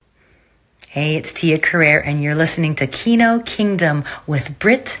Hey, it's Tia Carrere, and you're listening to Kino Kingdom with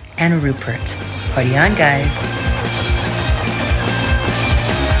Britt and Rupert. Party on, guys.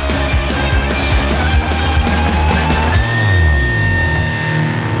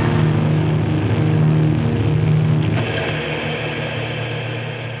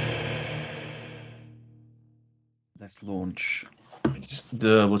 Let's launch. Just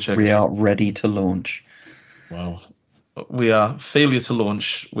double check. We are ready to launch. Wow. We are failure to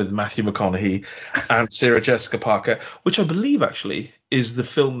launch with Matthew McConaughey and Sarah Jessica Parker, which I believe actually is the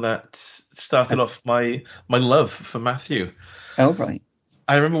film that started off my love for Matthew. Oh, right.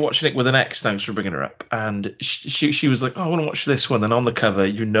 I remember watching it with an ex, thanks for bringing her up, and she was like, oh, I want to watch this one. And on the cover,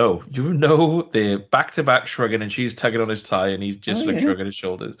 you know, they're back-to-back shrugging, and she's tugging on his tie, and he's just shrugging his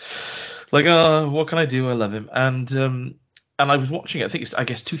shoulders. Like, oh, what can I do? I love him. And I was watching it, I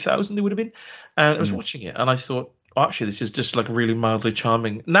guess 2000 it would have been, and I was watching it, and I thought, oh, actually, this is just like really mildly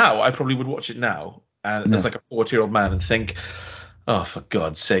charming. Now, I probably would watch it now, and as like a 40-year-old man, and think, oh, for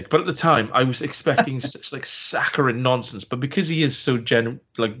God's sake. But at the time, I was expecting such like saccharine nonsense. But because he is so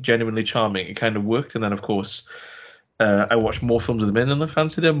genuinely charming, it kind of worked. And then, of course, I watched more films with him in, and I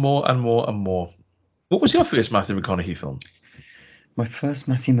fancied him more and more and more. What was your first Matthew McConaughey film? My first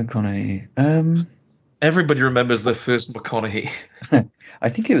Matthew McConaughey. Everybody remembers their first McConaughey. I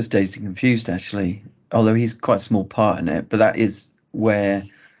think it was Dazed and Confused, actually. Although he's quite a small part in it. But that is where...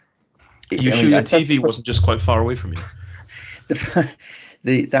 Your TV wasn't just quite far away from you?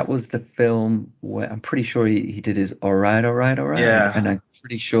 That was the film where I'm pretty sure he did his all right. Yeah. And I'm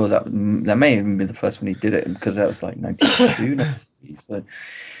pretty sure that may have been the first one he did it, because that was like 1992. So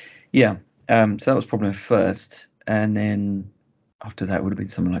yeah. So that was probably my first. And then after that would have been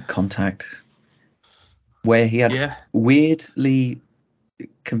something like Contact, where he had weirdly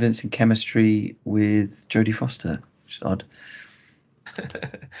convincing chemistry with Jodie Foster, which is odd.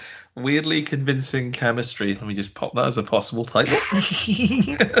 Weirdly convincing chemistry. Let me just pop that as a possible title.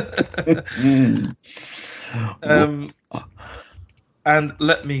 And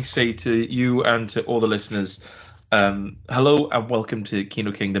let me say to you and to all the listeners, hello and welcome to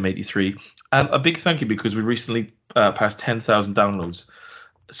Kino Kingdom 83. A big thank you, because we recently passed 10,000 downloads.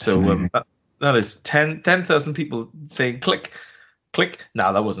 So that is 10,000 people saying click.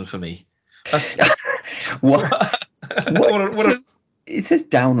 No, that wasn't for me. That's, what? It says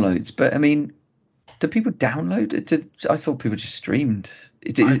downloads, but I mean, do people download it? I thought people just streamed.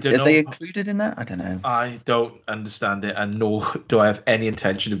 Are they included in that? I don't know. I don't understand it, and nor do I have any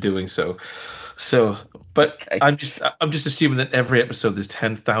intention of doing so. But okay. I'm just assuming that every episode there's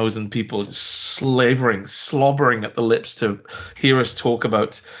 10,000 people just slobbering at the lips to hear us talk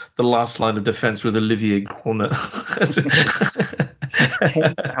about The Last Line of Defense with Olivier Corner.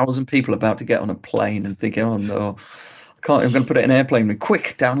 10,000 people about to get on a plane and thinking, oh no, I'm going to put it in airplane mode.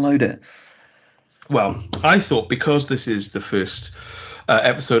 Quick, download it. Well, I thought, because this is the first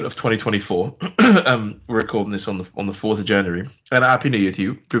episode of 2024, we're recording this on the 4th of January, and Happy New Year to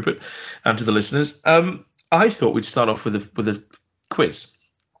you, Rupert, and to the listeners. I thought we'd start off with a quiz.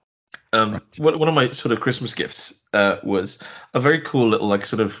 Right. One of my sort of Christmas gifts was a very cool little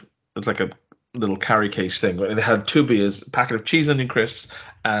it's like a little carry case thing, where they had 2 beers, a packet of cheese onion crisps,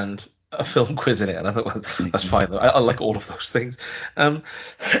 and a film quiz in it, and I thought, well, that's fine though. I like all of those things.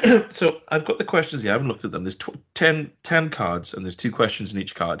 So I've got the questions here. I haven't looked at them. There's 10 cards, and there's 2 questions in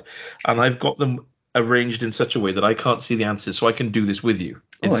each card, and I've got them arranged in such a way that I can't see the answers, so I can do this with you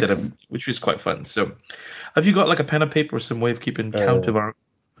which is quite fun. So have you got like a pen and paper or some way of keeping count of our...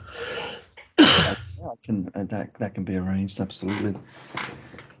 I can, that can be arranged, absolutely.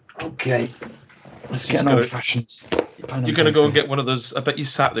 Okay. Let's get an old-fashioned. You're gonna go and get one of those. I bet you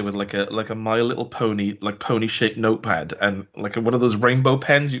sat there with like a My Little Pony, like pony-shaped notepad, and like one of those rainbow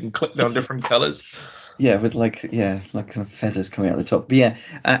pens. You can click down different colors. Yeah, with like kind of feathers coming out the top. But yeah,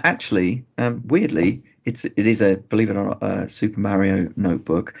 actually, weirdly, it is a, believe it or not, a Super Mario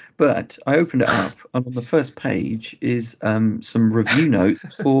notebook. But I opened it up, and on the first page is some review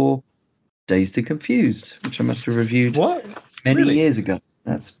notes for Dazed and Confused, which I must have reviewed many years ago.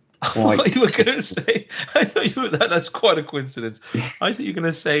 That's quite... I thought you were going to say, that's quite a coincidence. I thought you were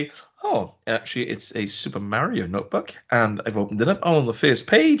going to say, oh, actually, it's a Super Mario notebook, and I've opened it up. Oh, on the first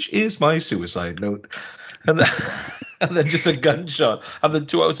page is my suicide note. And then just a gunshot. And then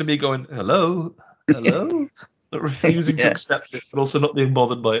 2 hours of me going, hello? Not refusing to accept it, but also not being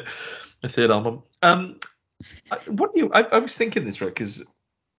bothered by a third album. I was thinking this, right, because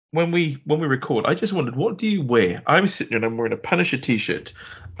when we record, I just wondered, what do you wear? I'm sitting here and I'm wearing a Punisher t-shirt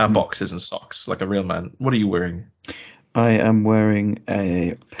and boxers and socks, like a real man. What are you wearing? I am wearing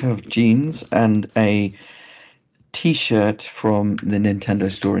a pair of jeans and a t-shirt from the Nintendo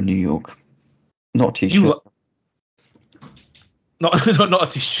store in New York. Not a t-shirt. Not a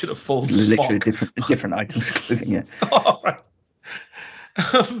t-shirt, a full Literally smock. a different item of clothing, yeah. All right.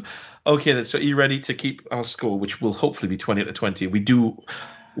 Okay, then. So are you ready to keep our score, which will hopefully be 20-20? We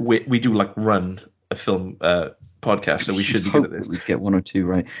do like run a film podcast, so we should be good at this. We get one or two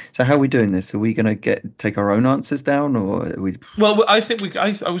right. So how are we doing this? Are we going to take our own answers down, or are we? Well, I think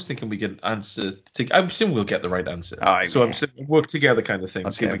I was thinking we could answer. I assume we'll get the right answer. I'm saying work together kind of thing.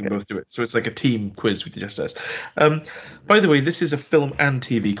 See if we can both do it. So it's like a team quiz with just us. By the way, this is a film and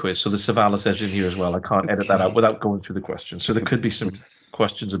TV quiz, so the Savala says in here as well. I can't edit that out without going through the questions. So there could be some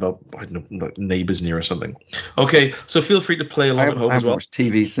questions about, I don't know, like neighbours near or something. Okay, so feel free to play along at home as well. I haven't watched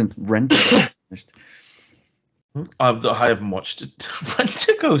TV since Rent. I haven't watched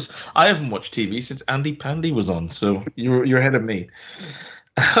Rent-A-Goes. I haven't watched TV since Andy Pandy was on, so you're ahead of me.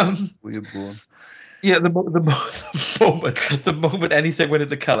 Weird one. Yeah, the moment anything went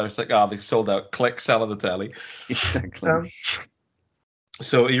into colour, it's like, they sold out. Click, sell on the telly. Exactly.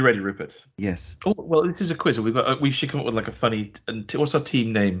 So are you ready, Rupert? Yes. Oh well, this is a quiz. We should come up with like a funny. What's our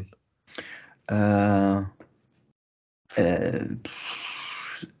team name?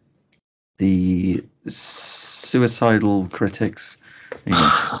 The Suicidal Critics.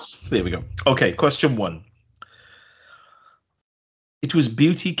 There we go. Okay, question 1. It was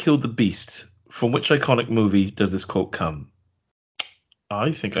Beauty Killed the Beast. From which iconic movie does this quote come?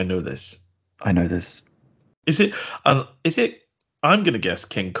 I think I know this. I know this. Is it? I'm going to guess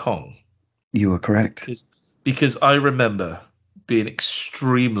King Kong. You are correct. Because I remember being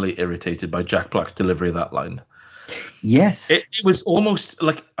extremely irritated by Jack Black's delivery of that line. Yes. It was almost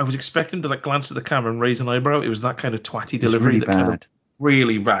like I was expecting to like glance at the camera and raise an eyebrow. It was that kind of twatty delivery. Really bad. Kind of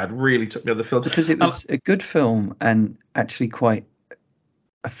really bad. Really took me out of the film. Because it was a good film and actually quite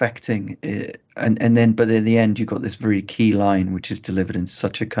affecting. But in the end, you got this very key line, which is delivered in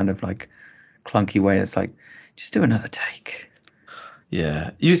such a kind of like clunky way. It's like, just do another take.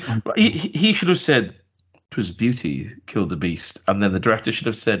 Yeah. He should have said, "It was Beauty Killed the Beast," and then the director should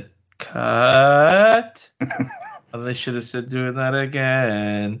have said, "Cut." And they should have said, "Doing that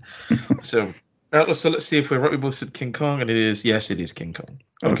again." So let's see if we're right. We both said King Kong, and it is King Kong.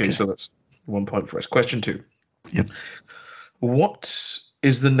 Okay, so that's 1 point for us. Question 2. Yep. What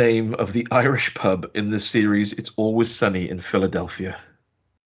is the name of the Irish pub in the series It's Always Sunny in Philadelphia?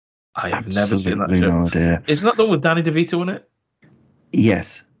 I have never seen that show. No idea. Isn't that the one with Danny DeVito in it?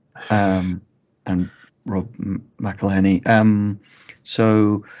 Yes. And Rob McElhenney.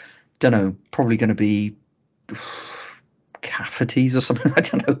 So, don't know. Probably going to be Cafferty's or something. I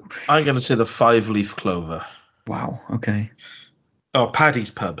don't know. I'm going to say the Five Leaf Clover. Wow. Okay. Oh, Paddy's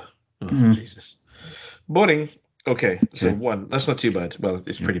Pub. Oh, Jesus. Boring. Okay, so 1. That's not too bad. Well,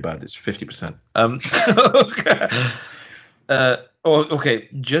 it's pretty bad. It's 50%. Okay. Okay.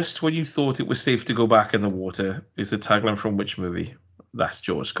 Just when you thought it was safe to go back in the water is the tagline from which movie? That's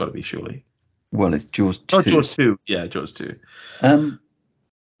Jaws. Got to be, surely. Well, it's Jaws 2. Oh, Jaws 2. Yeah, Jaws 2.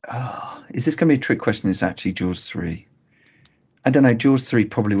 Is this going to be a trick question? It's actually Jaws 3. I don't know. Jaws 3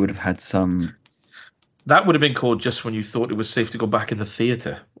 probably would have had some. That would have been called Just When You Thought It Was Safe to Go Back in the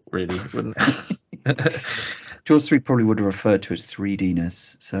Theatre, really, wouldn't it? Jaws 3 probably would have referred to its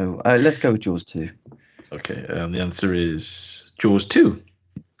 3D-ness. So let's go with Jaws 2. Okay, and the answer is Jaws 2.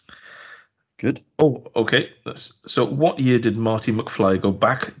 Good. Oh, okay. So what year did Marty McFly go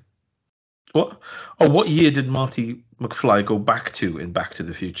back? What? Oh, what year did Marty McFly go back to in Back to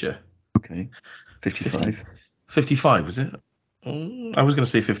the Future? Okay. 55. 55, was it? I was going to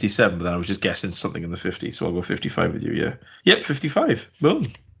say 57, but then I was just guessing something in the 50s, so I'll go 55 with you, yeah. Yep, 55.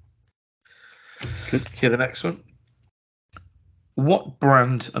 Boom. Good. Okay, the next one. What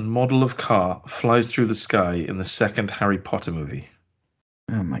brand and model of car flies through the sky in the second Harry Potter movie?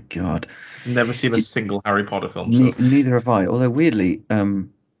 Oh, my God. Never seen a single Harry Potter film. So. Neither have I. Although, weirdly, my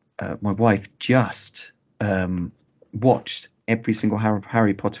wife just watched every single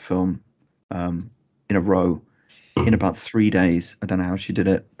Harry Potter film in a row in about 3 days. I don't know how she did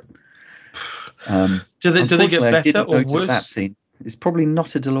it. Do they get better or worse? That scene. It's probably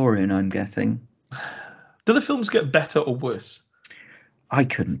not a DeLorean, I'm guessing. Do the films get better or worse? I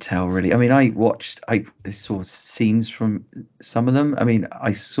couldn't tell, really. I mean, I saw scenes from some of them. I mean,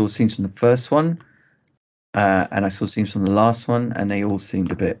 I saw scenes from the first one, and I saw scenes from the last one, and they all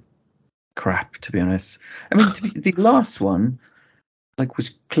seemed a bit crap, to be honest. I mean, the last one, like,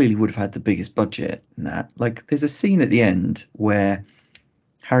 was clearly would have had the biggest budget in that. Like, there's a scene at the end where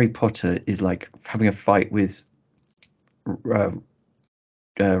Harry Potter is, like, having a fight with Ralph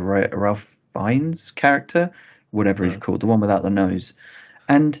Fiennes' character, whatever he's called, the one without the nose.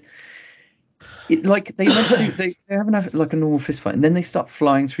 And like they meant to, they haven't have like a normal fist fight, and then they start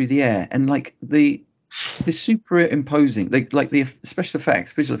flying through the air, and like the superimposing, like the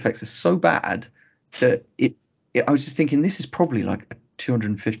visual effects are so bad that I was just thinking this is probably like a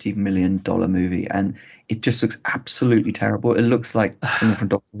 $250 million movie, and it just looks absolutely terrible. It looks like someone from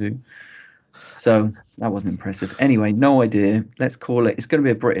Doctor Who. So that wasn't impressive. Anyway, no idea. Let's call it. It's going to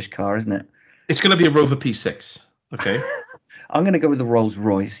be a British car, isn't it? It's going to be a Rover P6. Okay. I'm going to go with the Rolls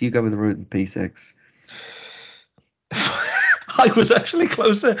Royce. You go with the Rover P6. I was actually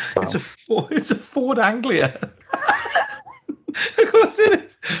closer. Wow. It's a Ford Anglia. Of course it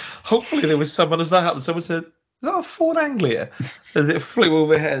is. Hopefully there was someone, as that happened, someone said, "Is that a Ford Anglia?" As it flew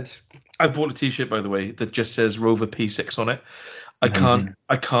overhead. I bought a T-shirt, by the way, that just says Rover P6 on it. I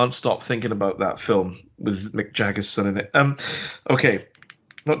can't stop thinking about that film with Mick Jagger's son in it. Okay,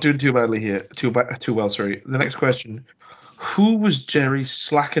 not doing too badly here. Too well, sorry. The next question: who was Jerry's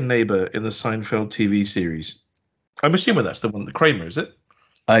slacker neighbor in the Seinfeld TV series? I'm assuming that's the one, the Kramer, is it?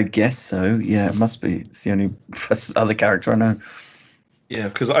 I guess so. Yeah, it must be. It's the only other character I know. Yeah,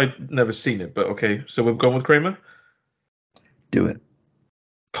 because I've never seen it, but okay. So we've gone with Kramer? Do it.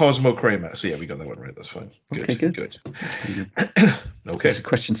 Cosmo Kramer. So yeah, we got that one right. That's fine. Good. Okay, good. That's pretty good. Okay. So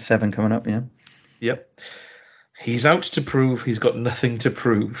question 7 coming up, yeah? Yep. He's out to prove he's got nothing to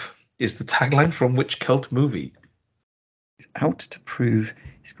prove is the tagline from which cult movie? He's out to prove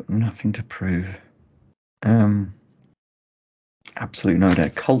he's got nothing to prove. Absolute no idea.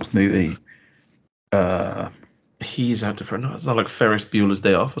 Cult movie. He's out to prove. No, it's not like Ferris Bueller's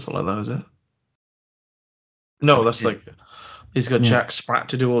Day Off or something like that, is it? No, that's like he's got Jack Sprat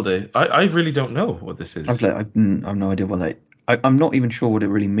to do all day. I really don't know what this is. I've no idea what I'm not even sure what it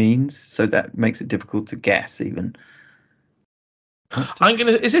really means, so that makes it difficult to guess even.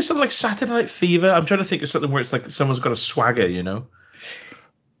 Is this something like Saturday Night Fever? I'm trying to think of something where it's like someone's got a swagger, you know?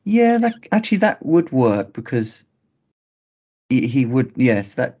 Yeah, that would work because he would.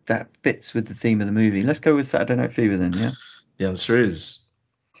 Yes, that fits with the theme of the movie. Let's go with Saturday Night Fever then. Yeah. The answer is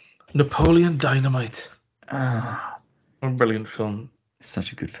Napoleon Dynamite. Ah, a brilliant film.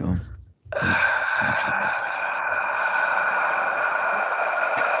 Such a good film.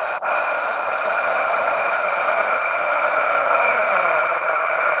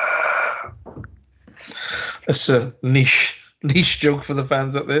 That's a niche joke for the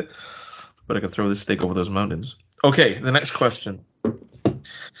fans out there. But I can throw this steak over those mountains. Okay, the next question.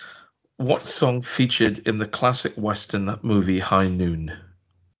 What song featured in the classic Western movie High Noon?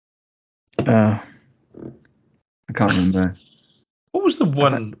 I can't remember. What was the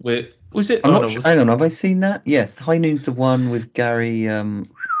one where... Was it... Hang on, have I seen that? Yes, High Noon's the one with Gary...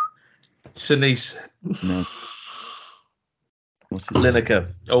 Sinise. No. What's his Lineker.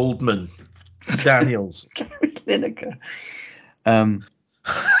 Name? Oldman. Daniels. Gary Lineker.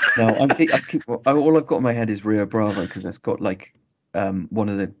 No, all I've got in my head is Rio Bravo because that's got like one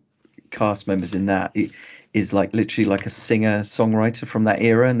of the cast members in that is like literally like a singer songwriter from that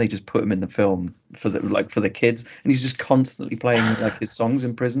era, and they just put him in the film for the kids, and he's just constantly playing like his songs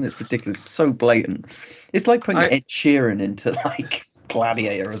in prison. It's ridiculous, it's so blatant. It's like putting Ed Sheeran into like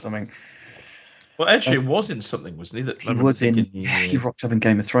Gladiator or something. Well, Ed Sheeran was in something, wasn't he? He was in. He rocked up in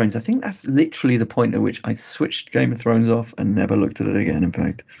Game of Thrones. I think that's literally the point at which I switched Game of Thrones off and never looked at it again. In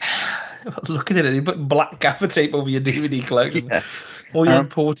fact, looking at it, you put black gaffer tape over your DVD collection. Yeah. All your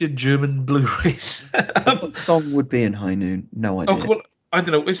imported German Blu-rays. What song would be in High Noon? No idea. Oh, well, I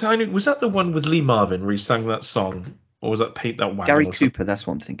don't know. Was that the one with Lee Marvin where he sang that song, or was that Paint That Wagon? Gary Cooper. That's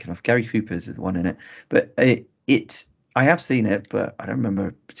what I'm thinking of. Gary Cooper is the one in it. But I have seen it, but I don't remember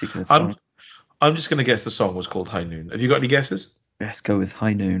a particular song. I'm just going to guess the song was called High Noon. Have you got any guesses? Let's go with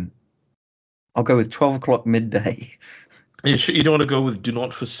High Noon. I'll go with 12 o'clock midday. You don't want to go with Do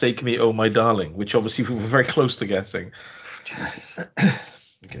Not Forsake Me, Oh My Darling, which obviously we were very close to guessing. Jesus.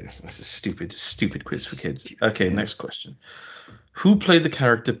 Okay, that's a stupid quiz for kids. Okay, Next question. Who played the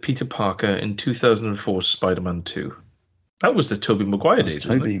character Peter Parker in 2004 Spider-Man 2? That was the Tobey Maguire days,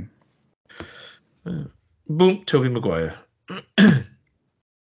 wasn't it? Boom, Tobey Maguire.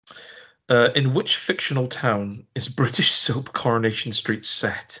 In which fictional town is British soap Coronation Street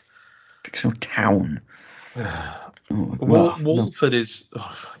set? Fictional town? Walford is...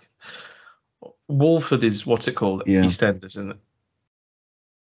 Walford is, what's it called? Yeah. East End, isn't it?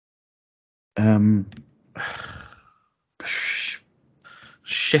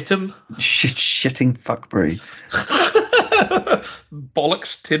 Shittam? Shitting fuckbury.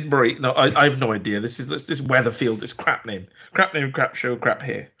 Bollocks Tidbury. No, I have no idea. This Weatherfield, this crap name, crap show, crap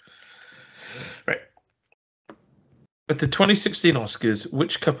here. Right. At the 2016 Oscars,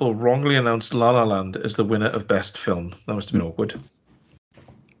 which couple wrongly announced La La Land as the winner of Best Film? That must have been awkward.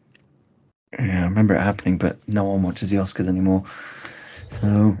 Yeah, I remember it happening, but no one watches the Oscars anymore.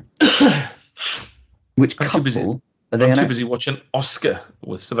 So, which couple are they? I'm too busy watching Oscar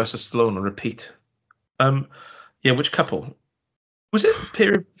with Sylvester Stallone on repeat. Yeah, which couple? Was it a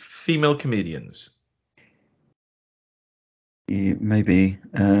pair of female comedians? Yeah, maybe.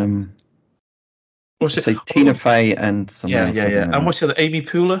 Was it? Say Tina Fey and someone else. Yeah. And what's the other? Amy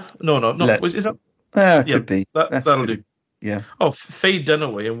Poehler? No. Is that? Could be. That'll do. Yeah. Oh, Faye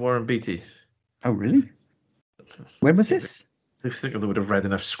Dunaway and Warren Beatty. Oh, really? When was this? I think they would have read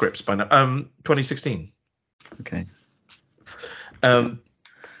enough scripts by now. 2016. Okay.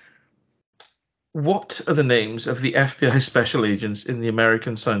 What are the names of the FBI special agents in the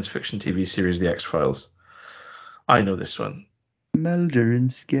American science fiction TV series The X-Files? I know this one. Mulder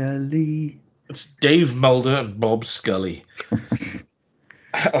and Scully. It's Dave Mulder and Bob Scully.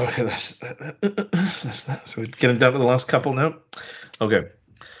 Okay, that's that. So we're getting down to the last couple now. Okay.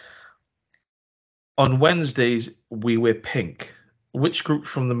 On Wednesdays, we wear pink. Which group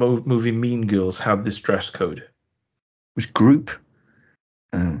from the movie Mean Girls had this dress code? Which group?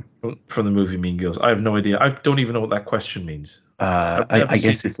 From the movie Mean Girls. I have no idea. I don't even know what that question means. I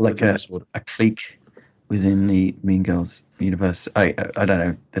guess it's like a clique within the Mean Girls universe. I don't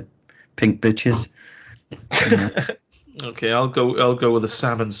know. The pink bitches. Okay, I'll go with the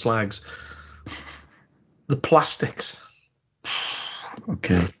salmon slags. The Plastics.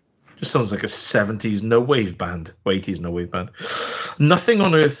 Okay. Just sounds like a 70s no wave band. Or 80s no wave band. Nothing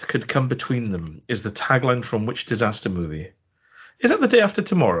on earth could come between them is the tagline from which disaster movie? Is that The Day After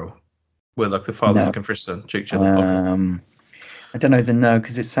Tomorrow? Where like the father's looking for his son, Jake Gyllenhaal. I don't know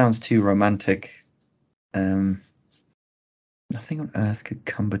because it sounds too romantic. Nothing on earth could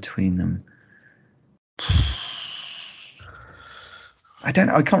come between them. I don't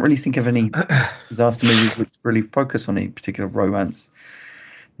know. I can't really think of any disaster movies which really focus on a particular romance.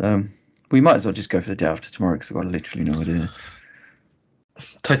 We might as well just go for The Day After Tomorrow because I've got literally no idea.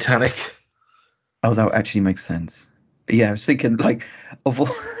 Titanic. Oh, that actually makes sense. Yeah, I was thinking like of all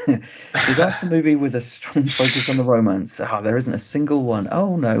disaster movie with a strong focus on the romance. There isn't a single one.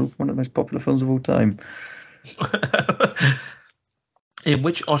 Oh no, one of the most popular films of all time. In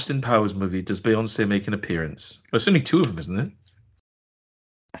which Austin Powers movie does Beyonce make an appearance? Well, it's only 2 of them, isn't it?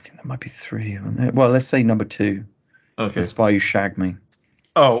 I think there might be 3 on there. Well, let's say number 2. Okay. The Spy Who Shagged Me.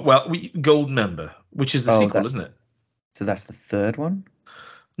 Oh, well, Gold Member, which is the sequel, isn't it? So that's the 3rd one?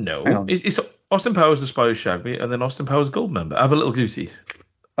 No. It's Austin Powers, The Spy Who Shagged Me, and then Austin Powers, Gold Member. Have a little goosey.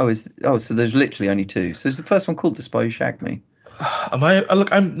 So there's literally only 2. So is the first one called The Spy Who Shagged Me? I'm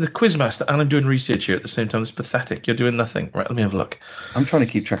the quizmaster and I'm doing research here at the same time. It's pathetic. You're doing nothing. Right, let me have a look. I'm trying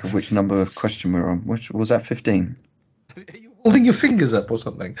to keep track of which number of question we're on. Which was that 15? Are you holding your fingers up or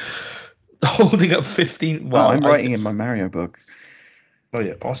something? Holding up 15. Wow, I'm writing in my Mario book. Oh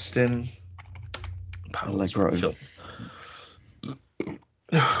yeah, Austin Powers film.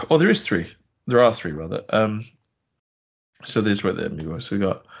 Oh, there is 3. There are 3 rather. So there's right there, amigo.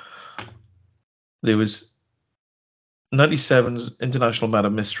 So there was 97's International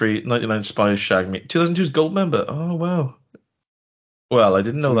Madam Mystery, 99 Spy Who Shagged Me, 2002's Gold Member. Oh wow. Well, I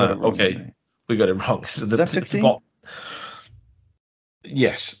didn't know that. Okay, we got it wrong. So is that 15?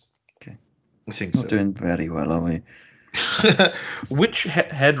 Yes. Okay. I think Not doing very well, are we? Which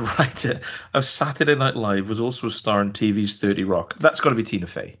head writer of Saturday Night Live was also a star in TV's 30 Rock? That's got to be Tina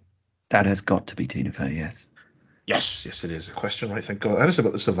Fey. That has got to be Tina Fey, yes. Yes, it is. A question, right? Thank God. That is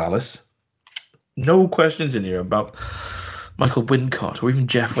about the Savalas. No questions in here about Michael Wincott or even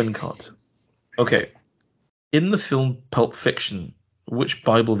Jeff Wincott. Okay. In the film Pulp Fiction, which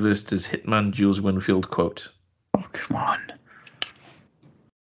Bible verse does hitman Jules Winfield quote? Oh, come on.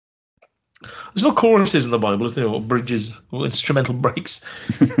 There's no choruses in the Bible, is there? Or bridges or instrumental breaks.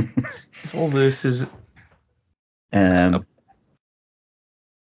 All this is... No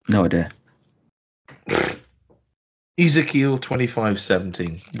idea. Ezekiel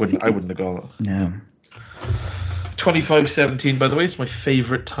 25:17. I wouldn't have got it. No. 25:17, by the way, it's my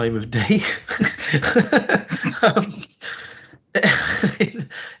favourite time of day.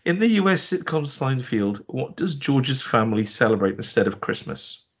 In the US sitcom Seinfeld, what does George's family celebrate instead of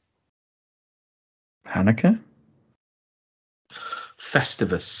Christmas? Hanukkah?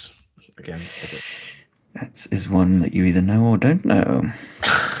 Festivus. Again. That is one that you either know or don't know.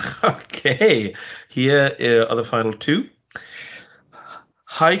 Okay. Here are the final 2.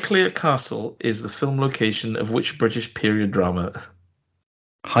 Highclere Castle is the film location of which British period drama?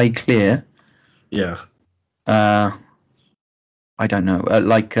 Highclere? Yeah. I don't know.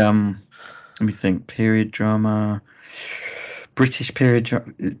 Let me think. Period drama. British period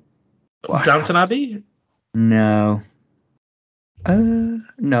drama. Downton Abbey? No.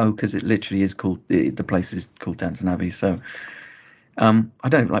 No, because it literally is called the place is called Downton Abbey. So, I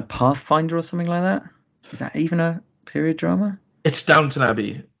don't know, like Pathfinder or something like that. Is that even a period drama? It's Downton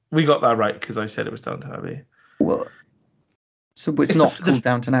Abbey. We got that right because I said it was Downton Abbey. Well, so it's not called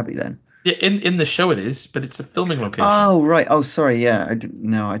Downton Abbey then? Yeah, in the show it is, but it's a filming location. Oh right. Oh sorry. Yeah. I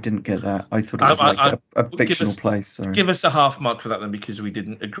didn't get that. I thought it was a fictional place. Sorry. Give us a half mark for that then, because we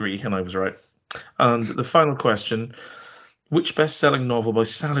didn't agree and I was right. And the final question: which best-selling novel by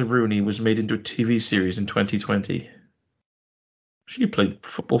Sally Rooney was made into a TV series in 2020? She played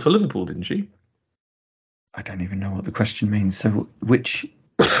football for Liverpool, didn't she? I don't even know what the question means. So which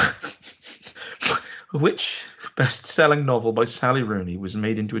best-selling novel by Sally Rooney was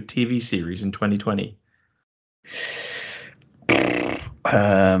made into a TV series in 2020?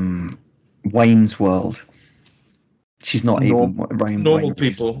 Wayne's World. She's not even Normal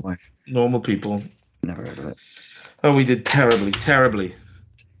People. Wife. Normal People. Never heard of it. Oh, we did terribly. 3,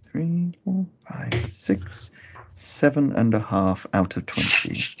 4, 5, 6, 7.5 out of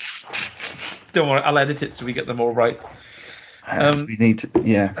 20. Don't worry, I'll edit it so we get them all right. We need to,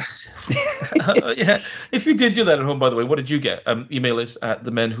 yeah. Yeah. If you did do that at home, by the way, what did you get? Email us at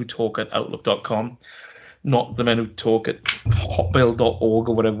themenwhotalk@outlook.com, not themenwhotalk@hotmail.org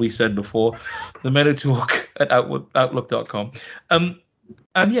or whatever we said before. themenwhotalk@outlook.com.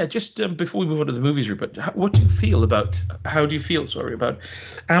 And yeah, just before we move on to the movies, Rupert, how do you feel about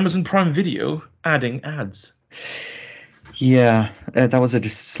Amazon Prime Video adding ads? Yeah, that was a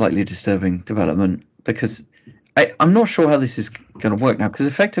slightly disturbing development, because I'm not sure how this is going to work now, because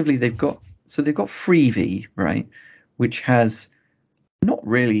effectively they've got Freevee, right, which has not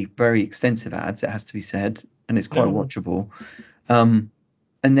really very extensive ads, it has to be said, and it's quite watchable. And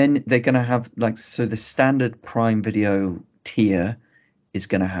then they're going to have the standard Prime Video tier is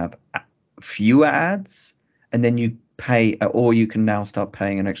going to have fewer ads, and then you pay, or you can now start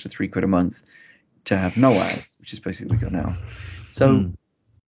paying an extra £3 a month to have no ads, which is basically what we got now. So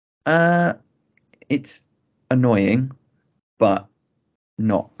it's annoying, but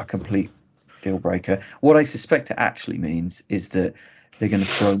not a complete deal breaker. What I suspect it actually means is that they're going to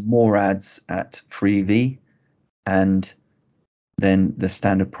throw more ads at Freevee, and then the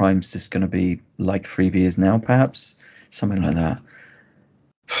standard Prime's just going to be like Freevee is now, perhaps something like that.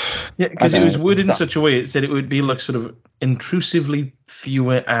 Yeah, because it was worded in such a way, it said it would be like sort of intrusively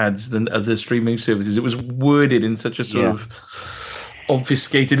fewer ads than other streaming services. It was worded in such a sort of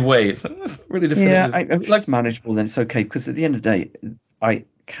obfuscated way. It's not really definitive. Yeah, if it's manageable, then it's okay, because at the end of the day, I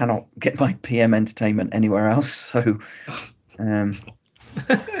cannot get my PM entertainment anywhere else. So, and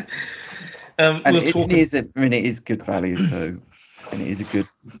it is good value. So, and it is a good,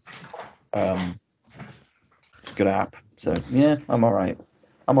 it's a good app. So yeah, I'm all right.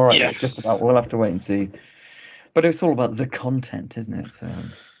 Yeah. Just about. We'll have to wait and see. But it's all about the content, isn't it? So,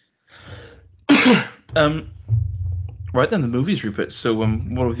 right then, the movies, Rupert. So,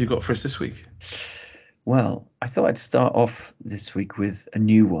 what have you got for us this week? Well, I thought I'd start off this week with a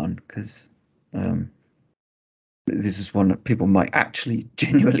new one, because this is one that people might actually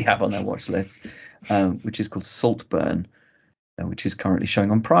genuinely have on their watch list, which is called Saltburn, which is currently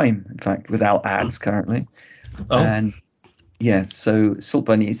showing on Prime, in fact, without ads currently. Oh. And yeah, so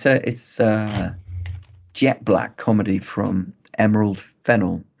Saltburn, it's a jet black comedy from Emerald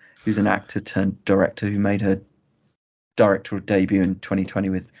Fennell, who's an actor turned director who made her directorial debut in 2020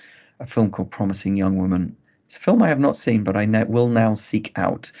 with a film called Promising Young Woman. It's a film I have not seen, but I will now seek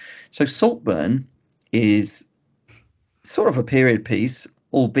out. So Saltburn is sort of a period piece,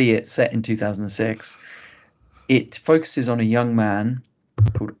 albeit set in 2006. It focuses on a young man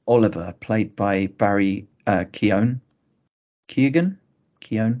called Oliver, played by Barry Keoghan.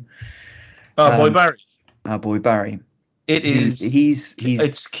 Our boy Barry. Our boy Barry. It is. It's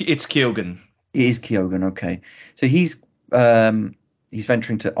Keoghan. It is Keoghan. Okay, so he's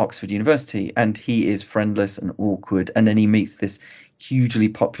venturing to Oxford University, and he is friendless and awkward. And then he meets this hugely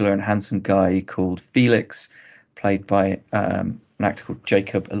popular and handsome guy called Felix, played by an actor called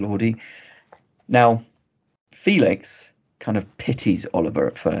Jacob Elordi. Now, Felix kind of pities Oliver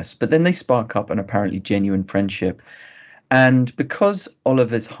at first, but then they spark up an apparently genuine friendship. And because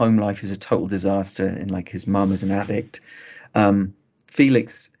Oliver's home life is a total disaster, and his mum is an addict,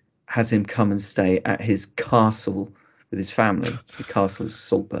 Felix has him come and stay at his castle with his family. The castle is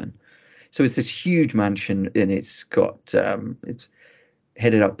Saltburn. So it's this huge mansion, and it's got it's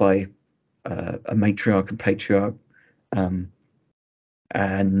headed up by a matriarch and patriarch, and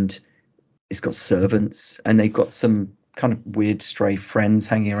it's got servants, and they've got some kind of weird stray friends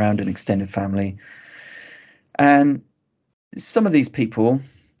hanging around, an extended family. And some of these people,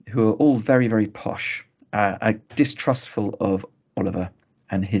 who are all very, very posh, are distrustful of Oliver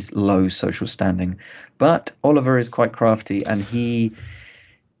and his low social standing. But Oliver is quite crafty, and he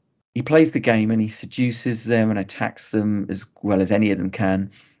plays the game, and he seduces them and attacks them as well as any of them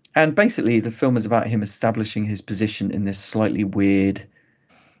can. And basically, the film is about him establishing his position in this slightly weird,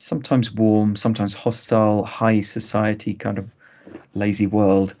 sometimes warm, sometimes hostile, high society kind of lazy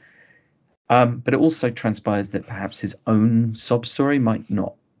world. But it also transpires that perhaps his own sob story might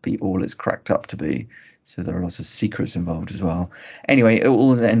not be all it's cracked up to be. So there are lots of secrets involved as well. Anyway, it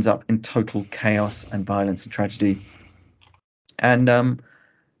all ends up in total chaos and violence and tragedy. And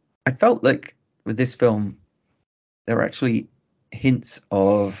I felt like with this film, there are actually hints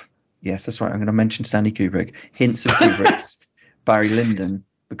of, yes, that's right, I'm going to mention Stanley Kubrick, hints of Kubrick's Barry Lyndon,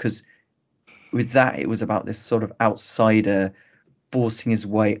 because with that, it was about this sort of outsider forcing his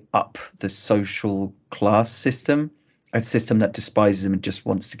way up the social class system, a system that despises him and just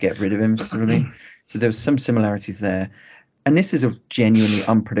wants to get rid of him, sort of thing. So there was some similarities there. And this is a genuinely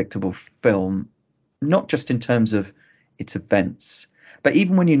unpredictable film, not just in terms of its events, but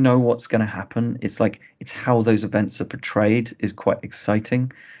even when you know what's going to happen, it's how those events are portrayed is quite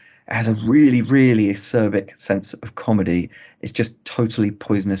exciting. It has a really, really acerbic sense of comedy. It's just totally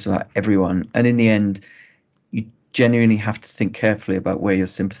poisonous about everyone. And in the end, you genuinely have to think carefully about where your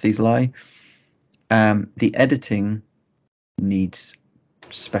sympathies lie. The editing needs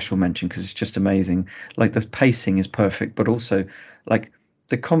special mention because it's just amazing. Like, the pacing is perfect, but also like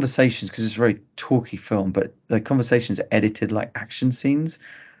the conversations, because it's a very talky film, but the conversations are edited like action scenes.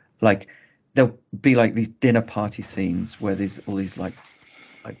 Like, there'll be like these dinner party scenes where there's all these like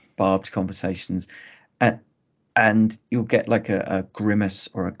barbed conversations, and you'll get like a grimace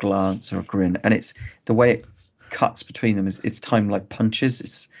or a glance or a grin, and it's the way it cuts between them it's timed like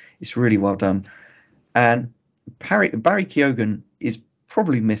punches. It's really well done. And Barry Keoghan is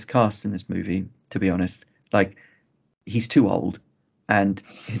probably miscast in this movie, to be honest. Like, he's too old and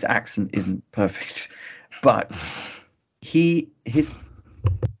his accent isn't perfect, but the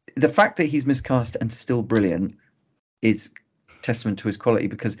fact that he's miscast and still brilliant is testament to his quality,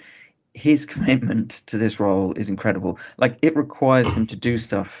 because his commitment to this role is incredible. Like, it requires him to do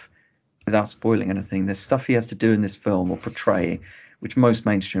stuff without spoiling anything. There's stuff he has to do in this film or portray which most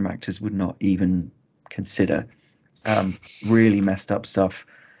mainstream actors would not even consider. Really messed up stuff.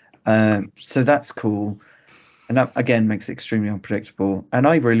 So that's cool. And that, again, makes it extremely unpredictable. And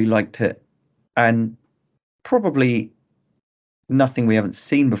I really liked it. And probably nothing we haven't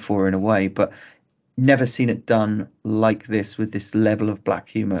seen before in a way, but never seen it done like this with this level of black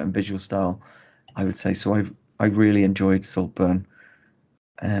humor and visual style, I would say. So I really enjoyed Saltburn.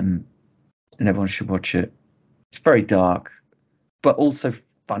 And everyone should watch it. It's very dark, but also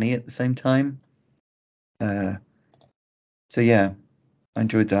funny at the same time. So yeah, I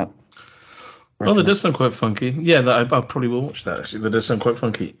enjoyed that. Well, that does sound quite funky. Yeah, I probably will watch that, actually. That does sound quite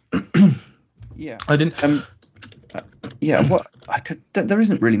funky. Yeah. I didn't... yeah, there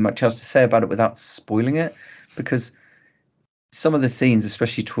isn't really much else to say about it without spoiling it, because some of the scenes,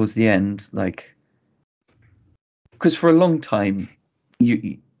 especially towards the end, like, because for a long time,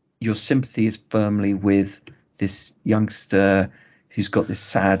 your sympathy is firmly with this youngster who's got this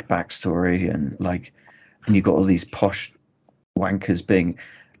sad backstory, and you've got all these posh wankers being,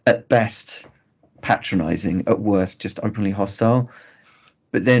 at best, patronizing, at worst, just openly hostile.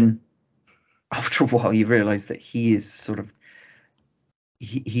 But then, after a while, you realize that he is sort of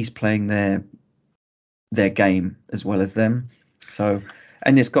he's playing their game as well as them. So,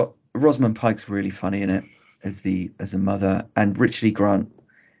 and it's got Rosamund Pike's really funny in it as a mother, and Richard E. Grant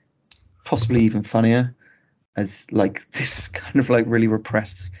possibly even funnier as like this kind of like really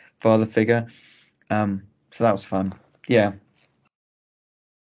repressed father figure. So that was fun. Yeah,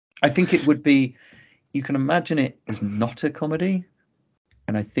 I think it would be. You can imagine it as not a comedy,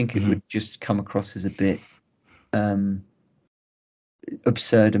 and I think it would just come across as a bit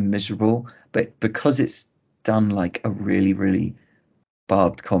absurd and miserable. But because it's done like a really, really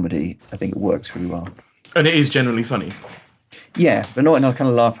barbed comedy, I think it works really well. And it is generally funny. Yeah, but not in a kind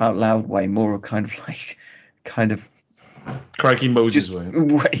of laugh out loud way, more kind of Crikey Moses just,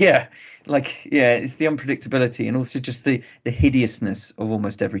 way. Yeah, it's the unpredictability and also just the hideousness of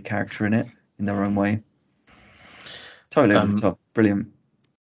almost every character in it in their own way. Totally over the top. Brilliant.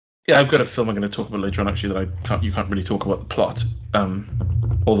 Yeah, I've got a film I'm going to talk about later on, actually, that you can't really talk about the plot,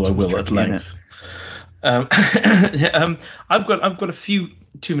 although I will at length. I've got a few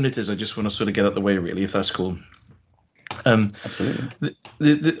 2-minuters I just want to sort of get out the way, really, if that's cool. Absolutely.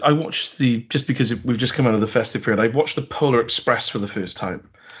 I watched just because we've just come out of the festive period, I watched the Polar Express for the first time.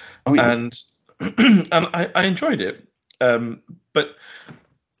 Oh, yeah. And I enjoyed it. But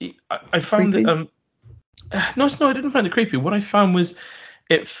I found that No, I didn't find it creepy. What I found was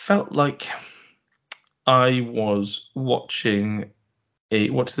it felt like I was watching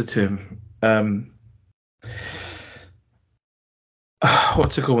what's the term?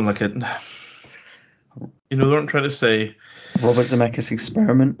 What's it called? Like you know what I'm trying to say? Robert Zemeckis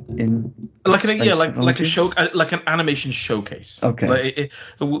experiment in Like strange like a technology? show, like an animation showcase. Okay. Like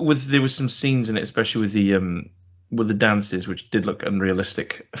there was some scenes in it, especially with the dances, which did look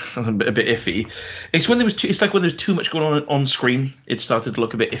unrealistic, a bit iffy. It's when there was it's like when there's too much going on screen, it started to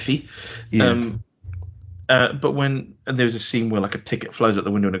look a bit iffy. Yeah. But when there's a scene where like a ticket flies out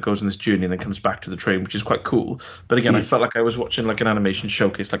the window and it goes on this journey and then comes back to the train, which is quite cool. But again, I felt like I was watching like an animation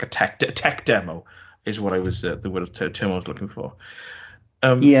showcase, like a tech demo, is what I was the word of term I was looking for.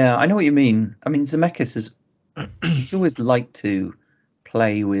 Yeah, I know what you mean. I mean, Zemeckis he's always liked to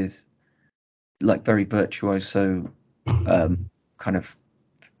play with like very virtuoso kind of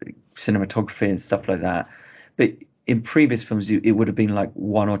cinematography and stuff like that. But in previous films, it would have been like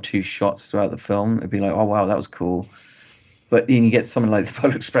one or two shots throughout the film. It'd be like, oh wow, that was cool. But then you get something like the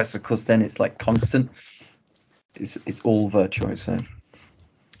Polar Express, of course, then it's like constant. It's all virtuoso.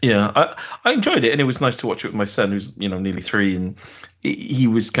 Yeah, I enjoyed it, and it was nice to watch it with my son, who's nearly 3, and he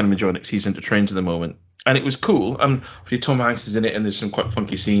was kind of enjoying it because he's into trains at the moment, and it was cool. And Tom Hanks is in it, and there's some quite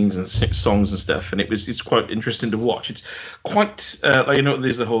funky scenes and songs and stuff, and it's quite interesting to watch. It's quite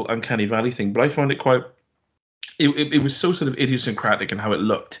there's the whole uncanny valley thing, but I found it quite. It was so sort of idiosyncratic in how it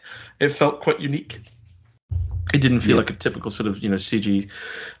looked. It felt quite unique. It didn't feel like a typical sort of CG,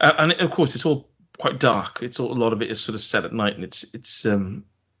 and of course it's all quite dark. A lot of it is sort of set at night, and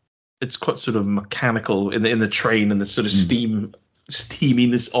it's quite sort of mechanical in the train and the sort of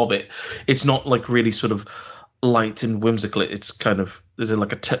steaminess of it. It's not like really sort of light and whimsical. It's kind of there's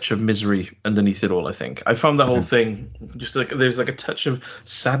like a touch of misery underneath it all. I think I found the whole thing just like there's like a touch of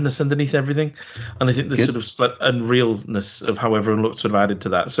sadness underneath everything, and I think the sort of unrealness of how everyone looked sort of added to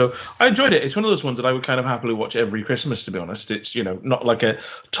that. So I enjoyed it. It's one of those ones that I would kind of happily watch every Christmas, to be honest. It's not like a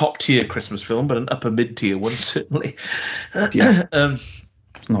top tier Christmas film, but an upper mid tier one certainly. Yeah.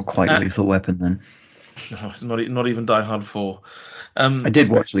 Not quite Lethal Weapon then. No, it's not even Die Hard 4. I did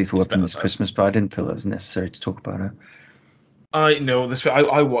watch Lethal Weapon this Christmas, but I didn't feel it was necessary to talk about it. I know this.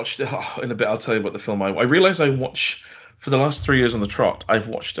 I watched in a bit. I'll tell you about the film. I realized I watch for the last 3 years on the trot. I've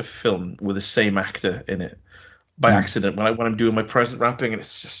watched a film with the same actor in it by accident when I'm doing my present wrapping, and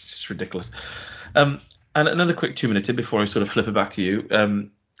it's ridiculous. And another quick 2-minute tip before I sort of flip it back to you.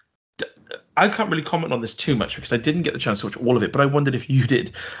 I can't really comment on this too much because I didn't get the chance to watch all of it, but I wondered if you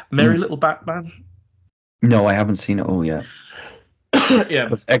did. Merry Little Batman? No, I haven't seen it all yet. Yeah.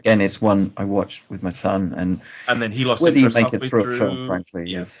 Again, it's one I watched with my son, and then he lost whether you interest make it through a film,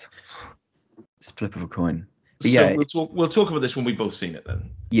 frankly, is a flip of a coin. But so we'll talk about this when we've both seen it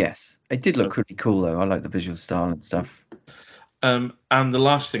then. Yes, it did look pretty cool though. I like the visual style and stuff. And the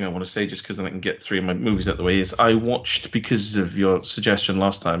last thing I want to say, just because then I can get 3 of my movies out of the way, is I watched, because of your suggestion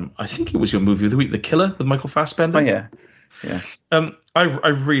last time, I think it was your movie of the week, The Killer, with Michael Fassbender. Oh yeah. I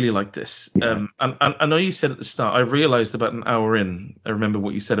really like this. And I know you said at the start, I realized about an hour in, I remember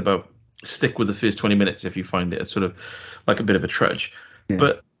what you said about stick with the first 20 minutes if you find it a sort of like a bit of a trudge. Yeah.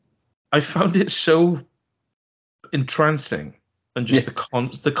 But I found it so entrancing, and just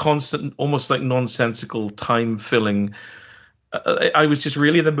the constant, almost like nonsensical, time-filling. I was just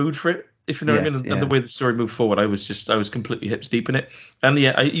really in the mood for it, if you know what I mean. And the way the story moved forward, I was completely hips deep in it. And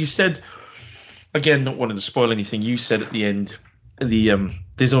you said, again, not wanting to spoil anything, you said at the end,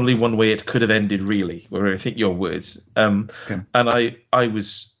 there's only one way it could have ended, really, were I think your words. And I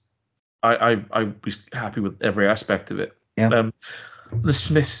was happy with every aspect of it. Yeah. The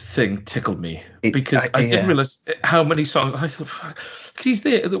Smiths thing tickled me because I didn't realize how many songs. I thought, fuck, because he's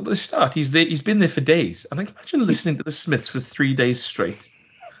there at the start. He's there. He's been there for days, and I can imagine listening to the Smiths for 3 days straight.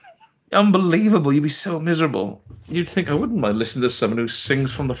 Unbelievable. You'd be so miserable. You'd think, I wouldn't mind listening to someone who sings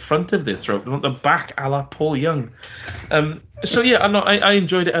from the front of their throat, not the back, a la Paul Young. So yeah, I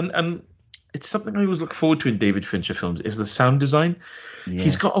enjoyed it, and it's something I always look forward to in David Fincher films is the sound design. Yes.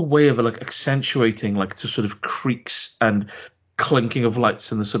 He's got a way of like accentuating like the sort of creaks and clinking of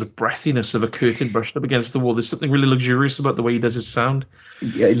lights and the sort of breathiness of a curtain brushed up against the wall. There's something really luxurious about the way he does his sound.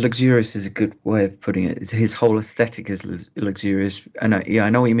 Yeah, luxurious is a good way of putting it. His whole aesthetic is luxurious. And I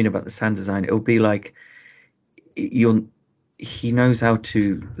know what you mean about the sound design. It'll be like he knows how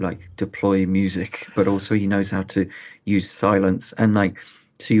to like deploy music, but also he knows how to use silence. And like,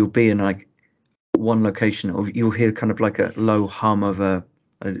 so you'll be in like one location, or you'll hear kind of like a low hum of a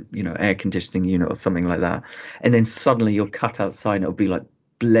air conditioning unit or something like that, and then suddenly you'll cut outside and it'll be like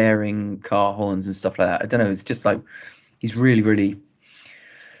blaring car horns and stuff like that. I don't know, it's just like he's really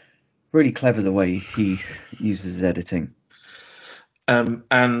really clever the way he uses his editing. And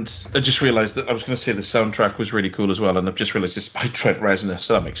I just realised that I was going to say the soundtrack was really cool as well, and I've just realised it's by Trent Reznor,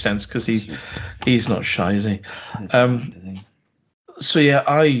 so that makes sense because he's not shy, is he? So yeah,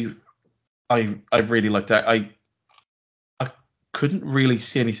 I really liked that. I couldn't really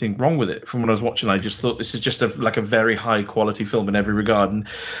see anything wrong with it from when I was watching. I just thought this is just a very high quality film in every regard. And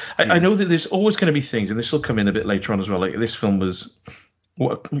I know that there's always going to be things, and this will come in a bit later on as well. Like this film was,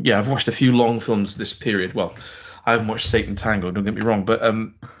 I've watched a few long films this period. Well, I haven't watched Satan Tango, don't get me wrong, but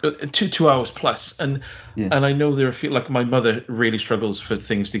 2 hours plus. And I know there are a few, like my mother really struggles for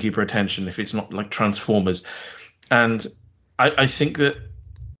things to keep her attention if it's not like Transformers. And I think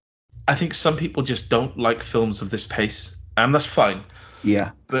some people just don't like films of this pace, and that's fine.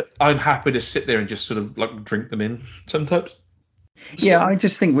 Yeah. But I'm happy to sit there and just sort of like drink them in sometimes. Yeah, I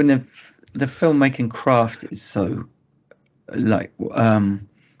just think when the filmmaking craft is so like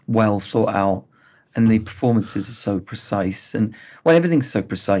well thought out, and the performances are so precise, and everything's so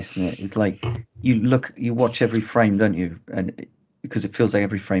precise in it. It's like you watch every frame, don't you? And because it feels like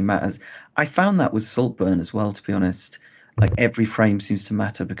every frame matters. I found that with Saltburn as well, to be honest. Like every frame seems to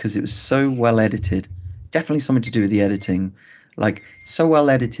matter because it was so well edited. It's definitely something to do with the editing. Like so well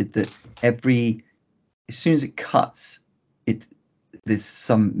edited that as soon as it cuts, there's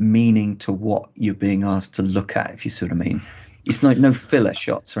some meaning to what you're being asked to look at, if you see what I mean. It's no filler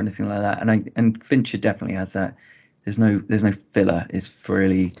shots or anything like that. And Fincher definitely has that. There's no filler. It's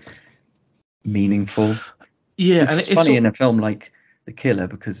really meaningful. Yeah, it's funny in a film like The Killer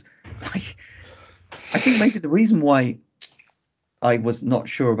because like I think maybe the reason why I was not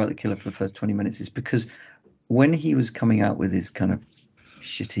sure about The Killer for the first 20 minutes is because when he was coming out with his kind of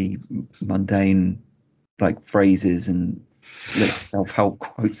shitty, mundane like phrases and like self-help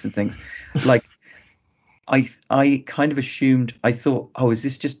quotes and things, like I kind of assumed, I thought, oh, is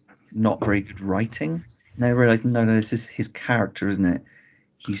this just not very good writing? And I realized, no, this is his character, isn't it?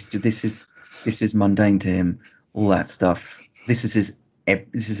 This is mundane to him, all that stuff. This is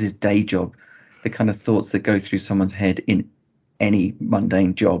his day job. The kind of thoughts that go through someone's head in any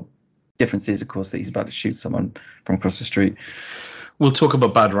mundane job. Difference is, of course, that he's about to shoot someone from across the street. We'll talk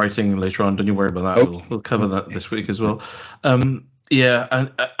about bad writing later on. Don't you worry about that. Oh. We'll cover that this week as well. Yeah,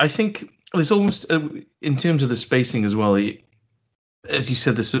 and I think there's almost, in terms of the spacing as well, as you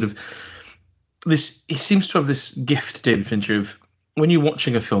said, he seems to have this gift, David Fincher, of when you're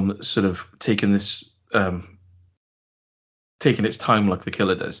watching a film that's sort of taken its time like The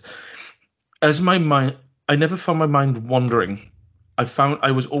Killer does. I never found my mind wandering.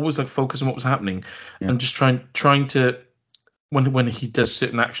 I was always like focused on what was happening and just trying to, when he does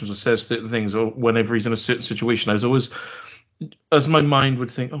certain actions or says certain things, or whenever he's in a certain situation, I was always, as my mind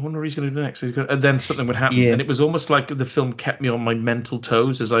would think, I wonder what he's going to do next. And then something would happen. Yeah. And it was almost like the film kept me on my mental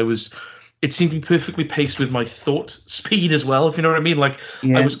toes as it seemed to be perfectly paced with my thought speed as well, if you know what I mean. Like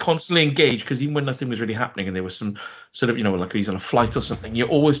I was constantly engaged because even when nothing was really happening and there was some sort of, like he's on a flight or something, you're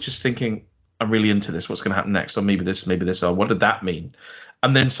always just thinking, I'm really into this. What's going to happen next? Or maybe this, or what did that mean?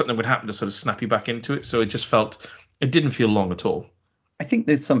 And then something would happen to sort of snap you back into it. So it didn't feel long at all. I think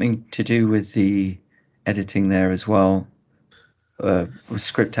there's something to do with the editing there as well. With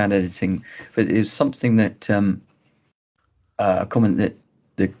script and editing, but it was something that a comment that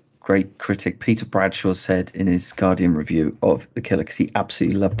the great critic Peter Bradshaw said in his Guardian review of The Killer, because he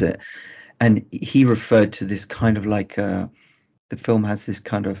absolutely loved it, and he referred to this kind of like the film has this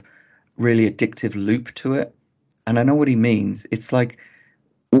kind of really addictive loop to it, and I know what he means. It's like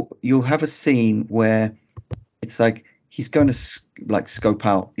you'll have a scene where it's like he's going to like scope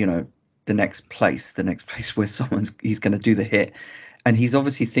out, the next place where he's going to do the hit, and he's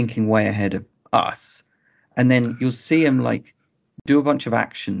obviously thinking way ahead of us, and then you'll see him like do a bunch of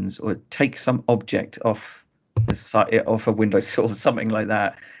actions or take some object off the side, off a windowsill or something like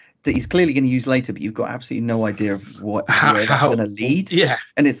that he's clearly going to use later, but you've got absolutely no idea of where that's going to lead. Yeah,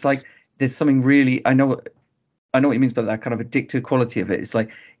 and it's like there's something really, I know what he means by that kind of addictive quality of it. It's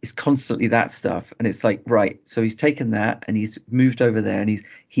like it's constantly that stuff, and it's like, right, so he's taken that and he's moved over there and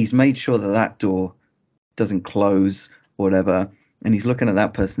he's made sure that door doesn't close or whatever, and he's looking at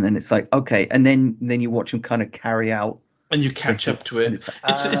that person, and it's like, okay, and then you watch him kind of carry out, and you catch up to it. It's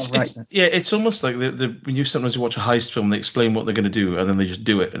almost like when you sometimes watch a heist film, they explain what they're going to do and then they just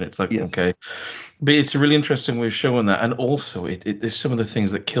do it, and it's like, okay. But it's a really interesting way of showing that, and also there's some of the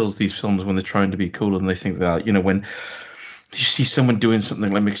things that kills these films when they're trying to be cooler than they think they are. When you see someone doing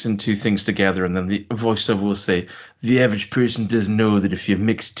something like mixing two things together, and then the voiceover will say, the average person doesn't know that if you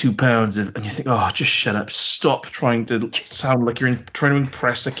mix 2 pounds of, and you think, oh, just shut up, stop trying to sound like you're trying to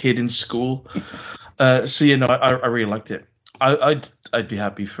impress a kid in school. I really liked it. I'd be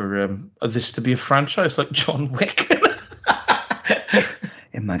happy for this to be a franchise like John Wick.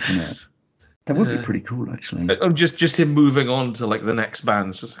 Imagine it. That would be pretty cool, actually. I'm just him moving on to like the next band.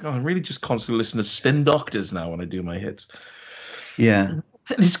 It's just like, I'm really just constantly listening to Spin Doctors now when I do my hits. Yeah.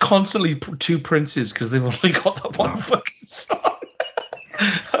 And he's constantly two Princes because they've only got that one fucking song.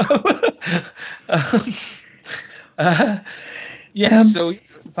 So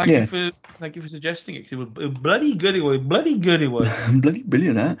thank you for suggesting it. It was a bloody goody one. Bloody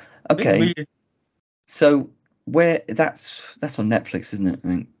brilliant, huh? Okay. So that's on Netflix, isn't it? I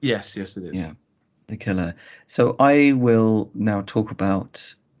mean, yes, it is. Yeah, The Killer. So I will now talk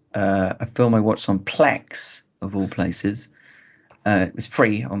about a film I watched on Plex, of all places. It was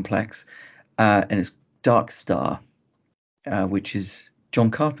free on Plex, and it's Dark Star, which is John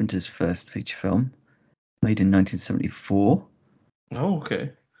Carpenter's first feature film, made in 1974. Oh,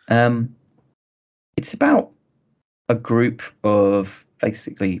 okay. It's about a group of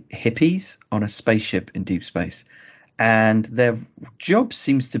basically hippies on a spaceship in deep space, and their job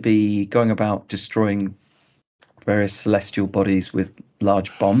seems to be going about destroying various celestial bodies with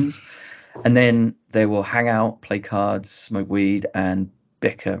large bombs, and then they will hang out, play cards, smoke weed, and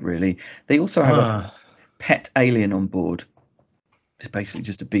bicker. Really, they also have a pet alien on board. It's basically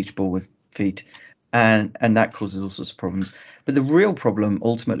just a beach ball with feet, and that causes all sorts of problems. But the real problem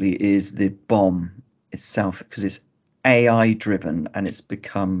ultimately is the bomb itself, because it's AI driven and it's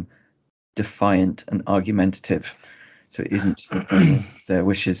become defiant and argumentative, so it isn't their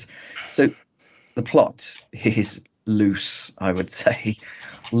wishes. So the plot is loose, I would say,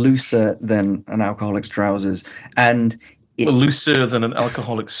 looser than an alcoholic's trousers, and looser than an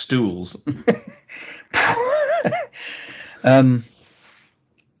alcoholic's stools.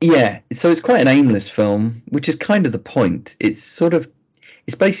 Yeah, so it's quite an aimless film, which is kind of the point. It's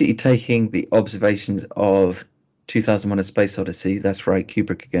basically taking the observations of 2001: A Space Odyssey. That's right,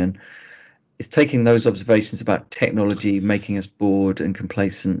 Kubrick again. It's taking those observations about technology making us bored and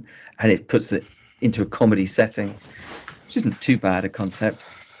complacent, and it puts it into a comedy setting, which isn't too bad a concept.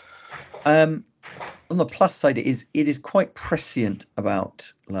 On the plus side, it is quite prescient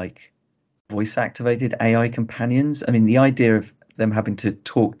about like voice activated AI companions. I mean, the idea of them having to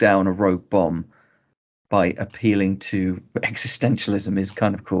talk down a rogue bomb by appealing to existentialism is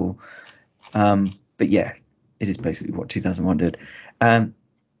kind of cool. But yeah, it is basically what 2001 did. I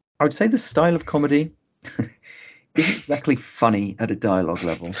would say the style of comedy isn't exactly funny at a dialogue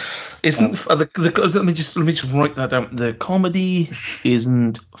level. Isn't let me just write that down. The comedy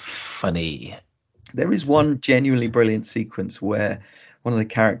isn't funny. There is one genuinely brilliant sequence where one of the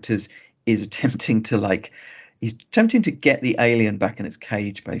characters is attempting to get the alien back in its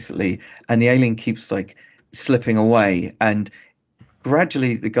cage, basically, and the alien keeps like slipping away, and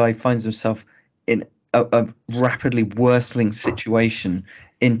gradually the guy finds himself in a rapidly worsening situation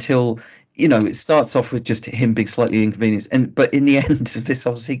until, you know, it starts off with just him being slightly inconvenienced, but in the end of this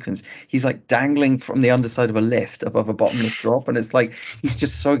whole sequence, he's like dangling from the underside of a lift above a bottomless drop, and it's like he's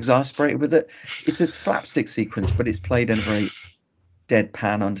just so exasperated with it. It's a slapstick sequence, but it's played in a very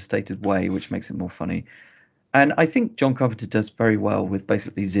deadpan, understated way, which makes it more funny. And I think John Carpenter does very well with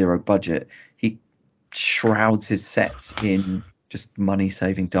basically zero budget. He shrouds his sets in just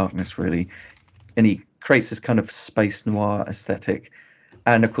money-saving darkness, really. And he creates this kind of space noir aesthetic.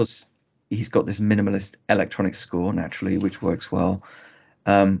 And, of course, he's got this minimalist electronic score, naturally, which works well.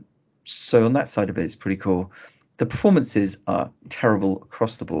 So on that side of it, it's pretty cool. The performances are terrible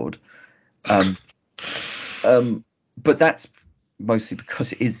across the board. But that's mostly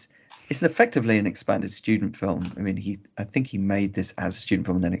because it's effectively an expanded student film. I mean, I think he made this as a student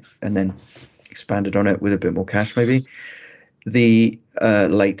film and then expanded on it with a bit more cash, maybe. The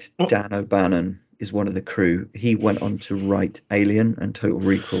late Dan O'Bannon is one of the crew. He went on to write Alien and Total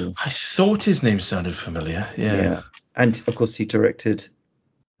Recall. I thought his name sounded familiar. Yeah. And of course, he directed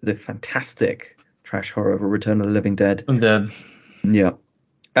the fantastic trash horror of Return of the Living Dead. Undead. Yeah.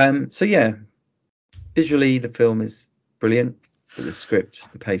 So yeah, visually the film is brilliant. But the script,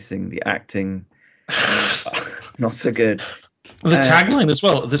 the pacing, the acting, not so good. The tagline as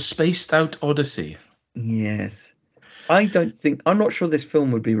well, the spaced out Odyssey. Yes. I'm not sure this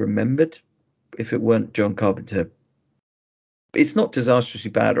film would be remembered if it weren't John Carpenter. It's not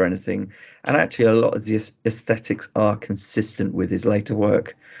disastrously bad or anything. And actually a lot of the aesthetics are consistent with his later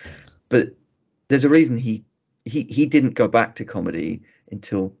work. But there's a reason he didn't go back to comedy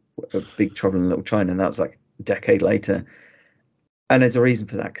until Big Trouble in Little China. And that was like a decade later. And there's a reason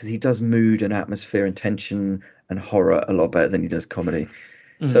for that, because he does mood and atmosphere and tension and horror a lot better than he does comedy.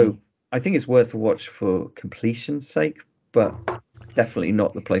 Mm-hmm. So I think it's worth a watch for completion's sake, but definitely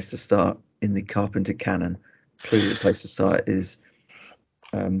not the place to start in the Carpenter canon. clearly the place to start is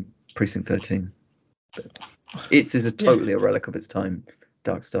Precinct 13. It is totally a relic of its time,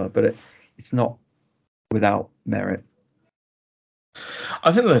 Dark Star, but it's not without merit.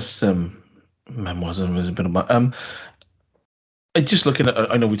 I think there's Memoirs of an Invisible Man. Just looking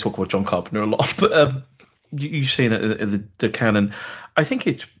at, I know we talk about John Carpenter a lot, but you saying the canon, I think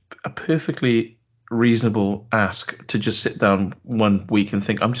it's a perfectly reasonable ask to just sit down one week and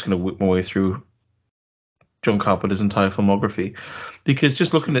think, I'm just going to work my way through John Carpenter's entire filmography, because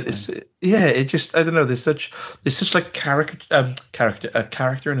just looking at this, it just, I don't know, there's such like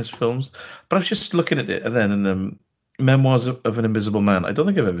character in his films. But I was just looking at it then, and Memoirs of an Invisible Man, I don't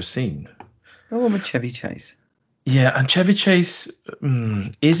think I've ever seen. The one with Chevy Chase. Yeah, and Chevy Chase,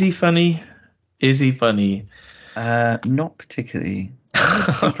 is he funny? Not particularly.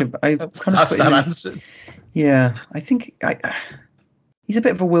 I That's that answer. Yeah, I think he's a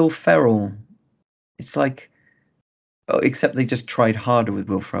bit of a Will Ferrell. It's like, except they just tried harder with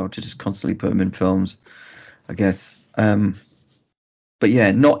Will Ferrell to just constantly put him in films, I guess. But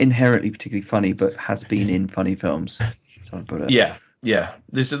yeah, not inherently particularly funny, but has been in funny films. So I put it. Yeah.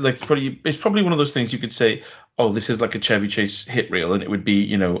 This is like it's probably one of those things you could say, oh, this is like a Chevy Chase hit reel, and it would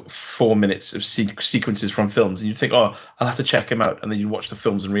be 4 minutes of sequences from films, and you'd think, oh, I'll have to check him out, and then you'd watch the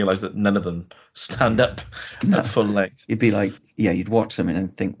films and realize that none of them stand up at full length. You'd be like, you'd watch them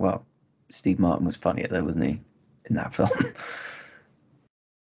and think, well, Steve Martin was funnier though, wasn't he, in that film?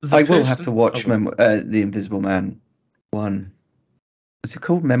 I will have to watch The Invisible Man one. What's it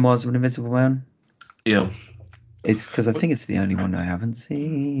called? Memoirs of an Invisible Man? Yeah. It's because I think it's the only one I haven't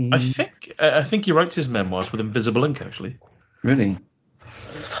seen. I think he writes his memoirs with invisible ink, actually. Really?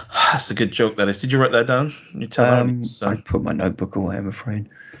 That's a good joke, that is. Did you write that down? You tell me. I put my notebook away, I'm afraid.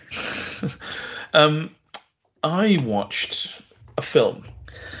 I watched a film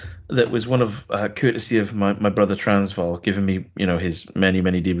that was one of courtesy of my brother Transvaal, giving me his many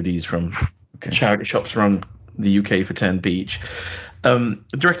DVDs from charity shops around the UK for 10p each.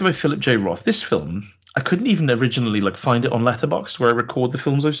 Directed by Philip J. Roth. This film, I couldn't even originally find it on Letterboxd, where I record the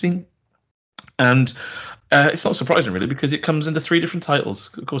films I've seen, and it's not surprising really, because it comes into 3 different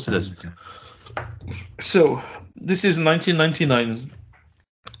titles. Of course it is. Okay. So this is 1999's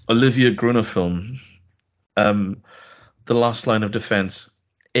Olivia Gruner film, The Last Line of Defense,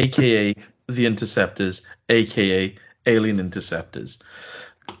 aka The Interceptors, aka Alien Interceptors.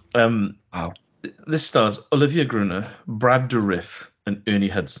 Wow. This stars Olivia Gruner, Brad Dourif, and Ernie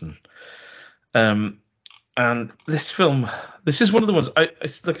Hudson. And this film, this is one of the ones, like I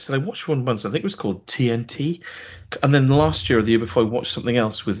said, I watched one once, I think it was called TNT. And then last year or the year before, I watched something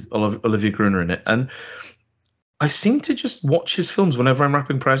else with Olivia Gruner in it. And I seem to just watch his films whenever I'm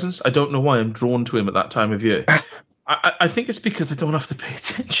wrapping presents. I don't know why I'm drawn to him at that time of year. I think it's because I don't have to pay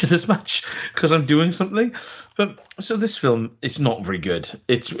attention as much because I'm doing something. But so this film, it's not very good.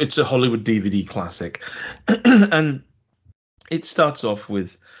 It's a Hollywood DVD classic. And it starts off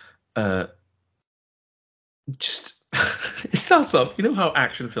with it starts off, how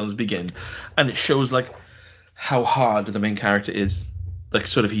action films begin, and it shows how hard the main character is.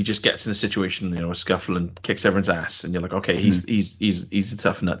 Sort of, he just gets in a situation, a scuffle, and kicks everyone's ass, and you're like, okay, he's a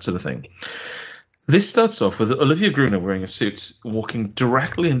tough nut sort of thing. This starts off with Olivia Gruner wearing a suit, walking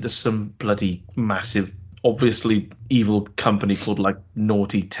directly into some bloody massive, obviously evil company called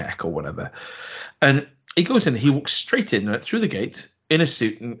Naughty Tech or whatever. And he goes in, he walks straight in through the gate in a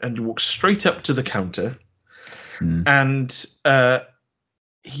suit, and walks straight up to the counter. And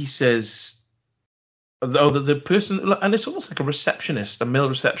he says, the person, and it's almost like a receptionist, a male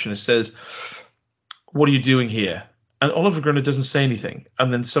receptionist, says, "What are you doing here?" And Oliver Gruner doesn't say anything.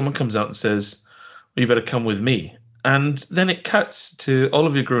 And then someone comes out and says, "Well, you better come with me." And then it cuts to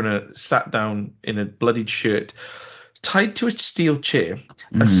Oliver Gruner sat down in a bloodied shirt, tied to a steel chair,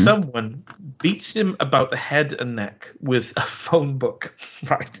 as someone beats him about the head and neck with a phone book,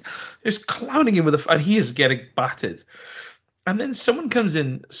 right? Just clowning him and he is getting battered. And then someone comes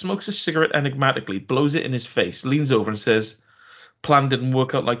in, smokes a cigarette enigmatically, blows it in his face, leans over and says, "Plan didn't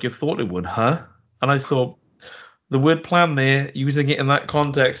work out like you thought it would, huh?" And I thought, the word plan there, using it in that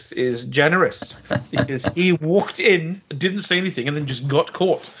context, is generous, because he walked in, didn't say anything, and then just got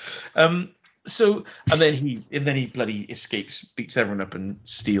caught. So, and then he bloody escapes, beats everyone up, and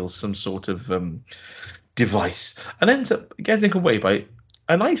steals some sort of device, and ends up getting away by.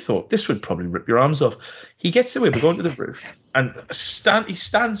 And I thought this would probably rip your arms off. He gets away by going to the roof, and he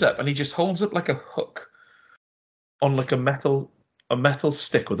stands up, and he just holds up like a hook on a metal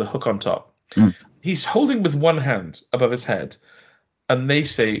stick with a hook on top. He's holding with one hand above his head, and they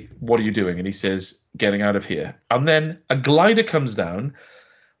say, "What are you doing?" And he says, "Getting out of here." And then a glider comes down,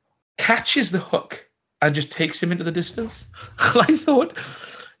 catches the hook, and just takes him into the distance. I thought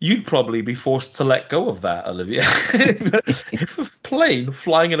you'd probably be forced to let go of that, Olivia. If a plane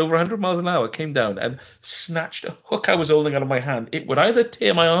flying at over 100 miles an hour came down and snatched a hook I was holding out of my hand, it would either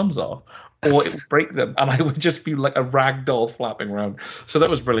tear my arms off or it would break them, and I would just be like a rag doll flapping around. So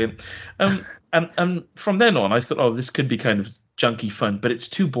that was brilliant. And from then on, I thought, oh, this could be kind of junky fun, but it's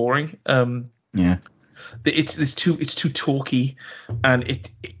too boring. It's too talky, and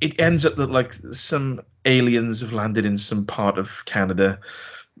it ends up that like some aliens have landed in some part of Canada.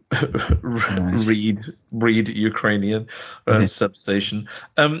 read Ukrainian substation,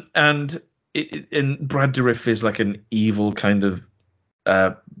 and Brad Dourif is like an evil kind of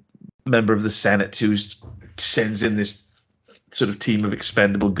member of the Senate who sends in this sort of team of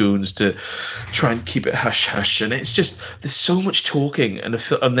expendable goons to try and keep it hush hush, and it's just there's so much talking and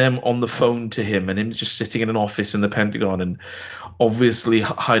them on the phone to him, and him just sitting in an office in the Pentagon and obviously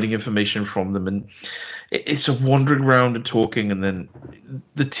hiding information from them, and it's a wandering around and talking, and then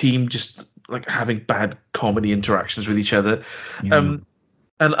the team just like having bad comedy interactions with each other. And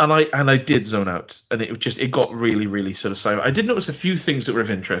I did zone out, and it got really, really sort of silent. I did notice a few things that were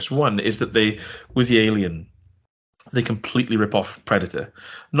of interest. One is that with the alien, they completely rip off Predator.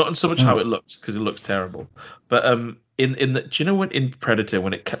 Not in so much how it looks, because it looks terrible, but in the, do you know when in Predator,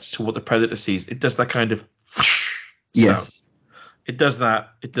 when it cuts to what the Predator sees, it does that kind of yes. sound. It does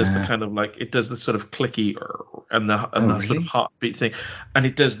that. It does the kind of like, it does the sort of clicky and the really? sort of heartbeat thing, and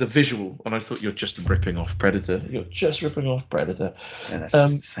it does the visual. And I thought, you're just ripping off Predator. You're just ripping off Predator. Yeah, that's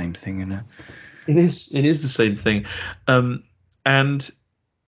just the same thing, isn't it? It is. It is the same thing. And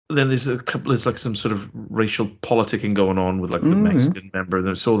then there's like some sort of racial politicking going on with like the Mexican member, and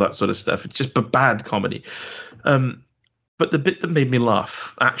there's all that sort of stuff. It's just bad comedy. But the bit that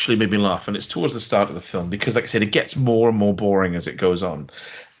actually made me laugh, and it's towards the start of the film, because like I said, it gets more and more boring as it goes on.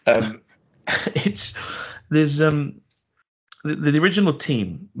 There's the original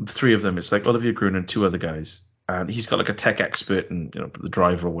team, three of them. It's like Olivia Gruen and two other guys, and he's got like a tech expert and the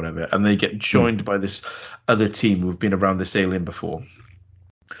driver or whatever, and they get joined by this other team who've been around this alien before,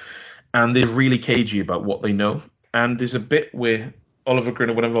 and they're really cagey about what they know. And there's a bit where Oliver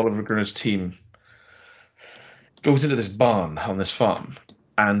Gruen, one of Oliver Gruen's team, goes into this barn on this farm,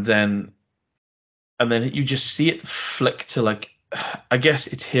 and then you just see it flick to like, I guess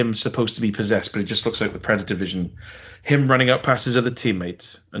it's him supposed to be possessed, but it just looks like the Predator vision, him running out past his other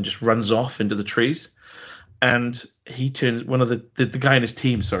teammates and just runs off into the trees. And he turns, one of the guy in his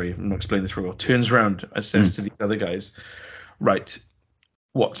team, sorry, I'm not explaining this very well, turns around and says to these other guys, right,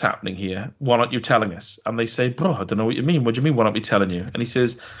 what's happening here? Why aren't you telling us? And they say, bro, I don't know what you mean. What do you mean, why aren't we telling you? And he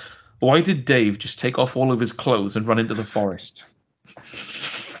says, why did Dave just take off all of his clothes and run into the forest?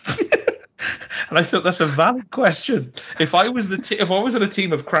 And I thought that's a valid question. If I was if I was in a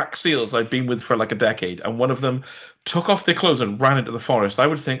team of crack seals I'd been with for like a decade, and one of them took off their clothes and ran into the forest, I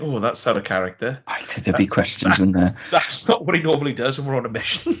would think, oh, that's out of character. I think there'd be questions, wouldn't there? That's not what he normally does when we're on a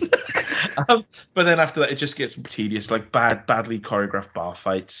mission. But then after that, it just gets tedious, like badly choreographed bar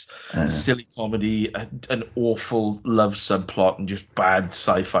fights, silly comedy, an awful love subplot, and just bad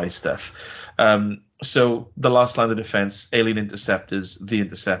sci-fi stuff. So the last line of defense, Alien Interceptors, The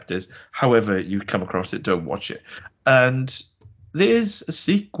Interceptors, however you come across it, don't watch it. And there's a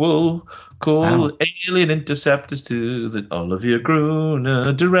sequel called Alien Interceptors 2 that Olivia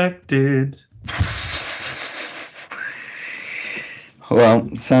Gruen directed. Well,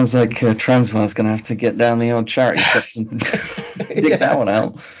 it sounds like Transvar's going to have to get down the old charity shops and dig that one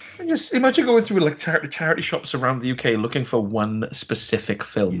out. Just imagine going through like charity shops around the UK looking for one specific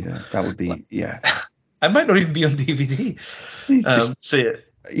film. Yeah, that would be, I might not even be on DVD.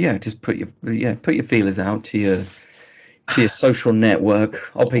 Just put your feelers out to your social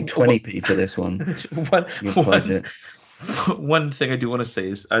network. I'll pay 20p for this one. You'll find it. One thing I do want to say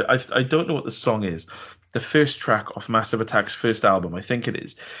is I don't know what the song is. The first track off Massive Attack's first album, I think it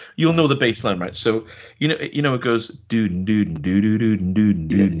is. You'll know the bass line, right? So you know it goes doo doo doo doo doo doo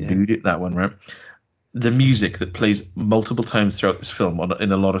doo doo, that one, right? The music that plays multiple times throughout this film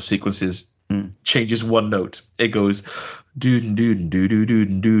in a lot of sequences changes one note. It goes doo doo doo doo doo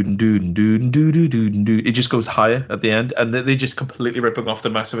doo doo doo doo doo doo. It just goes higher at the end, and they're just completely ripping off the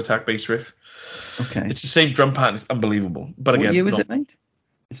Massive Attack bass riff. Okay. It's the same drum pattern. It's unbelievable. But again, what year was it made?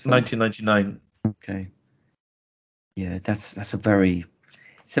 It's 1999. Okay. Yeah, it's a very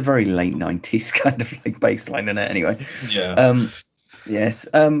late 90s kind of like bass line in it anyway. Yeah. Yes.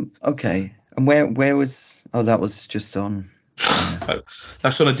 Okay. And where was? Oh, that was just on.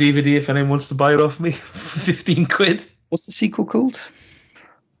 That's on a DVD. If anyone wants to buy it off me, 15 quid. What's the sequel called?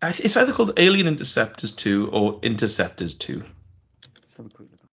 It's either called Alien Interceptors 2 or Interceptors 2. Let's have a quick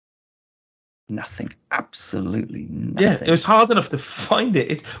look. nothing. Absolutely nothing. Yeah, it was hard enough to find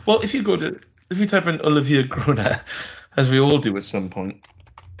it. If you type in Olivier Gruner, as we all do at some point,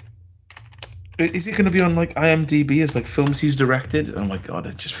 is it going to be on like IMDb as like films he's directed? Oh my god,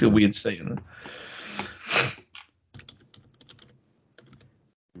 I just feel weird saying that.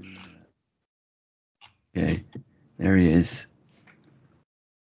 Okay, there he is,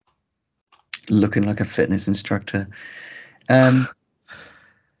 looking like a fitness instructor. Who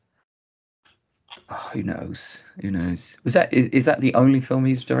knows? Who knows? Is that the only film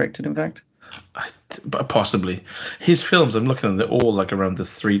he's directed? In fact, Possibly. His films, I'm looking at, they're all like around the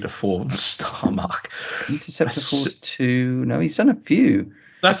 3 to 4 star mark. Interceptor Force 2. No, he's done a few.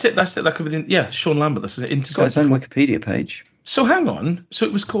 That's it. That could be Sean Lambert. This is Interceptor. He's got his own Wikipedia page. So hang on. So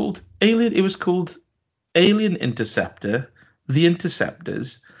it was called Alien. It was called Alien Interceptor, The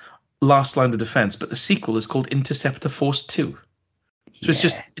Interceptors, Last Line of Defense. But the sequel is called Interceptor Force 2. So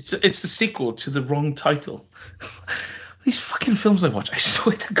it's the sequel to the wrong title. These fucking films I watch, I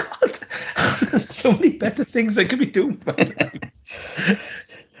swear to God, there's so many better things I could be doing.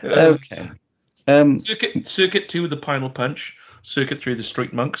 Okay. Circuit 2, The Final Punch. Circuit 3, The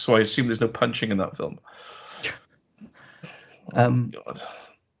Street Monk. So I assume there's no punching in that film. God.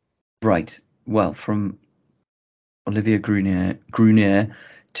 Right. Well, from Olivier Gruner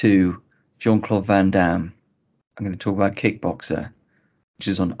to Jean-Claude Van Damme, I'm going to talk about Kickboxer, which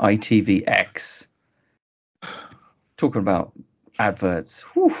is on ITVX. Talking about adverts.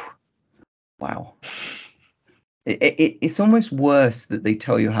 Whew. Wow. It's almost worse that they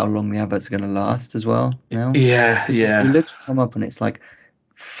tell you how long the adverts are going to last as well now. Yeah. You literally come up and it's like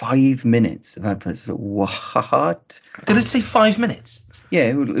 5 minutes of adverts. Like, what? Did it say 5 minutes?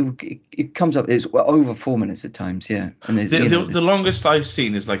 Yeah, it comes up. It's over 4 minutes at times. Yeah, and the longest I've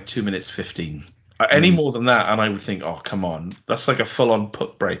seen is like 2 minutes 15. Any more than that, and I would think, oh come on, that's like a full-on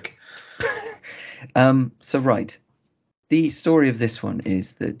put break. So right, the story of this one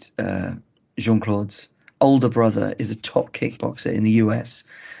is that Jean-Claude's older brother is a top kickboxer in the US,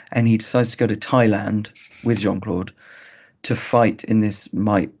 and he decides to go to Thailand with Jean-Claude to fight in this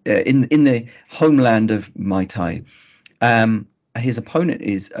in the homeland of Muay Thai. His opponent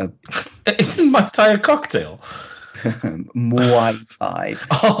is Isn't Muay Thai a cocktail? Muay Thai.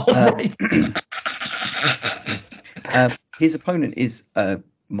 Oh, right. His opponent is a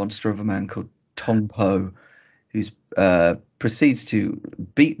monster of a man called Tong Po, who proceeds to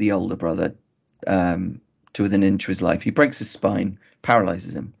beat the older brother to within an inch of his life. He breaks his spine,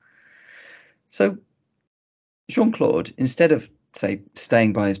 paralyzes him. So Jean-Claude, instead of, say,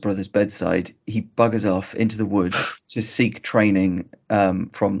 staying by his brother's bedside, he buggers off into the woods to seek training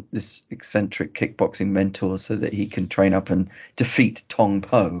from this eccentric kickboxing mentor so that he can train up and defeat Tong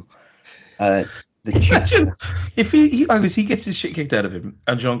Po. Imagine if he gets his shit kicked out of him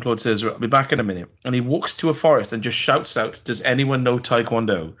and Jean-Claude says, I'll be back in a minute, and he walks to a forest and just shouts out, does anyone know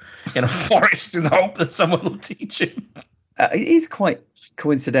Taekwondo? In a forest in the hope that someone will teach him. It is quite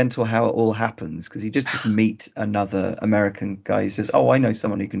coincidental how it all happens, because he just meet another American guy who says, oh, I know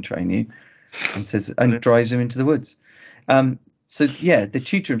someone who can train you, and drives him into the woods. So yeah, the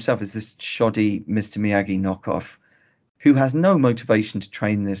tutor himself is this shoddy Mr. Miyagi knockoff who has no motivation to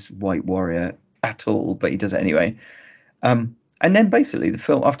train this white warrior at all, but he does it anyway. And then basically the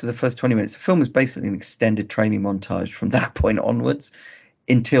film, after the first 20 minutes, the film is basically an extended training montage from that point onwards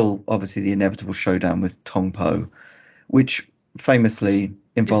until obviously the inevitable showdown with Tong Po, which famously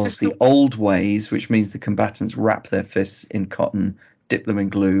involves the old ways, which means the combatants wrap their fists in cotton, dip them in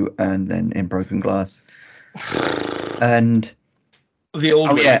glue, and then in broken glass. And the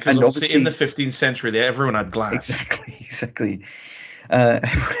old way, because and obviously in the 15th century, everyone had glass. Exactly.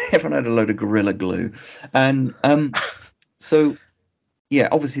 Everyone had a load of Gorilla Glue. And so, yeah,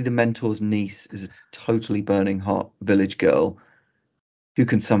 obviously the mentor's niece is a totally burning hot village girl who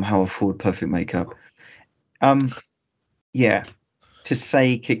can somehow afford perfect makeup. Yeah, to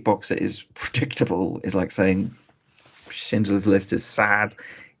say Kickboxer is predictable is like saying Schindler's List is sad.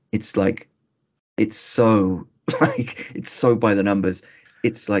 It's like, it's so by the numbers.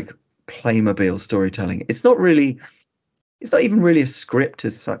 It's like Playmobil storytelling. It's not even really a script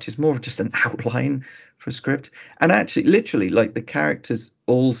as such. It's more of just an outline for a script. And actually, literally, like the characters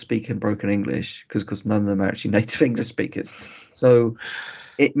all speak in broken English because none of them are actually native English speakers. So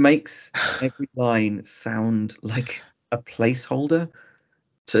it makes every line sound like a placeholder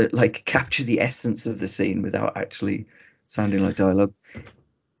to like capture the essence of the scene without actually sounding like dialogue.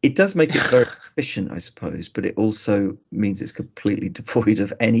 It does make it very efficient, I suppose, but it also means it's completely devoid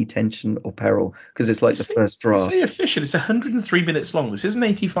of any tension or peril because it's like the first draft. Say efficient. It's 103 minutes long. This isn't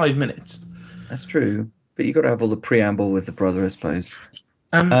 85 minutes. That's true, but you got to have all the preamble with the brother, I suppose.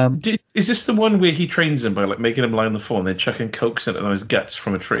 Is this the one where he trains him by like making him lie on the floor and then chucking cokes into his guts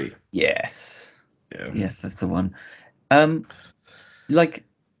from a tree? Yes. Yeah. Yes, that's the one. Like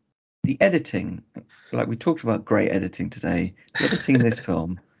the editing, like we talked about great editing today. The editing in this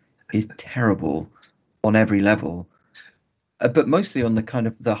film is terrible on every level, but mostly on the kind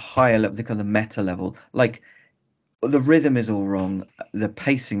of the higher level, the kind of meta level. Like the rhythm is all wrong, the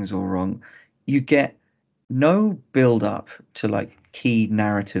pacing is all wrong. You get no build up to like key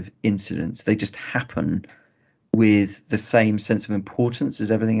narrative incidents. They just happen with the same sense of importance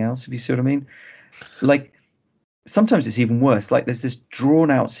as everything else, if you see what I mean. Like sometimes it's even worse. Like there's this drawn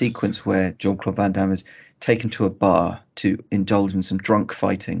out sequence where Jean-Claude Van Damme is taken to a bar to indulge in some drunk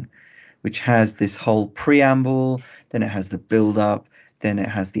fighting, which has this whole preamble, then it has the build up, then it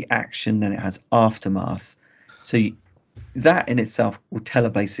has the action, then it has aftermath. So that in itself will tell a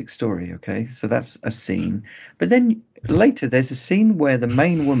basic story, okay? So that's a scene. But then later there's a scene where the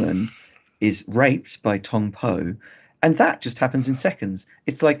main woman is raped by Tong Po, and that just happens in seconds.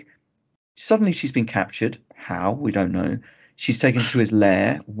 It's like suddenly she's been captured. How? We don't know. She's taken to his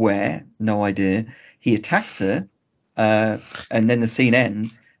lair. Where? No idea. He attacks her, and then the scene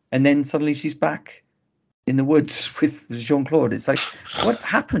ends, and then suddenly she's back in the woods with Jean-Claude. It's like, what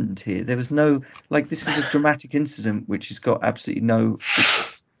happened here? There was no, like, this is a dramatic incident which has got absolutely no,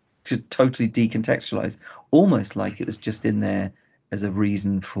 should totally decontextualize, almost like it was just in there as a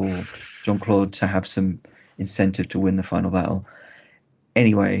reason for Jean-Claude to have some incentive to win the final battle.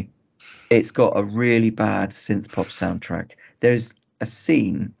 Anyway, it's got a really bad synth pop soundtrack. There's a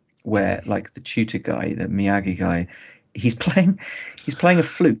scene where, like, the tutor guy, the Miyagi guy, he's playing a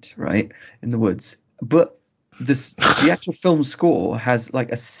flute, right, in the woods. But the actual film score has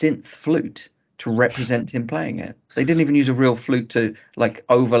like a synth flute to represent him playing it. They didn't even use a real flute to like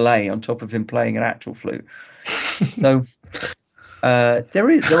overlay on top of him playing an actual flute. So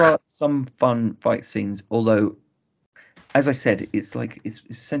there are some fun fight scenes, although, as I said, it's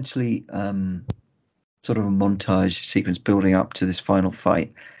essentially sort of a montage sequence building up to this final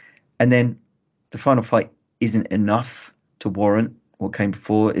fight, and then the final fight isn't enough to warrant what came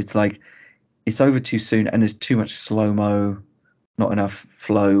before. It's like it's over too soon, and there's too much slow-mo, not enough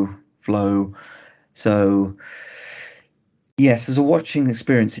flow. So, yes, as a watching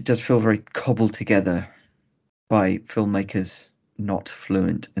experience, it does feel very cobbled together by filmmakers not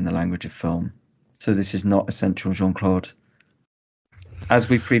fluent in the language of film. So this is not essential Jean-Claude. As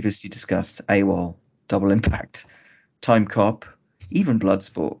we previously discussed, AWOL, Double Impact, Time Cop, even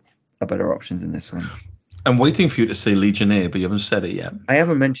Bloodsport are better options in this one. I'm waiting for you to say Legionnaire, but you haven't said it yet. I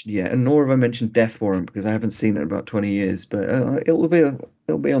haven't mentioned it yet, and nor have I mentioned Death Warrant because I haven't seen it in about 20 years. But it'll be on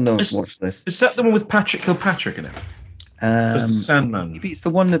the watch list. Is that the one with Patrick Kilpatrick in it? It's the Sandman. Maybe it's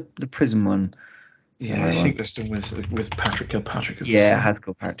the one, the prison one. Yeah, I think that's the one with Patrick Kilpatrick. Yeah, it has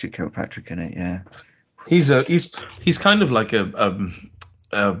got Patrick Kilpatrick in it. Yeah. He's kind of like a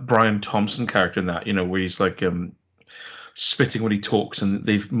Brian Thompson character in that, where he's like spitting when he talks, and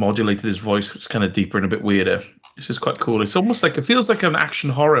they've modulated his voice, which is kind of deeper and a bit weirder. It's just quite cool. It's almost like, it feels like an action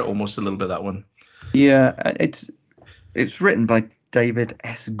horror almost a little bit, that one. Yeah, it's written by David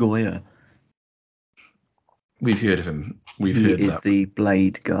S. Goyer. We've heard of him. He is the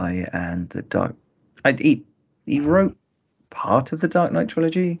Blade guy and the Dark. He wrote part of the Dark Knight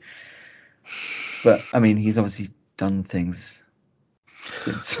trilogy, but I mean, he's obviously done things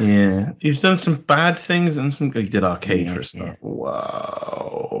since. Yeah, he's done some bad things and he did Arcade for stuff. Yeah.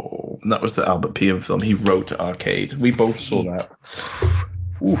 Wow, that was the Albert Pyun film. He wrote Arcade. We both saw that.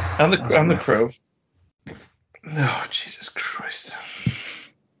 Oof, and the Crow. Oh, Jesus Christ.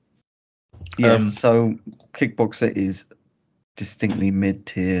 Yes, so Kickboxer is distinctly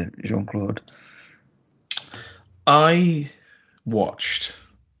mid-tier Jean-Claude. I watched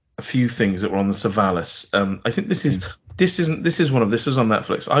a few things that were on the Savalas. I think this is on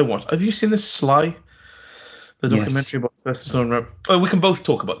Netflix. Have you seen this Sly? The documentary about Sylvester Stallone. Oh, we can both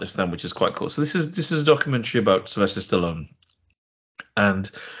talk about this then, which is quite cool. So this is a documentary about Sylvester Stallone, and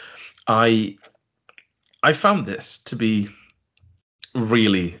I found this to be a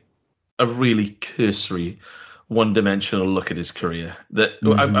really cursory, one-dimensional look at his career. That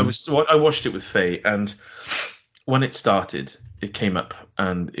I watched it with Faye, and when it started, it came up,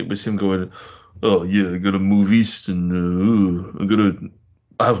 and it was him going, "Oh yeah, I'm gonna move east, and I'm gonna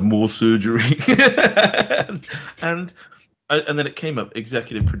have more surgery," and then it came up,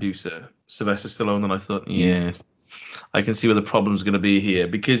 executive producer Sylvester Stallone, and I thought, yes, I can see where the problem's going to be here,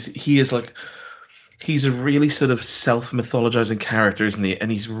 because he's a really sort of self-mythologizing character, isn't he? And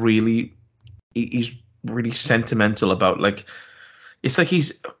he's really sentimental about, like, it's like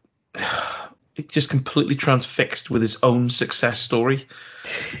he's just completely transfixed with his own success story.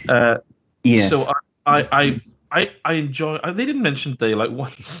 Yes. So I enjoy. They didn't mention daylight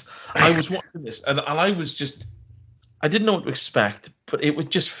once. I was watching this and I was just, I didn't know what to expect, but it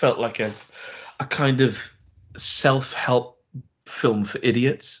just felt like a kind of self-help film for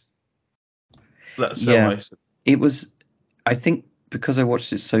idiots. That's how I said. It was. I think because I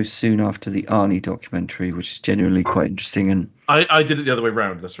watched it so soon after the Arnie documentary, which is genuinely quite interesting, and I did it the other way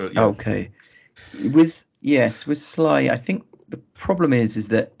around. That's right. Yeah. Okay. With Sly, I think the problem is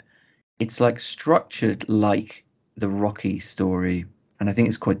that it's like structured like the Rocky story, and I think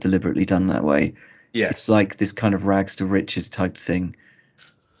it's quite deliberately done that way. Yeah. It's like this kind of rags to riches type thing,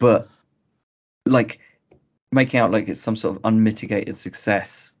 but like making out like it's some sort of unmitigated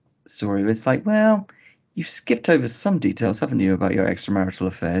success story. It's like, well, you've skipped over some details, haven't you, about your extramarital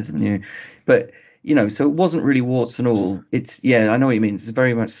affairs, haven't you? But so it wasn't really warts and all. It's, I know what you mean. It's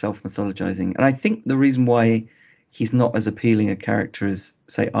very much self-mythologizing. And I think the reason why he's not as appealing a character as,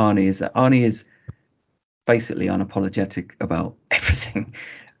 say, Arnie is that Arnie is basically unapologetic about everything.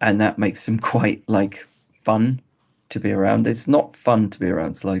 And that makes him quite, like, fun to be around. It's not fun to be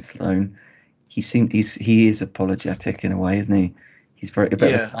around Sly Stallone. He is apologetic in a way, isn't he? He's a bit of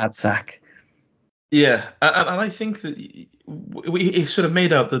a sad sack. Yeah, and I think that he sort of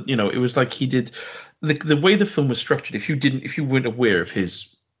made out that it was like he did the way the film was structured. If you weren't aware of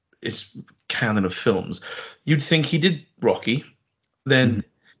his canon of films, you'd think he did Rocky, then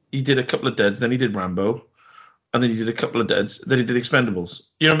he did a couple of Deads, then he did Rambo, and then he did a couple of Deads, then he did Expendables.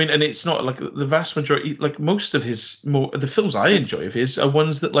 You know what I mean? And it's not like the vast majority, like most of the films I enjoy of his are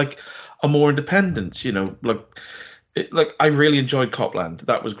ones that like are more independent. Like I really enjoyed Copland.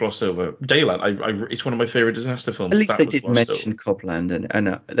 That was glossed over. Daylight, it's one of my favorite disaster films. At least they did mention Copland,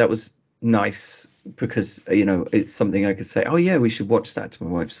 and that was nice because it's something I could say. Oh yeah, we should watch that to my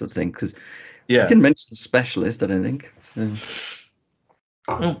wife, sort of thing. Because he didn't mention The Specialist, I don't think. So.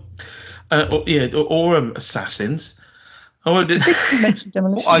 Or Assassins. Oh, did he mention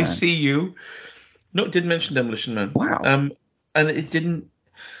Demolition Man? I See You. No, it didn't mention Demolition Man. Wow. And it didn't.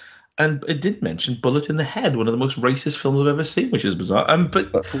 And it did mention Bullet in the Head, one of the most racist films I've ever seen, which is bizarre.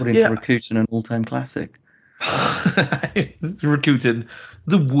 But according to Rakuten, an all-time classic. Rakuten,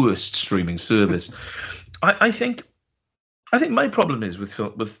 the worst streaming service. I think my problem is with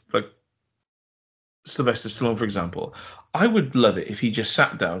like Sylvester Stallone, for example. I would love it if he just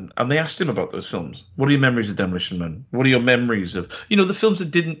sat down and they asked him about those films. What are your memories of Demolition Man? What are your memories of the films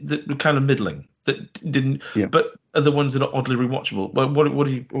that were kind of middling, that didn't, but are the ones that are oddly rewatchable?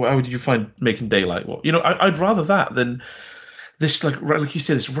 How did you find Making Daylight? I'd rather that than this, like you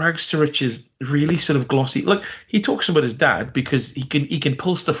said, this rags to riches, really sort of glossy. Like he talks about his dad because he can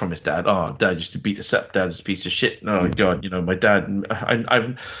pull stuff from his dad. Oh, dad used to beat us up. Dad's a piece of shit. Oh God, my dad.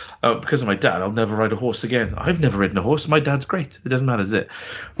 I've because of my dad, I'll never ride a horse again. I've never ridden a horse. My dad's great. It doesn't matter, is it?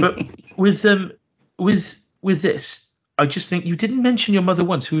 But with this, I just think you didn't mention your mother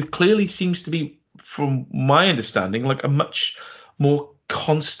once, who clearly seems to be, from my understanding, like a much more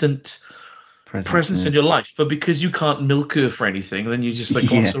constant presence in your life, but because you can't milk her for anything, then you just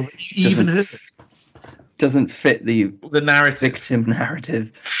like also even her doesn't fit the narrative, victim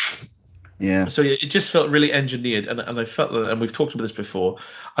narrative. Yeah. So it just felt really engineered, and I felt, and we've talked about this before.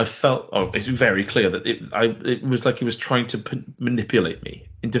 I felt, it's very clear that it was like he was trying to manipulate me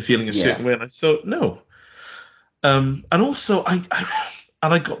into feeling a certain way, and I thought no. And also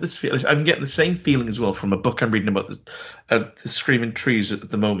I got this feeling. I'm getting the same feeling as well from a book I'm reading about the Screaming Trees at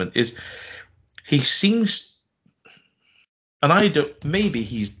the moment. Is he seems, and I don't. Maybe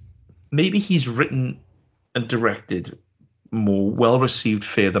he's written and directed more well-received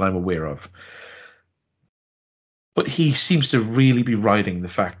fare than I'm aware of. But he seems to really be riding the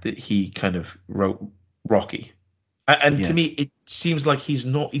fact that he kind of wrote Rocky, and to me, it seems like he's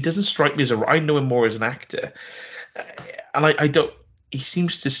not. He doesn't strike me as I know him more as an actor, and I don't. He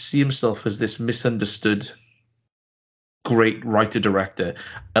seems to see himself as this misunderstood great writer-director,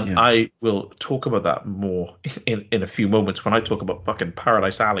 and I will talk about that more in a few moments when I talk about fucking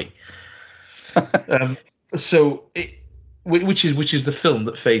Paradise Alley. Which is the film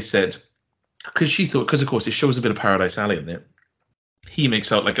that Faye said, because of course it shows a bit of Paradise Alley in there. He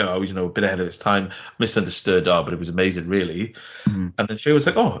makes out like, a bit ahead of his time, misunderstood, but it was amazing, really. And then Faye was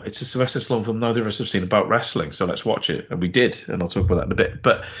like, oh, it's a Sylvester Stallone film neither of us have seen about wrestling, so let's watch it. And we did, and I'll talk about that in a bit.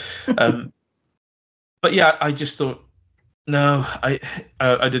 But but yeah, I just thought, no, I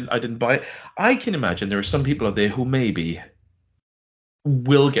didn't buy it. I can imagine there are some people out there who maybe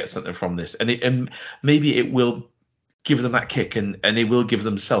will get something from this, and maybe it will give them that kick, and it will give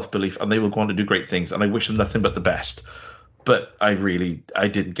them self-belief, and they will go on to do great things, and I wish them nothing but the best. But I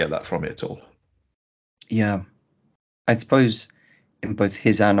didn't get that from it at all. Yeah, I suppose in both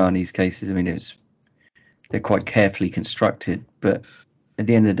his and Arnie's cases, I mean, they're quite carefully constructed, but at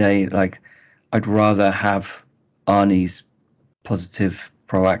the end of the day, like, I'd rather have Arnie's positive,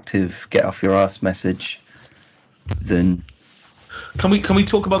 proactive, get off your ass message than. Can we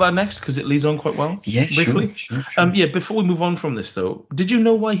talk about that next, because it leads on quite well? Yeah, briefly. Sure. Yeah, before we move on from this though, did you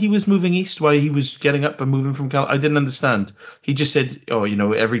know why he was moving east? Why he was getting up and moving from Cal? I didn't understand. He just said, "Oh,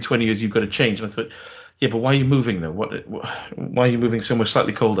 every 20 years you've got to change." And I thought, yeah, but why are you moving though? Why are you moving somewhere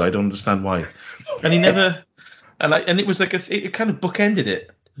slightly colder? I don't understand why. And he never. And it was like it kind of bookended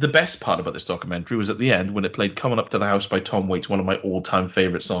it. The best part about this documentary was at the end when it played "Coming Up to the House" by Tom Waits, one of my all-time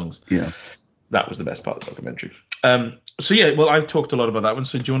favorite songs. Yeah, that was the best part of the documentary. So yeah, well, I've talked a lot about that one.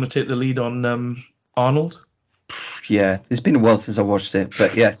 So do you want to take the lead on Arnold? Yeah, it's been a while since I watched it,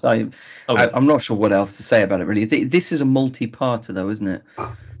 but yes, I'm not sure what else to say about it really. This is a multi-parter though, isn't it?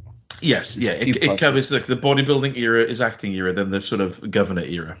 Yes, yeah. It covers like the bodybuilding era, his acting era, then the sort of governor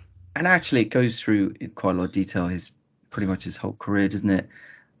era. And actually, it goes through in quite a lot of detail pretty much his whole career, doesn't it?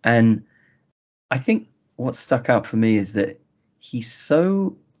 And I think what stuck out for me is that he's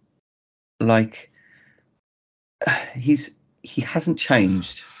so like he hasn't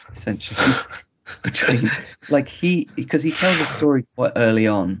changed essentially between because he tells a story quite early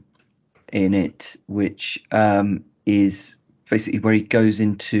on in it, which is basically where he goes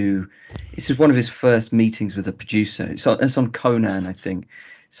into. This is one of his first meetings with a producer. It's on Conan, I think.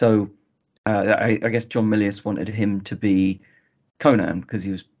 So I guess John Milius wanted him to be Conan because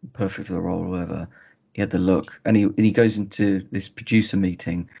he was perfect for the role or whatever. He had the look, and he goes into this producer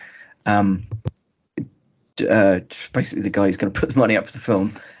meeting. Basically, the guy who's going to put the money up for the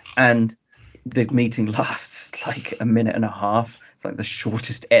film, and the meeting lasts like a minute and a half. It's like the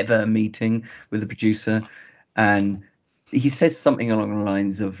shortest ever meeting with the producer, and he says something along the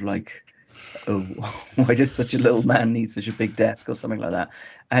lines of like, "Oh, why does such a little man need such a big desk?" or something like that.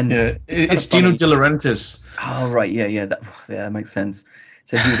 And yeah, it's Dino De Laurentiis. Oh right, yeah, that makes sense.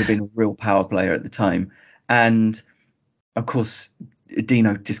 So he would have been a real power player at the time, and of course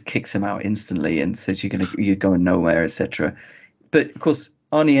Dino just kicks him out instantly and says you're going nowhere, etc. But of course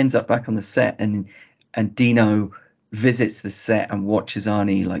Arnie ends up back on the set, and Dino visits the set and watches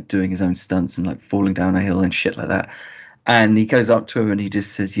Arnie like doing his own stunts and like falling down a hill and shit like that. And he goes up to him and he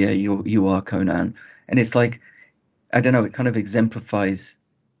just says, "Yeah, you are Conan." And it's like, I don't know, it kind of exemplifies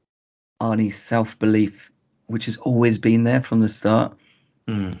Arnie's self-belief, which has always been there from the start,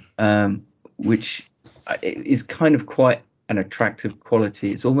 which is kind of quite an attractive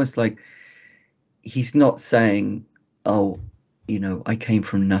quality. It's almost like he's not saying, "Oh, I came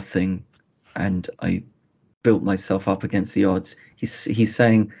from nothing and I built myself up against the odds." He's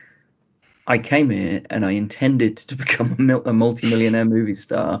saying, "I came here and I intended to become a multi-millionaire movie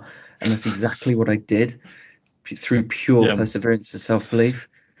star, and that's exactly what I did through pure perseverance and self-belief."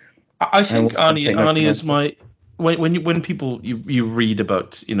 I think Arnie is my when people you read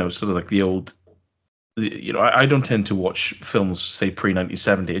about sort of like the old, I don't tend to watch films say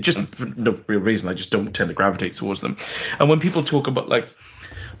pre-1970. It just for no real reason. I just don't tend to gravitate towards them. And when people talk about like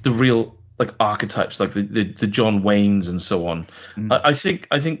the real like archetypes, like the John Waynes and so on, I think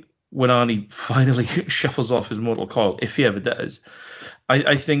when Arnie finally shuffles off his mortal coil, if he ever does,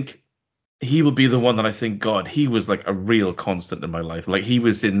 I think he will be the one that I think, God, he was like a real constant in my life. Like he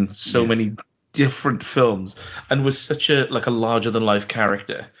was in so many different films and was such a larger than life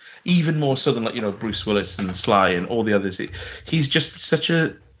character, even more so than like Bruce Willis and Sly and all the others. He's just such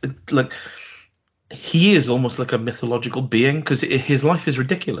a he is almost like a mythological being because his life is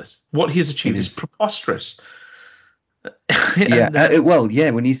ridiculous. What he has achieved is preposterous.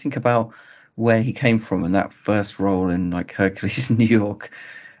 When you think about where he came from and that first role in like Hercules in New York,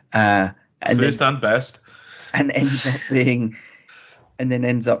 and first and best, and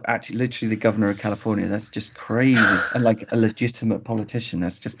ends up actually literally the governor of California. That's just crazy. And like a legitimate politician,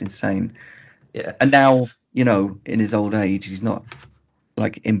 that's just insane. Yeah. And now in his old age, he's not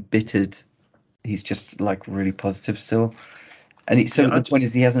like embittered. He's just like really positive still. And the point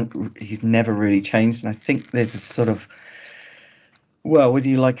is he's never really changed. And I think there's a sort of, well, whether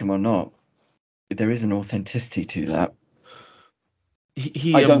you like him or not, there is an authenticity to that.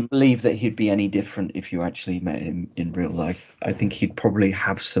 I don't believe that he'd be any different if you actually met him in real life. I think he'd probably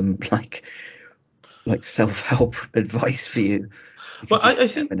have some like self-help advice for you. Well, I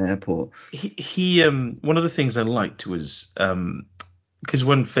think an airport. He one of the things I liked was because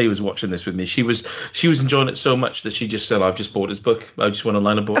when Faye was watching this with me, she was enjoying it so much that she just said, "I've just bought his book. I just went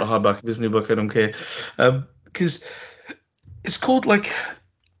online and bought a hardback of his new book. I don't care," because it's called like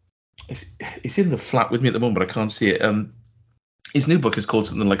it's in the flat with me at the moment, but I can't see it. his new book is called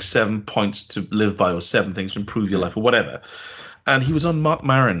something like 7 Points to Live By, or 7 Things to Improve Your Life, or whatever. And he was on Mark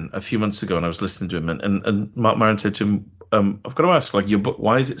Maron a few months ago, and I was listening to him, and Mark Maron said to him, I've got to ask, like, your book,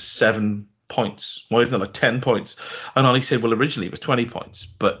 why is it 7 points? Why isn't it like 10 points? And Ollie said, well, originally it was 20 points,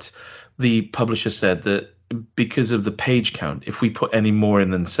 but the publisher said that because of the page count, if we put any more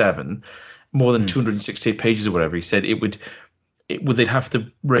in than 7, more than 268 pages or whatever, he said they'd have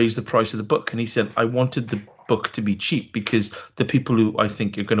to raise the price of the book. And he said, I wanted the book to be cheap because the people who I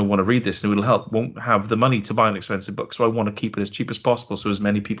think are going to want to read this and it'll help won't have the money to buy an expensive book. So I want to keep it as cheap as possible so as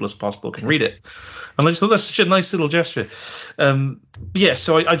many people as possible can read it. And I just thought that's such a nice little gesture. So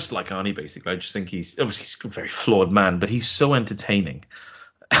I just like Arnie, basically. I just think he's a very flawed man, but he's so entertaining.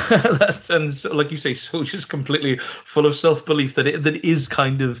 And so, like you say, so just completely full of self-belief that it is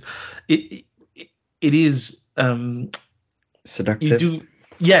kind of it is seductive.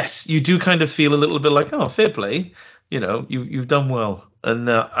 You do kind of feel a little bit like, oh, fair play, you've done well,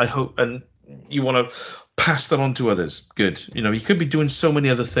 and I hope, and you want to pass that on to others. Good. He could be doing so many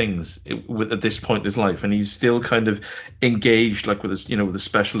other things at this point in his life, and he's still kind of engaged, like with his, with the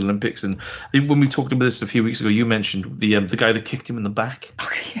Special Olympics. And when we talked about this a few weeks ago, you mentioned the guy that kicked him in the back. Oh,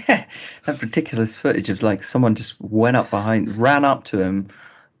 yeah, that ridiculous footage of like someone just ran up to him,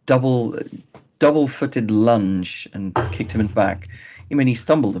 double-footed lunge and kicked him in the back. I mean, he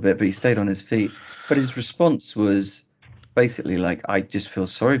stumbled a bit, but he stayed on his feet. But his response was basically like, I just feel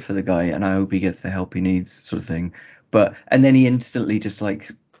sorry for the guy and I hope he gets the help he needs, sort of thing. And then he instantly just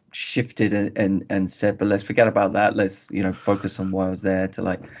like shifted and said, but let's forget about that. Let's, focus on why I was there to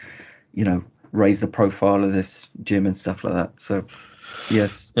like, raise the profile of this gym and stuff like that. So,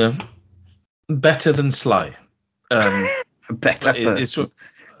 yes. Yeah. Better than Sly. Better person.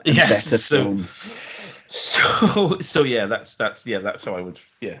 Yes. Better films. So yeah, that's how I would.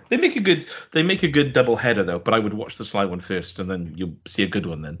 Yeah, they make a good double header though. But I would watch the Sly one first, and then you'll see a good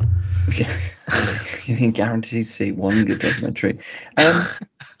one then. Yeah, you can guarantee see one good documentary.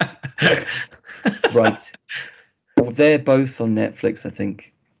 Right, well, they're both on Netflix, I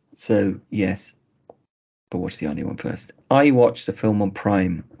think. So yes, but watch the Arnie one first. I watched a film on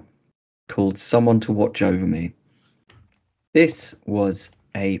Prime called Someone to Watch Over Me. This was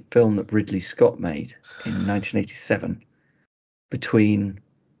a film that Ridley Scott made in 1987 between,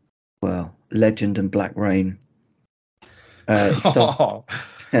 Legend and Black Rain. It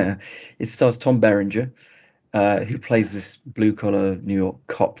stars Tom Berenger, who plays this blue-collar New York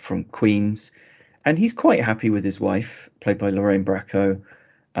cop from Queens, and he's quite happy with his wife, played by Lorraine Bracco,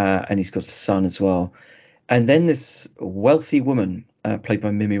 and he's got a son as well. And then this wealthy woman, played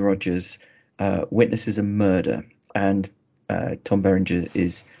by Mimi Rogers, witnesses a murder, and Tom Berenger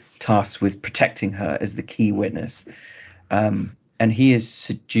is tasked with protecting her as the key witness. And he is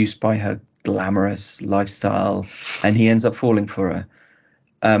seduced by her glamorous lifestyle, and he ends up falling for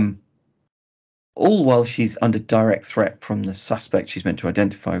her. All while she's under direct threat from the suspect she's meant to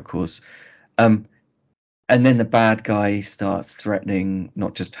identify, of course. And then the bad guy starts threatening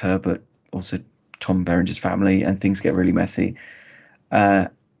not just her, but also Tom Berenger's family, and things get really messy.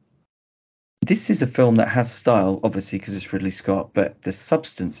 This is a film that has style, obviously, because it's Ridley Scott, but the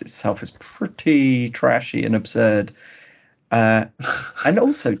substance itself is pretty trashy and absurd. And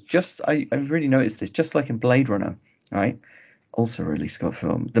also, I really noticed this, just like in Blade Runner, right? Also a Ridley Scott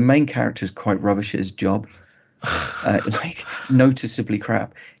film. The main character is quite rubbish at his job, like noticeably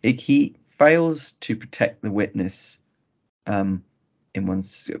crap. He fails to protect the witness in one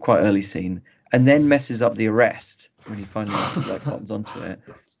quite early scene, and then messes up the arrest when he finally comes onto it,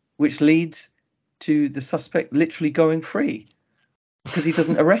 which leads to the suspect literally going free because he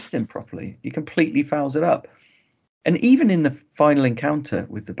doesn't arrest him properly. He completely fouls it up. And even in the final encounter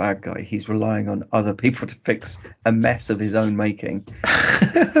with the bad guy, he's relying on other people to fix a mess of his own making.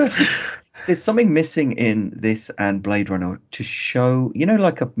 There's something missing in this and Blade Runner to show,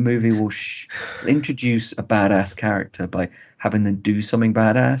 like a movie will introduce a badass character by having them do something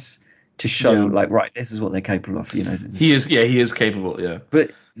badass to show, right, this is what they're capable of. He is capable, yeah.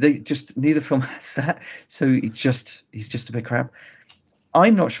 But neither film has that, so he's just a bit crap.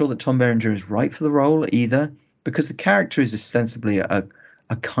 I'm not sure that Tom Berenger is right for the role either, because the character is ostensibly a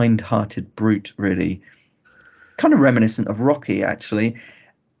kind-hearted brute, really, kind of reminiscent of Rocky, actually.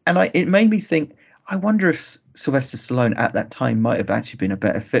 And it made me think, I wonder if Sylvester Stallone at that time might have actually been a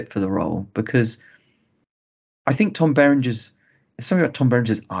better fit for the role, because I think there's something about Tom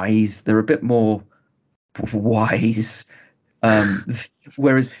Berenger's eyes, they're a bit more wise,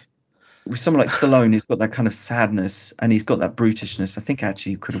 whereas with someone like Stallone, he's got that kind of sadness and he's got that brutishness. I think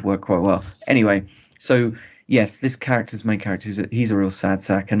actually could have worked quite well. Anyway, so yes, this main character, he's a real sad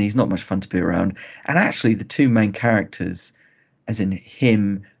sack and he's not much fun to be around. And actually the two main characters, as in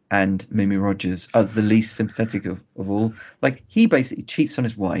him and Mimi Rogers, are the least sympathetic of all. Like, he basically cheats on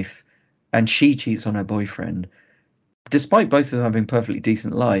his wife, and she cheats on her boyfriend, despite both of them having perfectly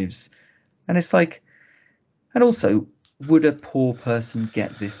decent lives. And it's like, and also, would a poor person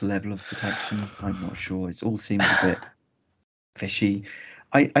get this level of protection? I'm not sure. It all seems a bit fishy.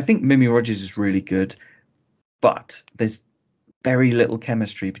 I think Mimi Rogers is really good, but there's very little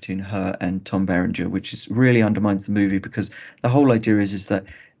chemistry between her and Tom Berenger, which is really undermines the movie, because the whole idea is that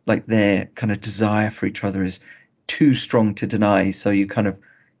like their kind of desire for each other is too strong to deny, so you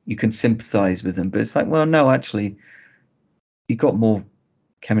can sympathize with them. But it's like, well, no, actually, you got more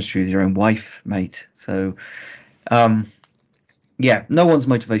chemistry with your own wife, mate. So yeah, no one's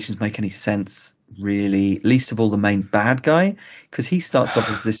motivations make any sense, really, least of all the main bad guy, because he starts off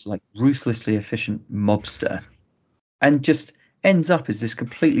as this like ruthlessly efficient mobster and just ends up as this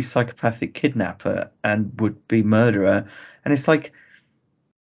completely psychopathic kidnapper and would-be murderer. And it's like,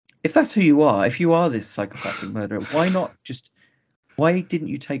 if that's who you are, if you are this psychopathic murderer, why didn't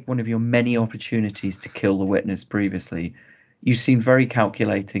you take one of your many opportunities to kill the witness previously? You seemed very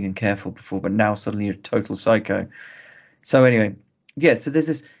calculating and careful before, but now suddenly you're a total psycho. So anyway, yeah, so there's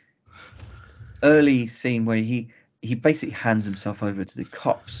this early scene where he basically hands himself over to the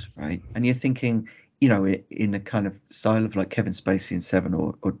cops, right? And you're thinking, you know, in a kind of style of like Kevin Spacey in Seven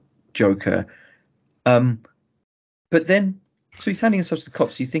or Joker. But then, so he's handing himself to the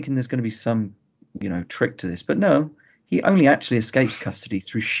cops. You're thinking there's going to be some, you know, trick to this. But no, he only actually escapes custody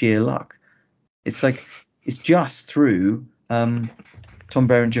through sheer luck. It's like, it's just through Tom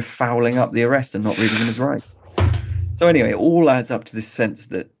Berenger fouling up the arrest and not reading him his rights. So anyway, it all adds up to this sense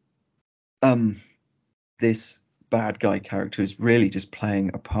that this bad guy character is really just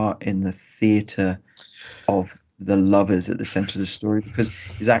playing a part in the theatre of the lovers at the centre of the story, because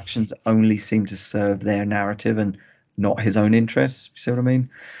his actions only seem to serve their narrative and not his own interests. You see what I mean?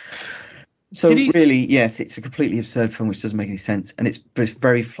 So really, yes, it's a completely absurd film which doesn't make any sense, and it's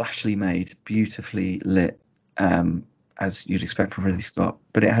very flashily made, beautifully lit, as you'd expect from Ridley Scott,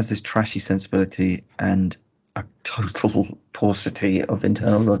 but it has this trashy sensibility and a total paucity of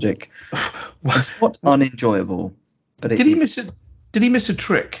internal logic. It's not unenjoyable, but did he miss a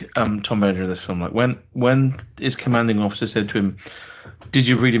trick, Tom Berenger, in this film? Like when his commanding officer said to him, "Did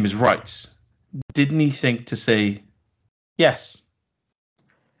you read him his rights?" Didn't he think to say yes?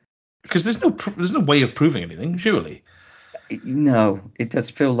 Because there's no way of proving anything, surely. No, it does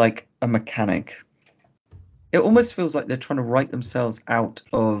feel like a mechanic. It almost feels like they're trying to write themselves out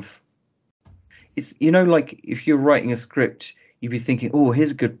of. It's, you know, like if you're writing a script, you'd be thinking, oh,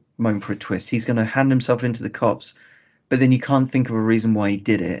 here's a good moment for a twist. He's going to hand himself into the cops, but then you can't think of a reason why he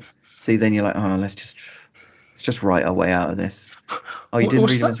did it. So then you're like, oh, let's just write our way out of this. Oh, you didn't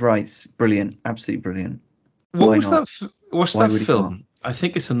read him his rights. Brilliant, absolutely brilliant. What's that film? I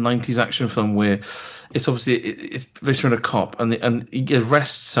think it's a 90s action film where it's obviously it's based on a cop and he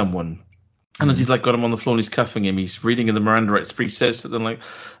arrests someone. And as he's like got him on the floor and he's cuffing him, he's reading in the Miranda rights, but he says something like,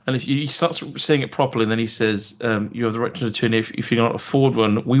 and if he starts saying it properly, and then he says, you have the right to an attorney. If you cannot afford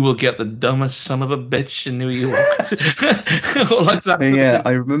one, we will get the dumbest son of a bitch in New York. Like that. Yeah,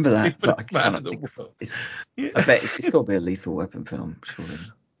 I remember that. But I cannot think of it. I bet it's got to be a Lethal Weapon film, surely.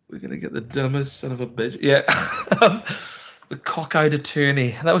 We're going to get the dumbest son of a bitch. Yeah. The Cockeyed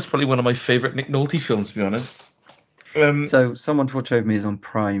Attorney. That was probably one of my favourite Nick Nolte films, to be honest. So Someone to Watch Over Me is on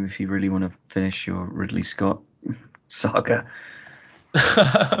Prime if you really want to finish your Ridley Scott saga.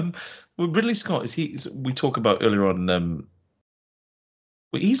 Well, Ridley Scott, we talk about earlier on,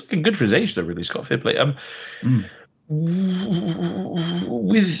 well, he's looking good for his age though, Ridley Scott, fair play.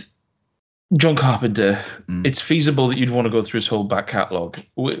 With John Carpenter, it's feasible that you'd want to go through his whole back catalogue.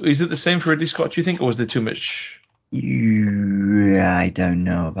 Is it the same for Ridley Scott, do you think, or was there too much? Yeah, I don't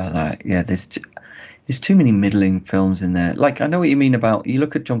know about that. Yeah, there's too many middling films in there. Like, I know what you mean about, you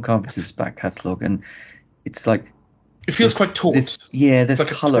look at John Carpenter's back catalogue and it's like, it feels quite taut. There's like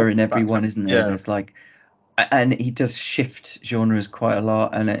colour in every one, isn't there? Yeah. There's like, and he does shift genres quite a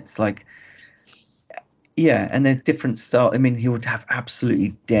lot, and it's like, yeah, and they're different style. I mean, he would have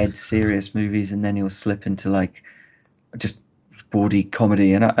absolutely dead serious movies, and then he'll slip into like just bawdy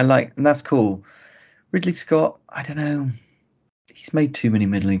comedy, and and that's cool. Ridley Scott, I don't know, he's made too many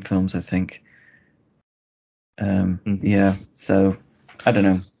middling films, I think. Yeah, so I don't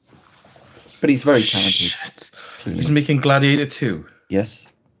know, but he's very talented. He's making Gladiator 2. Yes.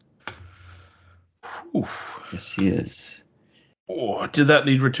 Oof. Yes, he is. Oh, did that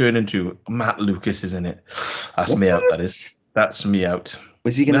need returning to? Matt Lucas is in it. That's me out. That's me out.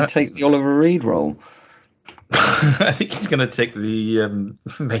 Was he going to take the Oliver Reed role? I think he's going to take the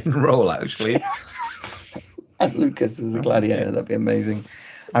main role, actually. Lucas as a gladiator. That'd be amazing.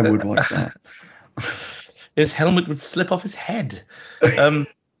 I would watch that. His helmet would slip off his head.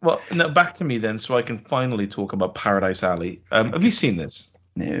 Well, now back to me then, so I can finally talk about Paradise Alley. Have you seen this?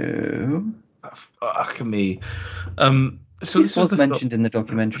 No. Fuck me. So this was mentioned in the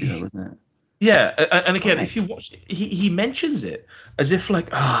documentary, though, wasn't it? Yeah, and again, if you watch, he mentions it as if like,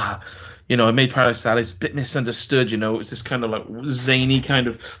 I made Paradise Alley. It's a bit misunderstood, It's this kind of like zany kind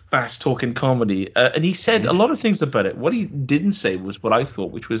of fast-talking comedy. And he said a lot of things about it. What he didn't say was what I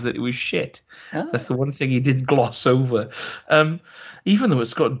thought, which was that it was shit. Oh. That's the one thing he did gloss over. Even though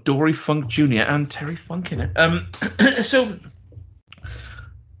it's got Dory Funk Jr. and Terry Funk in it. So,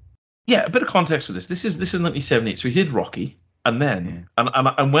 yeah, a bit of context for this. This is 1978. So he did Rocky. And then,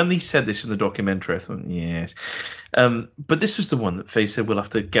 and when they said this in the documentary, I thought, yes. But this was the one that Faye said, we'll have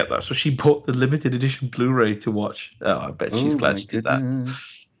to get that. So she bought the limited edition Blu-ray to watch. Oh, I bet she's glad she did that.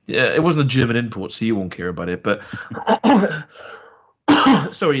 Yeah, it wasn't a German import, so you won't care about it. But,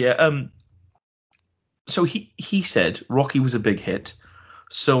 sorry, yeah. So he said Rocky was a big hit.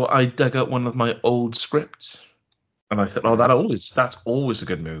 So I dug out one of my old scripts. And I thought, that's always a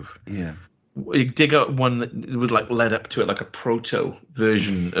good move. Yeah. You dig out one that was like led up to it, like a proto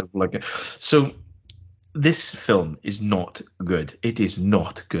version of like so this film is not good. It is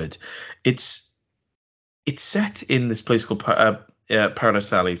not good. It's set in this place called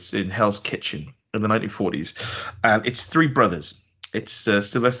Paradise Alley. It's in Hell's Kitchen in the 1940s, and it's three brothers. It's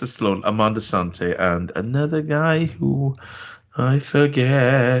Sylvester Stallone, Amanda Sante, and another guy who I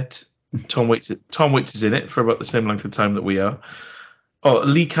forget. Tom Waits is in it for about the same length of time that we are. Oh,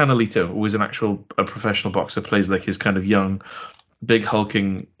 Lee Canalito, who is a professional boxer, plays like his kind of young, big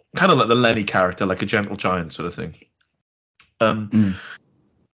hulking, kind of like the Lenny character, like a gentle giant sort of thing.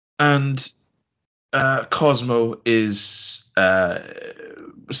 And Cosmo is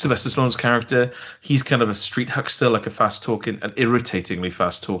Sylvester Stallone's character. He's kind of a street huckster, like a fast-talking, an irritatingly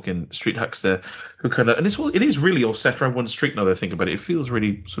fast-talking street huckster who kind of, and it is really all set around one street now that I think about it. It feels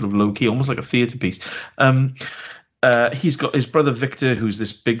really sort of low-key, almost like a theatre piece. He's got his brother Victor, who's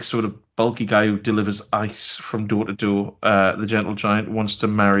this big sort of bulky guy who delivers ice from door to door. The gentle giant wants to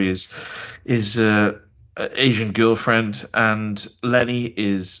marry his Asian girlfriend, and Lenny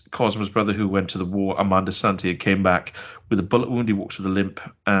is Cosmo's brother who went to the war. Amanda Sante came back with a bullet wound. He walks with a limp,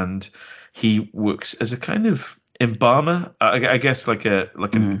 and he works as a kind of embalmer, I guess, like a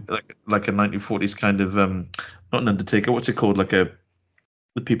 1940s kind of not an undertaker. What's it called? Like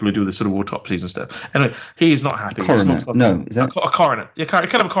the people who do the sort of autopsies and stuff. Anyway, he's not happy. Coroner. Is that a coroner? Yeah, kind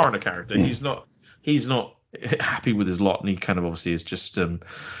of a coroner character. Yeah. He's not happy with his lot, and he kind of obviously is just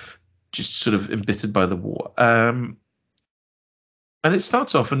sort of embittered by the war. And it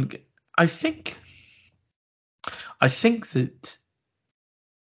starts off, and I think that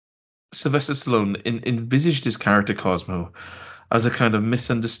Sylvester Stallone envisaged his character Cosmo as a kind of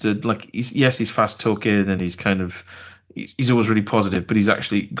misunderstood, like he's fast talking and he's kind of he's always really positive, but he's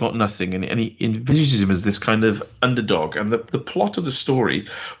actually got nothing, and he envisages him as this kind of underdog. And the plot of the story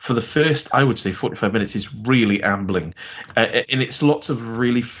for the first, I would say, 45 minutes is really ambling, and it's lots of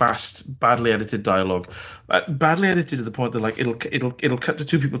really fast, badly edited dialogue, badly edited to the point that like it'll cut to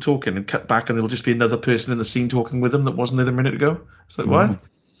two people talking and cut back, and there'll just be another person in the scene talking with them that wasn't there a minute ago. It's like what?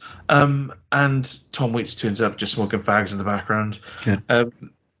 And Tom Waits turns up just smoking fags in the background,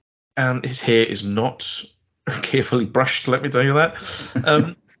 and his hair is not carefully brushed, let me tell you that.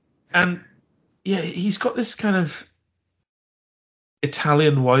 And yeah, he's got this kind of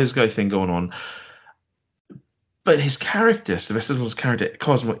Italian wise guy thing going on, but his character, Sylvester Stallone's character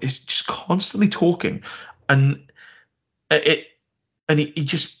Cosmo, is just constantly talking, and he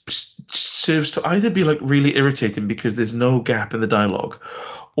just serves to either be like really irritating because there's no gap in the dialogue,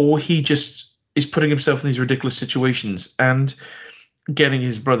 or he just is putting himself in these ridiculous situations and getting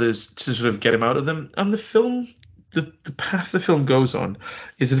his brothers to sort of get him out of them. And the film, the path the film goes on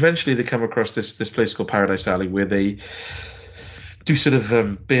is eventually they come across this place called Paradise Alley, where they do sort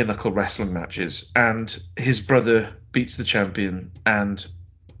of bare knuckle wrestling matches, and his brother beats the champion, and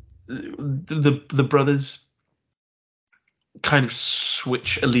the brothers kind of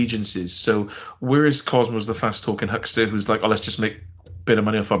switch allegiances. So whereas Cosmo's the fast talking huckster who's like, oh, let's just make a bit of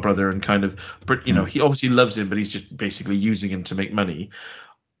money off our brother, and kind of, he obviously loves him, but he's just basically using him to make money.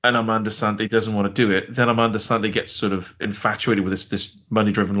 And Amanda Sante doesn't want to do it. Then Amanda Sante gets sort of infatuated with this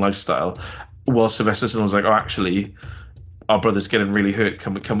money-driven lifestyle, while Sylvester Stallone's like, oh, actually, our brother's getting really hurt.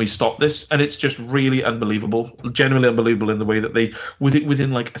 Can we stop this? And it's just really unbelievable, genuinely unbelievable in the way that they,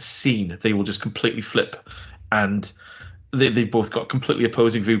 within like a scene, they will just completely flip. And they both got completely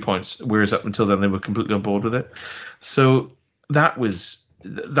opposing viewpoints, whereas up until then they were completely on board with it. So that was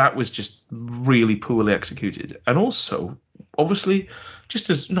that was just really poorly executed. And also, obviously, just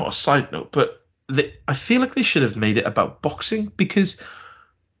as not a side note, but I feel like they should have made it about boxing, because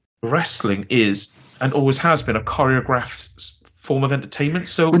wrestling is and always has been a choreographed form of entertainment.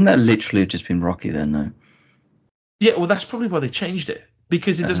 So wouldn't that literally have just been Rocky then, though? Yeah, well, that's probably why they changed it,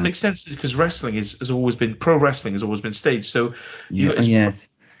 because it doesn't make sense, because wrestling has always been staged. So yes.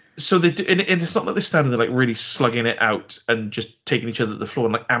 So they do, and it's not like they're standing there like really slugging it out and just taking each other to the floor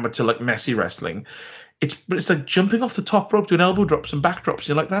and like amateur, like messy wrestling. But it's like jumping off the top rope, doing elbow drops and backdrops.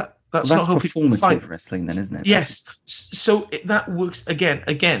 You're like that. That's not how people fight. Performative wrestling, then, isn't it? Yes. So that works again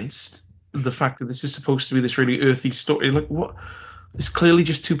against the fact that this is supposed to be this really earthy story. Like, what? It's clearly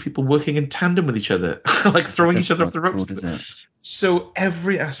just two people working in tandem with each other, like throwing each other off the ropes. So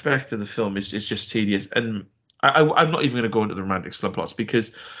every aspect of the film is just tedious, and I'm not even going to go into the romantic subplots,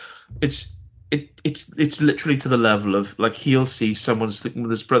 because it's literally to the level of, like, he'll see someone sleeping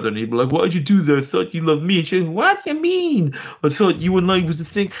with his brother and he'll be like, "What did you do there? I thought you loved me." And she's like, "What do you mean? I thought you and I was the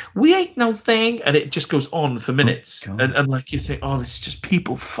thing. We ain't no thing." And it just goes on for minutes. And like, you think, oh, this is just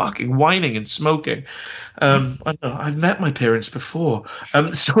people fucking whining and smoking. I don't know. I've met my parents before.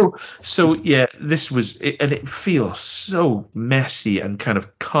 So yeah, this was it, and it feels so messy and kind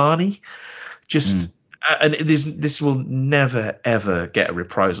of carny. And this will never, ever get a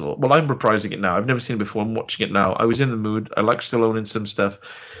reprisal. Well, I'm reprising it now. I've never seen it before. I'm watching it now. I was in the mood. I like Stallone in some stuff.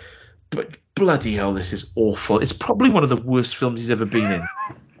 But bloody hell, this is awful. It's probably one of the worst films he's ever been in.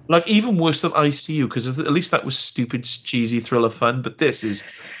 Like, even worse than ICU, because at least that was stupid, cheesy thriller fun. But this is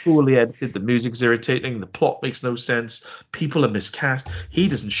poorly edited. The music's irritating. The plot makes no sense. People are miscast. He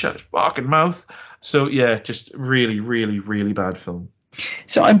doesn't shut his fucking mouth. So, yeah, just really, really, really bad film.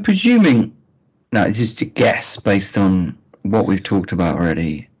 So I'm presuming... Now, this is to guess based on what we've talked about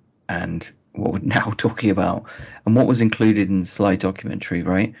already and what we're now talking about and what was included in the Sly documentary,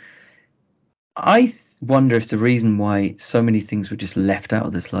 right? I wonder if the reason why so many things were just left out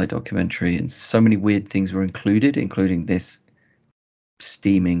of the Sly documentary and so many weird things were included, including this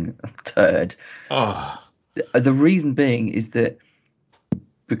steaming turd. Oh. The reason being is that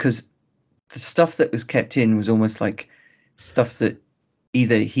because the stuff that was kept in was almost like stuff that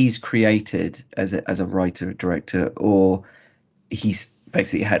either he's created as a writer, director, or he's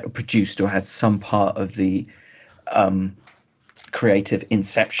basically had produced or had some part of the creative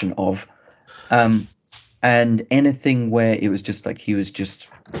inception of, and anything where it was just like he was just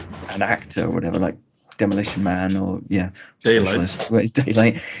an actor or whatever, like Demolition Man or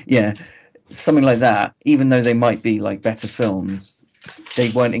Daylight, something like that. Even though they might be like better films, they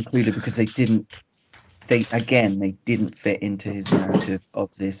weren't included because they didn't fit into his narrative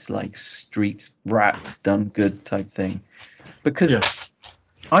of this like street rat done good type thing. Because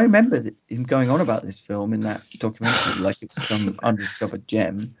I remember him going on about this film in that documentary like it was some undiscovered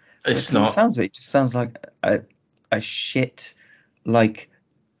gem. It's not. It sounds of it just sounds like a shit like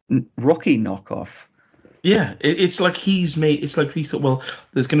Rocky knockoff. Yeah, it's like he thought, well,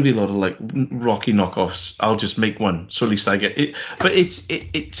 there's going to be a lot of like Rocky knockoffs. I'll just make one, so at least I get it. But it's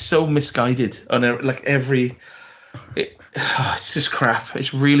so misguided on like it's just crap.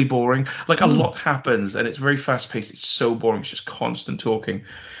 It's really boring. Like a lot happens, and it's very fast paced. It's so boring. It's just constant talking.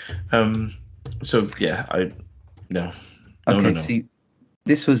 So yeah, no. See,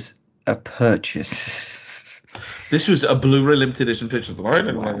 this was a purchase. This was a Blu-ray limited edition picture that I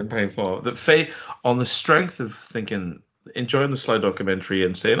didn't pay for. That Faye, on the strength of thinking, enjoying the Sly documentary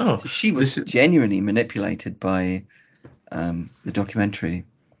and saying, "Oh, so she was genuinely manipulated by the documentary."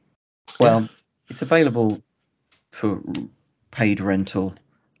 Well, it's available for paid rental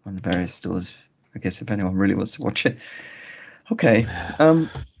on various stores. I guess if anyone really wants to watch it. Okay.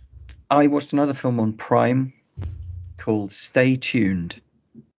 I watched another film on Prime called Stay Tuned,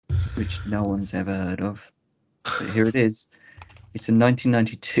 which no one's ever heard of. But here it is. It's a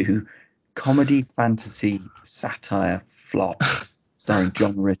 1992 comedy fantasy satire flop starring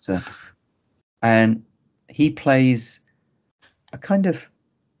John Ritter. And he plays a kind of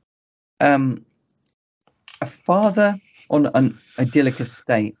a father on an idyllic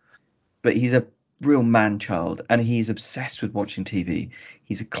estate, but he's a real man-child and he's obsessed with watching TV.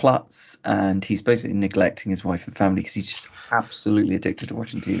 He's a klutz and he's basically neglecting his wife and family because he's just absolutely addicted to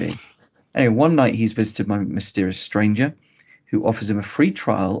watching TV. Anyway, one night he's visited by a mysterious stranger who offers him a free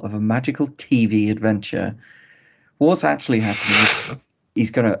trial of a magical TV adventure. What's actually happening is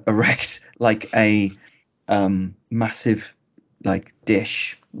he's going to erect like a massive like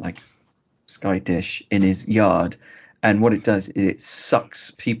dish, like sky dish in his yard. And what it does is it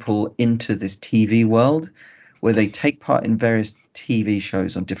sucks people into this TV world where they take part in various TV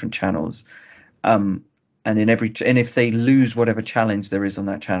shows on different channels. and if they lose whatever challenge there is on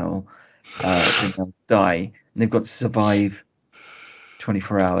that channel, then they'll die, and they've got to survive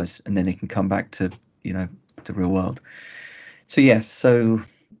 24 hours, and then they can come back to the real world. So yes, so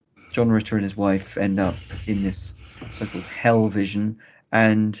John Ritter and his wife end up in this so-called hell vision,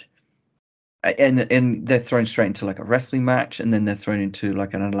 and they're thrown straight into like a wrestling match, and then they're thrown into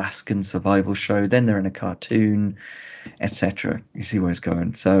like an Alaskan survival show, then they're in a cartoon, etc. You see where it's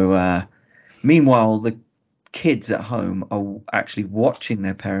going. So meanwhile, the kids at home are actually watching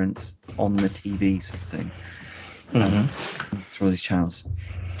their parents on the TV, sort of thing, through all these channels.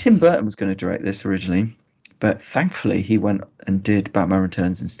 Tim Burton was going to direct this originally, but thankfully he went and did Batman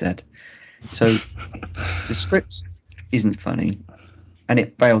Returns instead. So the script isn't funny, and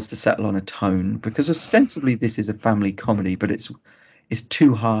it fails to settle on a tone, because ostensibly this is a family comedy, but it's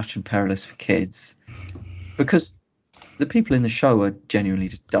too harsh and perilous for kids, because the people in the show are genuinely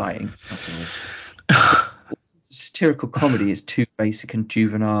just dying. Satirical comedy is too basic and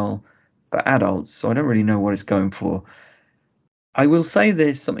juvenile for adults, so I don't really know what it's going for. I will say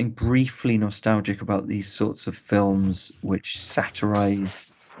there's something briefly nostalgic about these sorts of films which satirize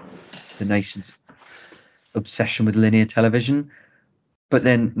the nation's obsession with linear television, but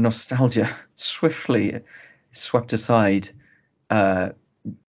then nostalgia swiftly swept aside,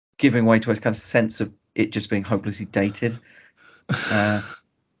 giving way to a kind of sense of it just being hopelessly dated.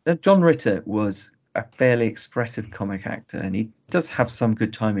 John Ritter was a fairly expressive comic actor, and he does have some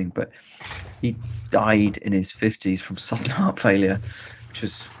good timing, but he died in his 50s from sudden heart failure, which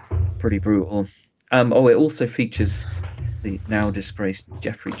was pretty brutal. It also features the now disgraced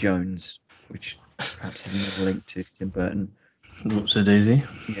Jeffrey Jones, which perhaps is another link to Tim Burton. Whoopsie-daisy.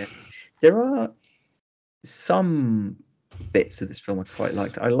 Yeah, there are some bits of this film I quite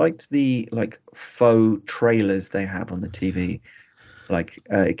liked. I liked the faux trailers they have on the TV.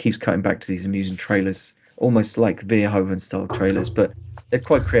 It keeps cutting back to these amusing trailers, almost like Verhoeven style trailers, but they're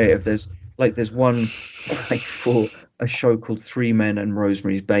quite creative. There's one for a show called Three Men and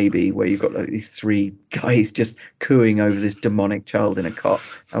Rosemary's Baby, where you've got these three guys just cooing over this demonic child in a cot.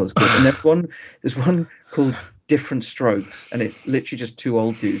 That was good. And there's one called Different Strokes, and it's literally just two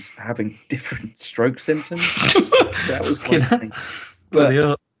old dudes having different stroke symptoms. That was quite funny.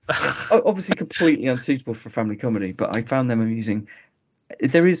 But obviously completely unsuitable for family comedy, but I found them amusing.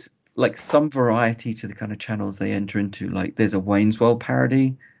 There is some variety to the kind of channels they enter into. There's a Wayne's World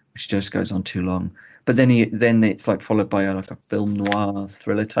parody, which just goes on too long, but then it's followed by a film noir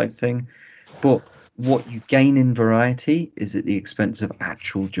thriller type thing. But what you gain in variety is at the expense of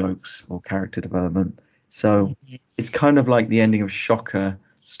actual jokes or character development. So it's kind of like the ending of Shocker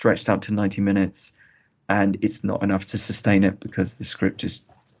stretched out to 90 minutes, and it's not enough to sustain it because the script is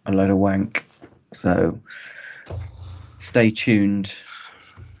a load of wank. So stay tuned.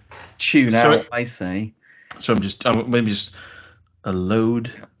 Tune out, I say. So maybe just a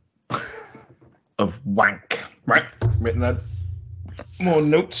load of wank. Right, written that. More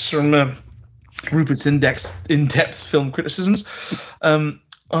notes from Rupert's in-depth film criticisms.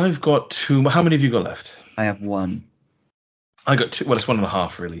 I've got two. How many have you got left? I have one. I got two. Well, it's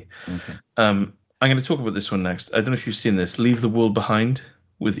 1.5 really. Okay. I'm going to talk about this one next. I don't know if you've seen this. Leave the World Behind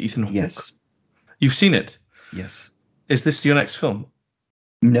with Ethan Hawke. Yes. You've seen it? Yes. Is this your next film?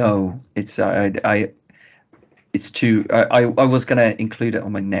 No, it's it's too. I was going to include it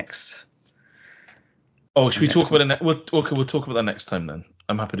on my next. Oh, should we talk about it? We'll talk about that next time then.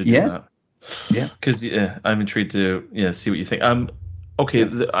 I'm happy to do that. Yeah. Because I'm intrigued to see what you think. Okay,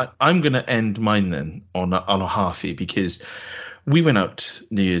 yes. I'm going to end mine then on a halfie, because we went out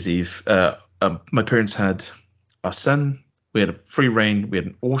New Year's Eve. My parents had our son. We had a free reign. We had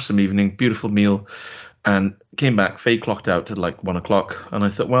an awesome evening, beautiful meal, and came back. Faye clocked out at 1 o'clock, and I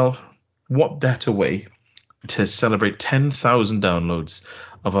thought, well, what better way to celebrate 10,000 downloads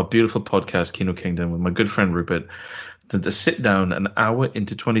of our beautiful podcast, Kino Kingdom, with my good friend Rupert, than to sit down an hour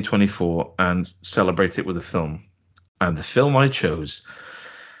into 2024 and celebrate it with a film. And the film I chose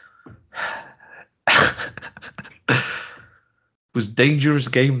was Dangerous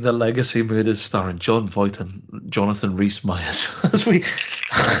Game: The Legacy Murders, starring Jon Voight and Jonathan Rhys Meyers.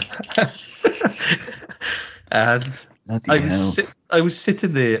 And I was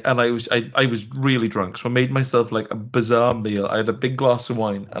sitting there, and I was really drunk, so I made myself a bizarre meal. I had a big glass of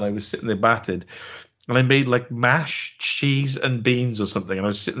wine, and I was sitting there battered, and I made mash, cheese, and beans or something, and I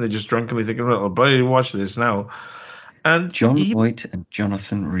was sitting there just drunkenly thinking, well, I'll probably watch this now. And Jon Voight and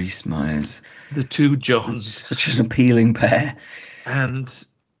Jonathan Rhys Meyers, the two Johns, such an appealing pair. And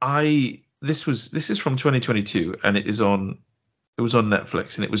this is from 2022, and it was on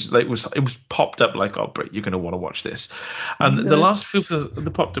Netflix, and it was popped up oh, Britt, you're going to want to watch this. And the last few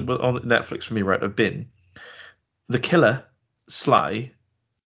that popped up on Netflix for me have been the killer, Sly,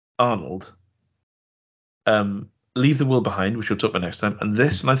 Arnold, leave the world behind, which we'll talk about next time, and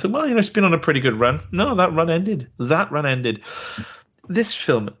this, and I thought, well, it's been on a pretty good run. No, that run ended. This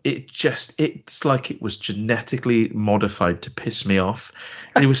film, it's like it was genetically modified to piss me off.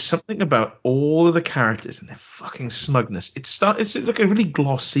 And it was something about all of the characters and their fucking smugness. It's like a really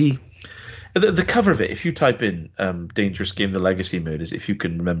glossy. The cover of it, if you type in Dangerous Game, The Legacy Murders, if you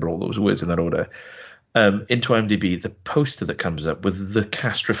can remember all those words in that order, into IMDb, the poster that comes up with the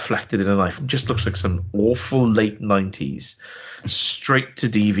cast reflected in a knife just looks like some awful late 90s straight to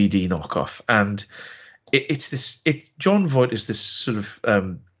DVD knockoff. And it's John Voight is this sort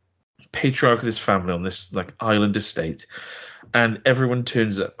of patriarch of this family on this like island estate, and everyone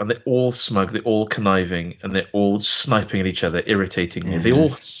turns up and they're all smug, they're all conniving, and they're all sniping at each other irritatingly. Yes. They all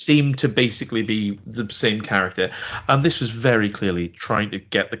seem to basically be the same character, and this was very clearly trying to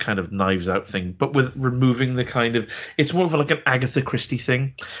get the kind of Knives Out thing, but with removing the kind of, it's more of like an Agatha Christie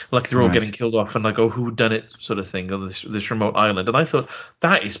thing, like they're all getting killed off and like, oh, who done it sort of thing on this remote island. And I thought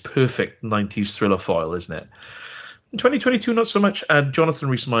that is perfect 90s thriller foil, isn't it? In 2022, not so much. Jonathan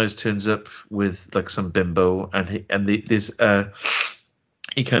Rhys Meyers turns up with like some bimbo, and he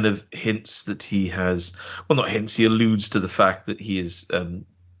kind of hints that he has, well, not hints, he alludes to the fact that he has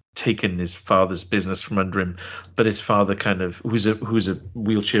taken his father's business from under him, but his father kind of, who's a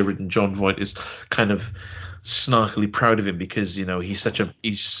wheelchair-ridden John Voight, is kind of snarkily proud of him because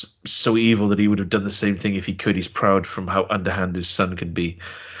he's so evil that he would have done the same thing if he could. He's proud from how underhand his son can be,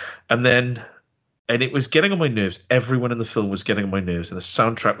 and it was getting on my nerves. Everyone in the film was getting on my nerves, and the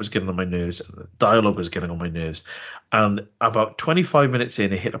soundtrack was getting on my nerves, and the dialogue was getting on my nerves. And about 25 minutes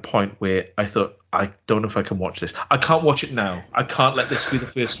in, it hit a point where I thought, I don't know if I can watch this. I can't watch it now. I can't let this be the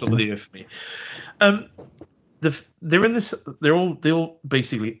first film of the year for me. They're in this. They all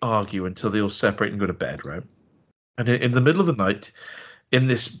basically argue until they all separate and go to bed, right? And in the middle of the night, in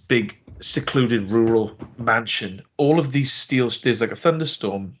this big secluded rural mansion, all of these there's like a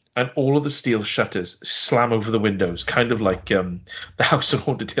thunderstorm, and all of the steel shutters slam over the windows, kind of like the House on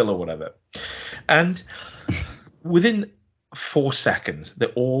Haunted Hill or whatever. And within 4 seconds,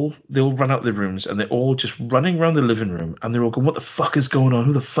 they'll run out of the rooms, and they're all just running around the living room, and they're all going, what the fuck is going on?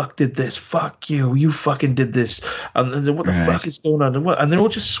 Who the fuck did this? Fuck you. You fucking did this. And then what the fuck is going on? And they're all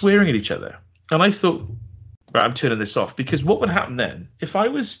just swearing at each other. And I thought, right, I'm turning this off, because what would happen then if I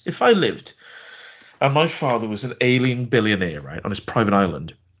lived and my father was an alien billionaire, right, on his private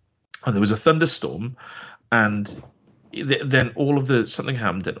island, and there was a thunderstorm, and then something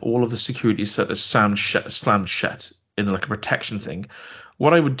happened, and all of the security shutters slammed shut in like a protection thing.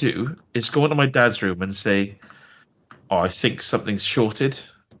 What I would do is go into my dad's room and say, oh, I think something's shorted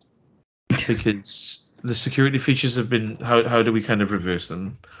because the security features have been, how do we kind of reverse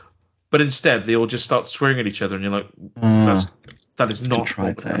them? But instead, they all just start swearing at each other, and you're like, that is not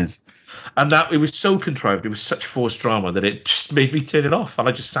contrived. That is. And it was so contrived. It was such forced drama that it just made me turn it off. And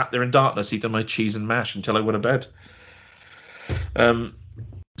I just sat there in darkness eating my cheese and mash until I went to bed.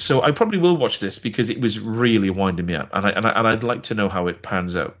 So I probably will watch this because it was really winding me up, and I'd like to know how it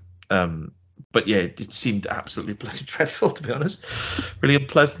pans out. But yeah, it seemed absolutely bloody dreadful, to be honest. Really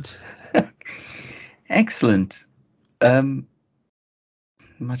unpleasant. Excellent.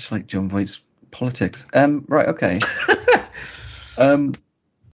 Much like John Voight's politics. Right, okay.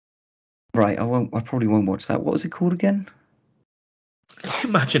 Right, I probably won't watch that. What was it called again? Can you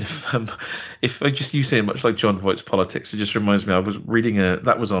imagine if I just, you say much like John Voight's politics? It just reminds me. I was reading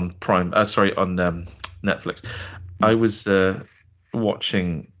that was on Prime. On Netflix. I was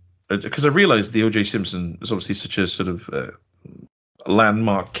watching because I realised the O.J. Simpson is obviously such a sort of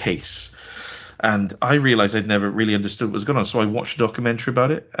landmark case, and I realised I'd never really understood what was going on. So I watched a documentary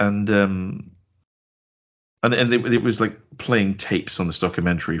about it, and it was like playing tapes on this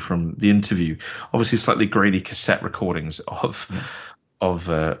documentary from the interview, obviously slightly grainy cassette recordings of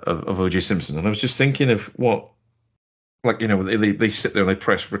O.J. Simpson. And I was just thinking of what, like, they sit there and they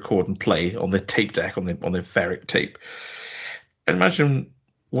press record and play on their tape deck, on their ferric tape. And imagine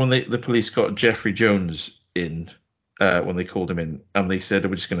when the police got Jeffrey Jones in, when they called him in, and they said,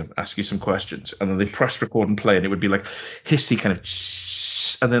 we're just going to ask you some questions. And then they pressed record and play, and it would be like hissy kind of,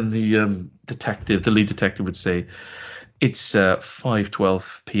 and then the lead detective would say, it's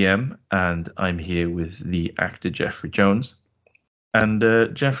 5:12 p.m. and I'm here with the actor Jeffrey Jones. And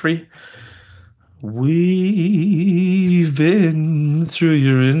Jeffrey, we've been through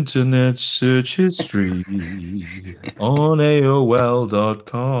your internet search history on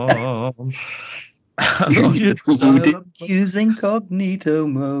AOL.com. Use incognito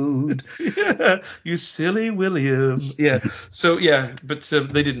mode. Yeah, you silly William. Yeah. So yeah, but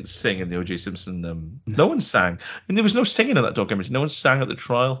they didn't sing in the O.J. Simpson. No one sang, and there was no singing in that documentary. No one sang at the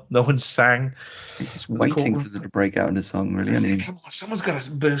trial. No one sang. He's just waiting for them to break out in a song, really. I mean, come on, someone's got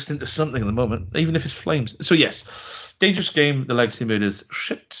to burst into something at the moment, even if it's flames. So yes, Dangerous Game, The Legacy Murders,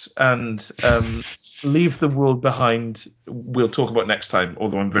 shipped and Leave the World Behind. We'll talk about next time,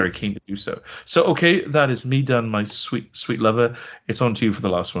 although I'm very keen to do so. So okay, that is me done, my sweet, sweet lover. It's on to you for the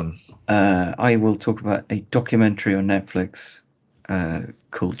last one. I will talk about a documentary on Netflix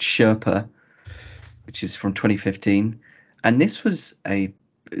called Sherpa, which is from 2015. And this was a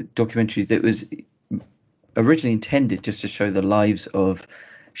documentary that was originally intended just to show the lives of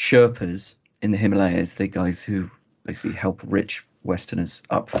Sherpas in the Himalayas, the guys who basically help rich Westerners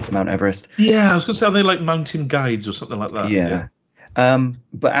up Mount Everest. Yeah, I was going to say, are they like mountain guides or something like that? Yeah.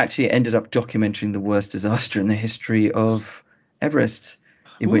 But actually it ended up documenting the worst disaster in the history of Everest,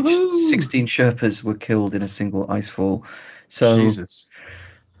 in which 16 Sherpas were killed in a single icefall. So, Jesus.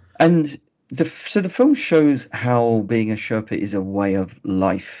 And the film shows how being a Sherpa is a way of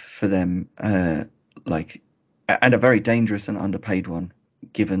life for them, and a very dangerous and underpaid one,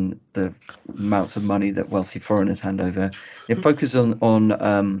 given the amounts of money that wealthy foreigners hand over. It focuses on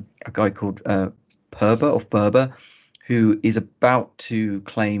a guy called Purba, who is about to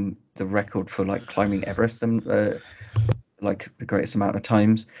claim the record for like climbing Everest, like the greatest amount of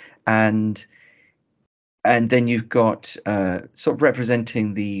times, and then you've got sort of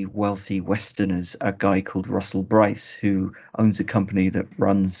representing the wealthy Westerners, a guy called Russell Bryce, who owns a company that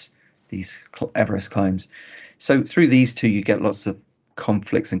runs these Everest climbs. So through these two, you get lots of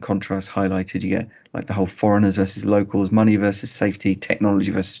conflicts and contrasts highlighted. You get like the whole foreigners versus locals, money versus safety,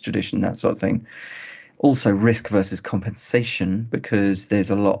 technology versus tradition, that sort of thing. Also risk versus compensation, because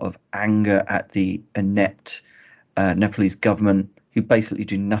there's a lot of anger at the inept Nepalese government, who basically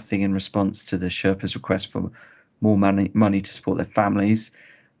do nothing in response to the Sherpas' request for more money to support their families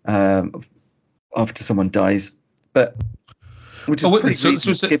after someone dies. But which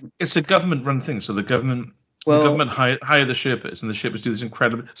is it's a government-run thing. So the government hire the Sherpas, and the Sherpas do this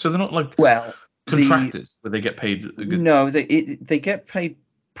incredible. So they're not like contractors where they get paid. No, they get paid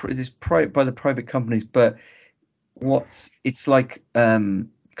by the private companies, but it's like kind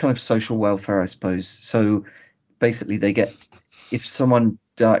of social welfare, I suppose. So basically, they get, if someone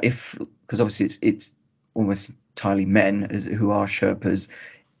because obviously it's almost entirely men who are Sherpas,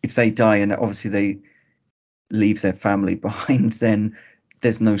 if they die and obviously they leave their family behind, then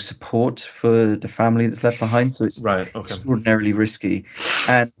there's no support for the family that's left behind, so it's extraordinarily risky.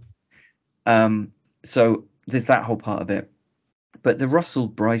 And so there's that whole part of it. But the Russell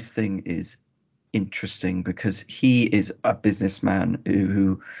Bryce thing is interesting because he is a businessman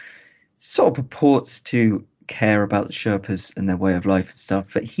who sort of purports to care about the Sherpas and their way of life and stuff,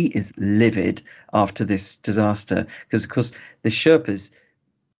 but he is livid after this disaster because, of course, the Sherpas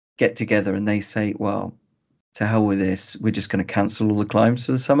get together and they say, well, to hell with this, we're just going to cancel all the climbs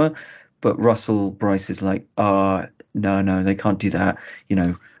for the summer. But Russell Bryce is like, no, they can't do that. You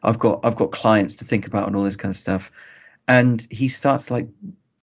know, I've got clients to think about and all this kind of stuff. And he starts like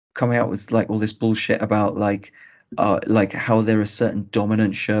coming out with like all this bullshit about like how there are certain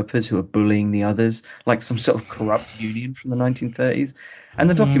dominant Sherpas who are bullying the others, like some sort of corrupt union from the 1930s. And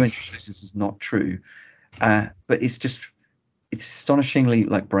the documentary shows this is not true. But it's astonishingly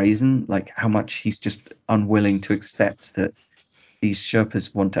like brazen, like how much he's just unwilling to accept that these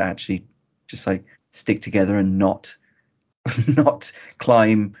Sherpas want to actually just like stick together and not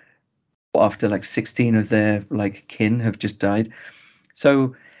climb after like 16 of their like kin have just died.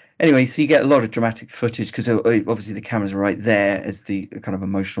 So anyway, so you get a lot of dramatic footage because obviously the cameras are right there as the kind of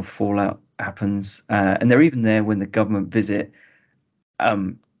emotional fallout happens, and they're even there when the government visit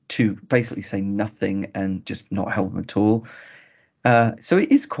to basically say nothing and just not help them at all. So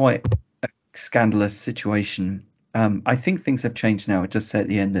it is quite a scandalous situation. I think things have changed now. It does say at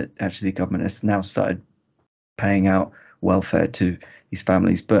the end that actually the government has now started paying out welfare to these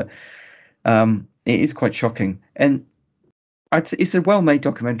families, but it is quite shocking. And it's a well-made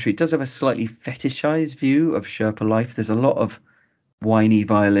documentary. It does have a slightly fetishized view of Sherpa life. There's a lot of whiny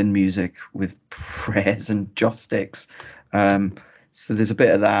violin music with prayers and joss sticks. So there's a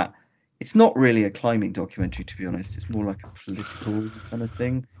bit of that. It's not really a climbing documentary, to be honest. It's more like a political kind of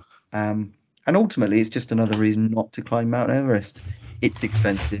thing. And ultimately, it's just another reason not to climb Mount Everest. It's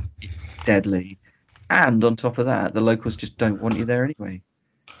expensive. It's deadly. And on top of that, the locals just don't want you there anyway.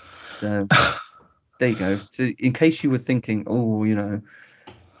 So there you go. So in case you were thinking, oh, you know,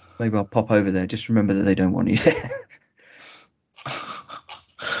 maybe I'll pop over there, just remember that they don't want you there.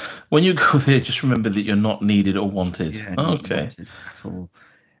 When you go there, just remember that you're not needed or wanted. Yeah, Oh, not okay. wanted at all.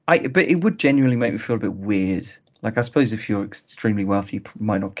 But it would genuinely make me feel a bit weird. Like, I suppose if you're extremely wealthy, you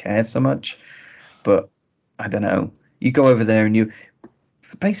might not care so much. But I don't know. You go over there and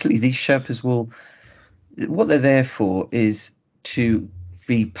basically these Sherpas what they're there for is to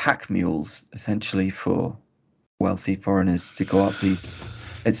be pack mules, essentially, for wealthy foreigners to go up these.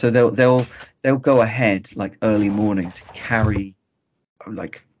 And so they'll go ahead like early morning to carry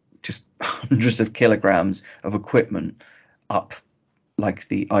like just hundreds of kilograms of equipment up like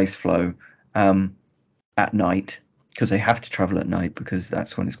the ice flow at night, because they have to travel at night because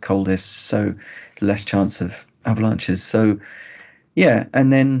that's when it's coldest, so less chance of avalanches. So yeah,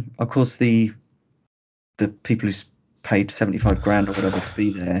 and then of course the people who paid 75 grand or whatever to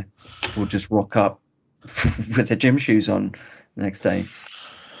be there will just rock up with their gym shoes on the next day.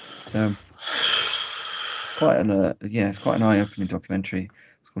 So it's quite an eye-opening documentary.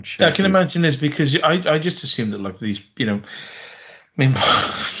 It's called Sherpas. Yeah, I can imagine this because I just assumed that like these, I mean,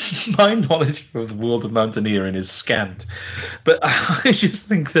 my knowledge of the world of mountaineering is scant, but I just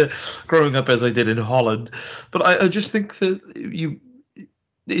think that growing up as I did in Holland, but I just think that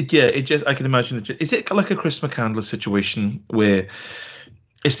I can imagine is it like a Chris McCandless situation where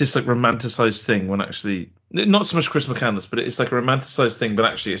it's this like romanticized thing when actually not so much Chris McCandless, but it's like a romanticized thing, but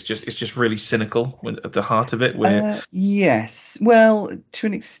actually it's just really cynical at the heart of it. Where yes, well, to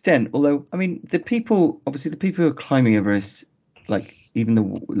an extent. Although I mean, the people who are climbing Everest, like even the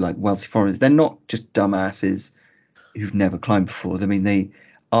like wealthy foreigners, they're not just dumbasses who've never climbed before. I mean, they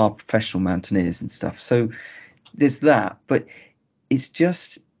are professional mountaineers and stuff. So there's that, but it's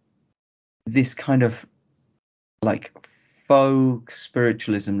just this kind of like faux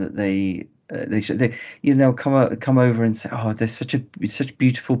spiritualism that they'll come over and say, oh, they're such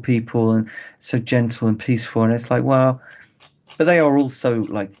beautiful people and so gentle and peaceful, and it's like, well, but they are also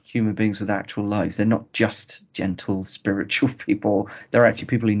like human beings with actual lives. They're not just gentle spiritual people. They're actually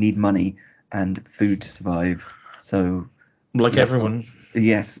people who need money and food to survive. So like everyone.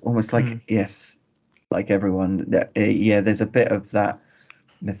 Yes, almost like yes, like everyone. Yeah, there's a bit of that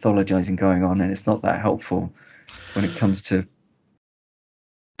mythologizing going on, and it's not that helpful when it comes to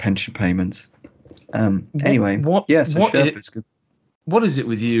pension payments. Anyway, Sherpa's good. What is it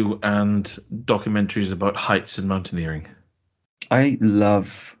with you and documentaries about heights and mountaineering? I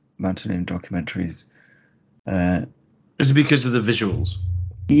love mountaineering documentaries. Is it because of the visuals?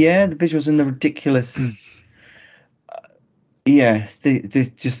 Yeah, the visuals and the ridiculous. Just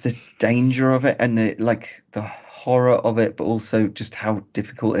the danger of it and the horror of it, but also just how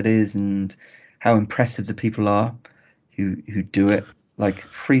difficult it is and how impressive the people are who do it. Like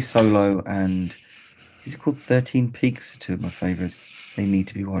Free Solo and is it called 13 Peaks are two of my favorites. They need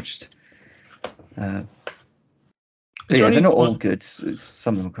to be watched. They're not all good.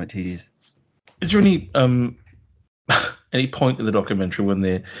 Some of them are quite tedious. Is there any any point in the documentary when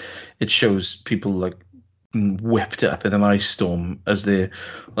it shows people like whipped up in an ice storm as they're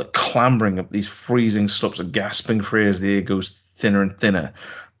like clambering up these freezing slopes and gasping for air as the air goes thinner and thinner,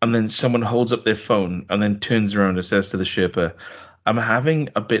 and then someone holds up their phone and then turns around and says to the Sherpa, I'm having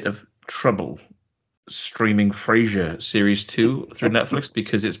a bit of trouble streaming Frasier series 2 through Netflix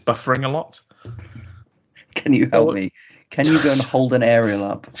because it's buffering a lot. Can you help me? Can you go and hold an aerial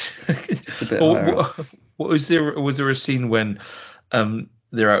up? Just a bit higher. Was there a scene when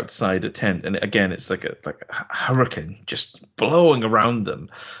they're outside a tent and again it's like a hurricane just blowing around them,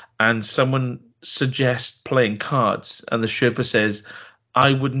 and someone suggests playing cards, and the Sherpa says,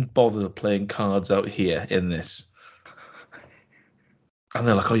 I wouldn't bother playing cards out here in this. And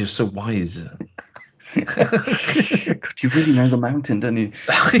they're like, oh, you're so wise. God, you really know the mountain, don't you?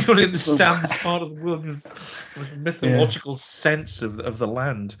 You don't understand this part of the world with a mythological sense of the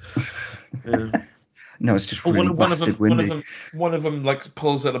land. No, it's just really busted windy. One of them like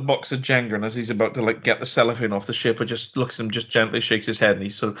pulls out a box of Jenga, and as he's about to like get the cellophane off, the Sherpa just looks at him, just gently shakes his head, and he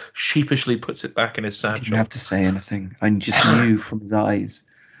sort of sheepishly puts it back in his satchel. Didn't have to say anything. I just knew from his eyes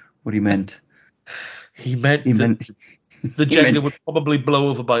what he meant. He meant the Jenga would probably blow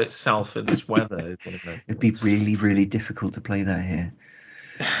over by itself in this weather. It'd be really, really difficult to play that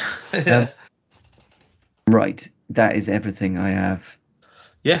here. Right, that is everything I have.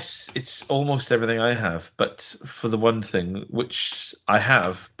 Yes, it's almost everything I have, but for the one thing which I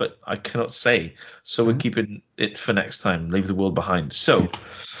have, but I cannot say. So we're keeping it for next time. Leave the world behind. So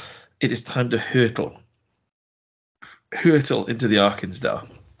it is time to hurtle into the ArkinZ'Dar.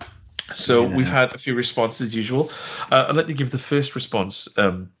 So we've had a few responses as usual. I'd like to give the first response.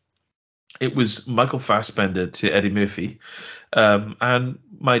 It was Michael Fassbender to Eddie Murphy. And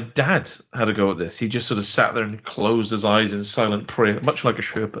my dad had a go at this. He just sort of sat there and closed his eyes in silent prayer, much like a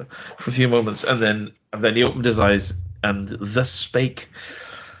Sherpa, for a few moments, and then he opened his eyes, and thus spake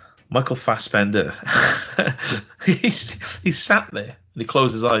Michael Fassbender. he sat there and he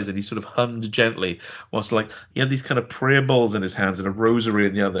closed his eyes and he sort of hummed gently, whilst like he had these kind of prayer bowls in his hands and a rosary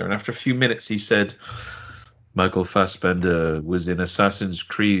in the other. And after a few minutes, he said, "Michael Fassbender was in Assassin's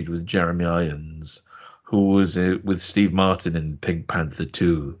Creed with Jeremy Irons, who was with Steve Martin in Pink Panther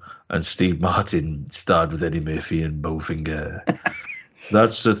 2, and Steve Martin starred with Eddie Murphy in Bowfinger.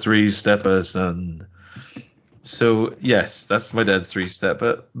 That's a three-stepper, son." So, yes, that's my dad's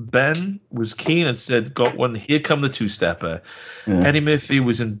three-stepper. Ben was keen and said, got one, here come the two-stepper. Yeah. Eddie Murphy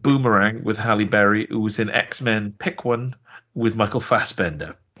was in Boomerang with Halle Berry, who was in X-Men Pick One with Michael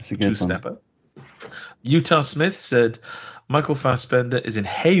Fassbender. That's a good two-stepper. Utah Smith said, Michael Fassbender is in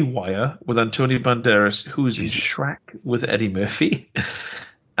Haywire with Antonio Banderas, who is in Shrek with Eddie Murphy.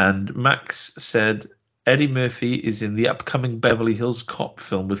 And Max said, Eddie Murphy is in the upcoming Beverly Hills Cop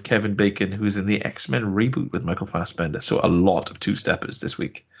film with Kevin Bacon, who is in the X-Men reboot with Michael Fassbender. So a lot of two-steppers this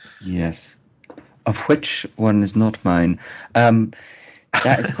week. Yes. Of which one is not mine.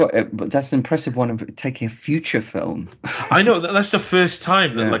 That's an impressive one of taking a future film. I know, that's the first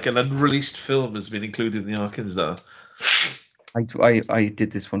time that like an unreleased film has been included in the ArkinZ'Dar. I did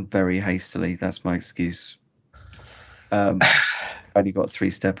this one very hastily. That's my excuse. I only got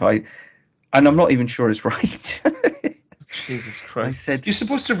three-step. And I'm not even sure it's right. Jesus Christ. I said, you're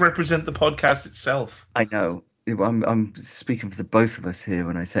supposed to represent the podcast itself. I know. I'm speaking for the both of us here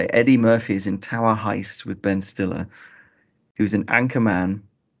when I say Eddie Murphy is in Tower Heist with Ben Stiller. He was in Anchorman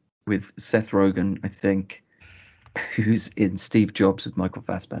with Seth Rogen, I think. Who's in Steve Jobs with Michael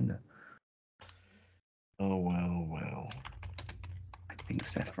Fassbender. Oh, wow. I think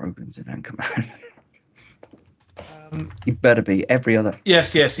Seth Rogen's in Anchorman. He better be. Every other.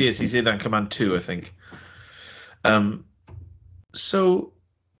 Yes, he is. He's in Anchorman 2, I think. So,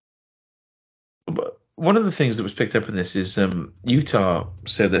 one of the things that was picked up in this is Utah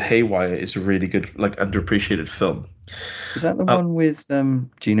said that Haywire is a really good, like, underappreciated film. Is that the one with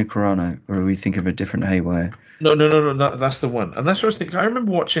Gina Carano, or are we thinking of a different Haywire? No, that's the one. And that's what I was thinking. I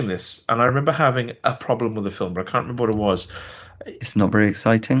remember watching this, and I remember having a problem with the film, but I can't remember what it was. It's not very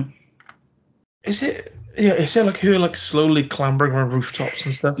exciting. Is it? Yeah, is it like her like slowly clambering around rooftops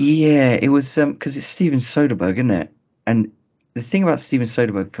and stuff? Yeah, it was because it's Steven Soderbergh, isn't it? And the thing about Steven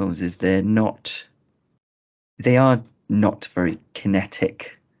Soderbergh films is they are not very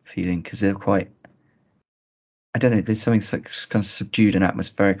kinetic feeling, because they're quite, I don't know, there's something kind of subdued and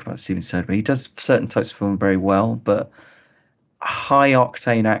atmospheric about Steven Soderbergh. He does certain types of film very well, but high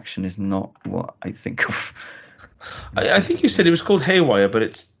octane action is not what I think of. I think you said it was called Haywire, but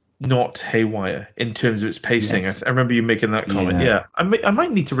it's not Haywire in terms of its pacing. Yes. I remember you making that comment. Yeah, I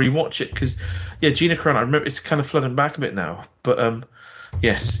might need to rewatch it because, Gina Carano, I remember it's kind of flooding back a bit now. But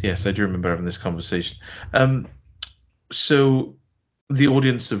yes, I do remember having this conversation. So the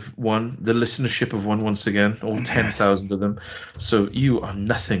audience of one, the listenership of one once again, all 10,000 of them. So you are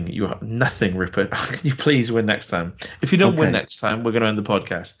nothing, Rupert. Can you please win next time? If you don't win next time, we're going to end the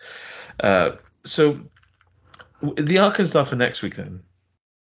podcast. So the ArkinZ'Dar for next week then.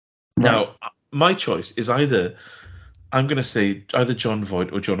 Now, my choice is I'm going to say either Jon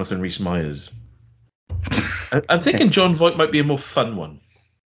Voight or Jonathan Rhys Meyers. I'm thinking Jon Voight might be a more fun one.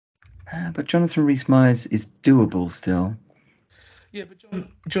 But Jonathan Rhys Meyers is doable still. Yeah, but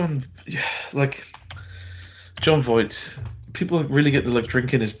Jon Voight, people really get to like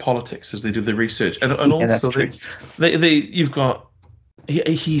drink in his politics as they do the research, and also you've got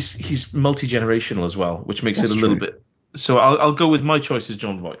he's multi-generational as well, which makes it a little bit. So I'll go with my choice is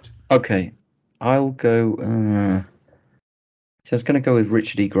Jon Voight. Okay, I'll go. So I was going to go with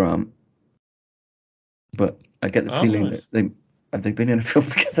Richard E. Grant, but I get the feeling that have they been in a film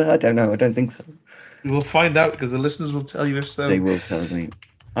together? I don't know. I don't think so. We'll find out because the listeners will tell you if so. They will tell me.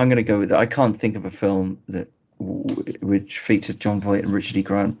 I'm going to go with that. I can't think of a film which features Jon Voight and Richard E.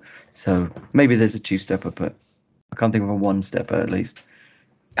 Grant. So maybe there's a two-stepper, but I can't think of a one-stepper at least.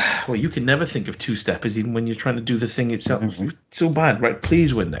 Well, you can never think of two-steppers even when you're trying to do the thing itself. Mm-hmm. It's so bad, right?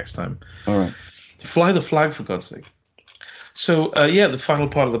 Please win next time. All right. Fly the flag, for God's sake. So, the final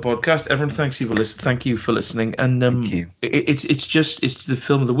part of the podcast. Everyone, thank you for listening. And thank you. It's the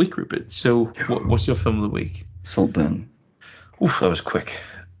film of the week, Rupert. So, what's your film of the week? Saltburn. Oof, that was quick.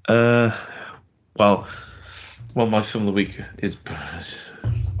 Well, my film of the week is.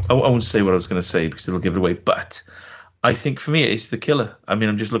 I won't say what I was going to say because it'll give it away. But I think for me, it's The Killer. I mean,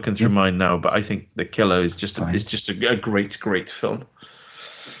 I'm just looking through mine now, but I think The Killer is just a great film.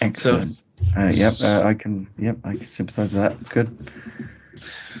 Excellent. I can sympathise with that. Good.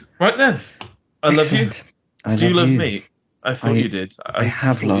 Right then. I love you. Do you love you. me? I thought you did. I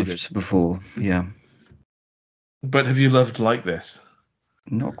have loved before, yeah. But have you loved like this?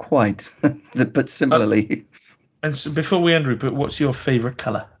 Not quite, but similarly. And so before we end, Rupert, what's your favourite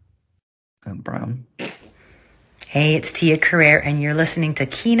colour? Brown. Hey, it's Tia Carrere, and you're listening to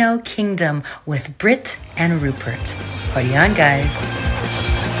Kino Kingdom with Britt and Rupert. Party on, guys.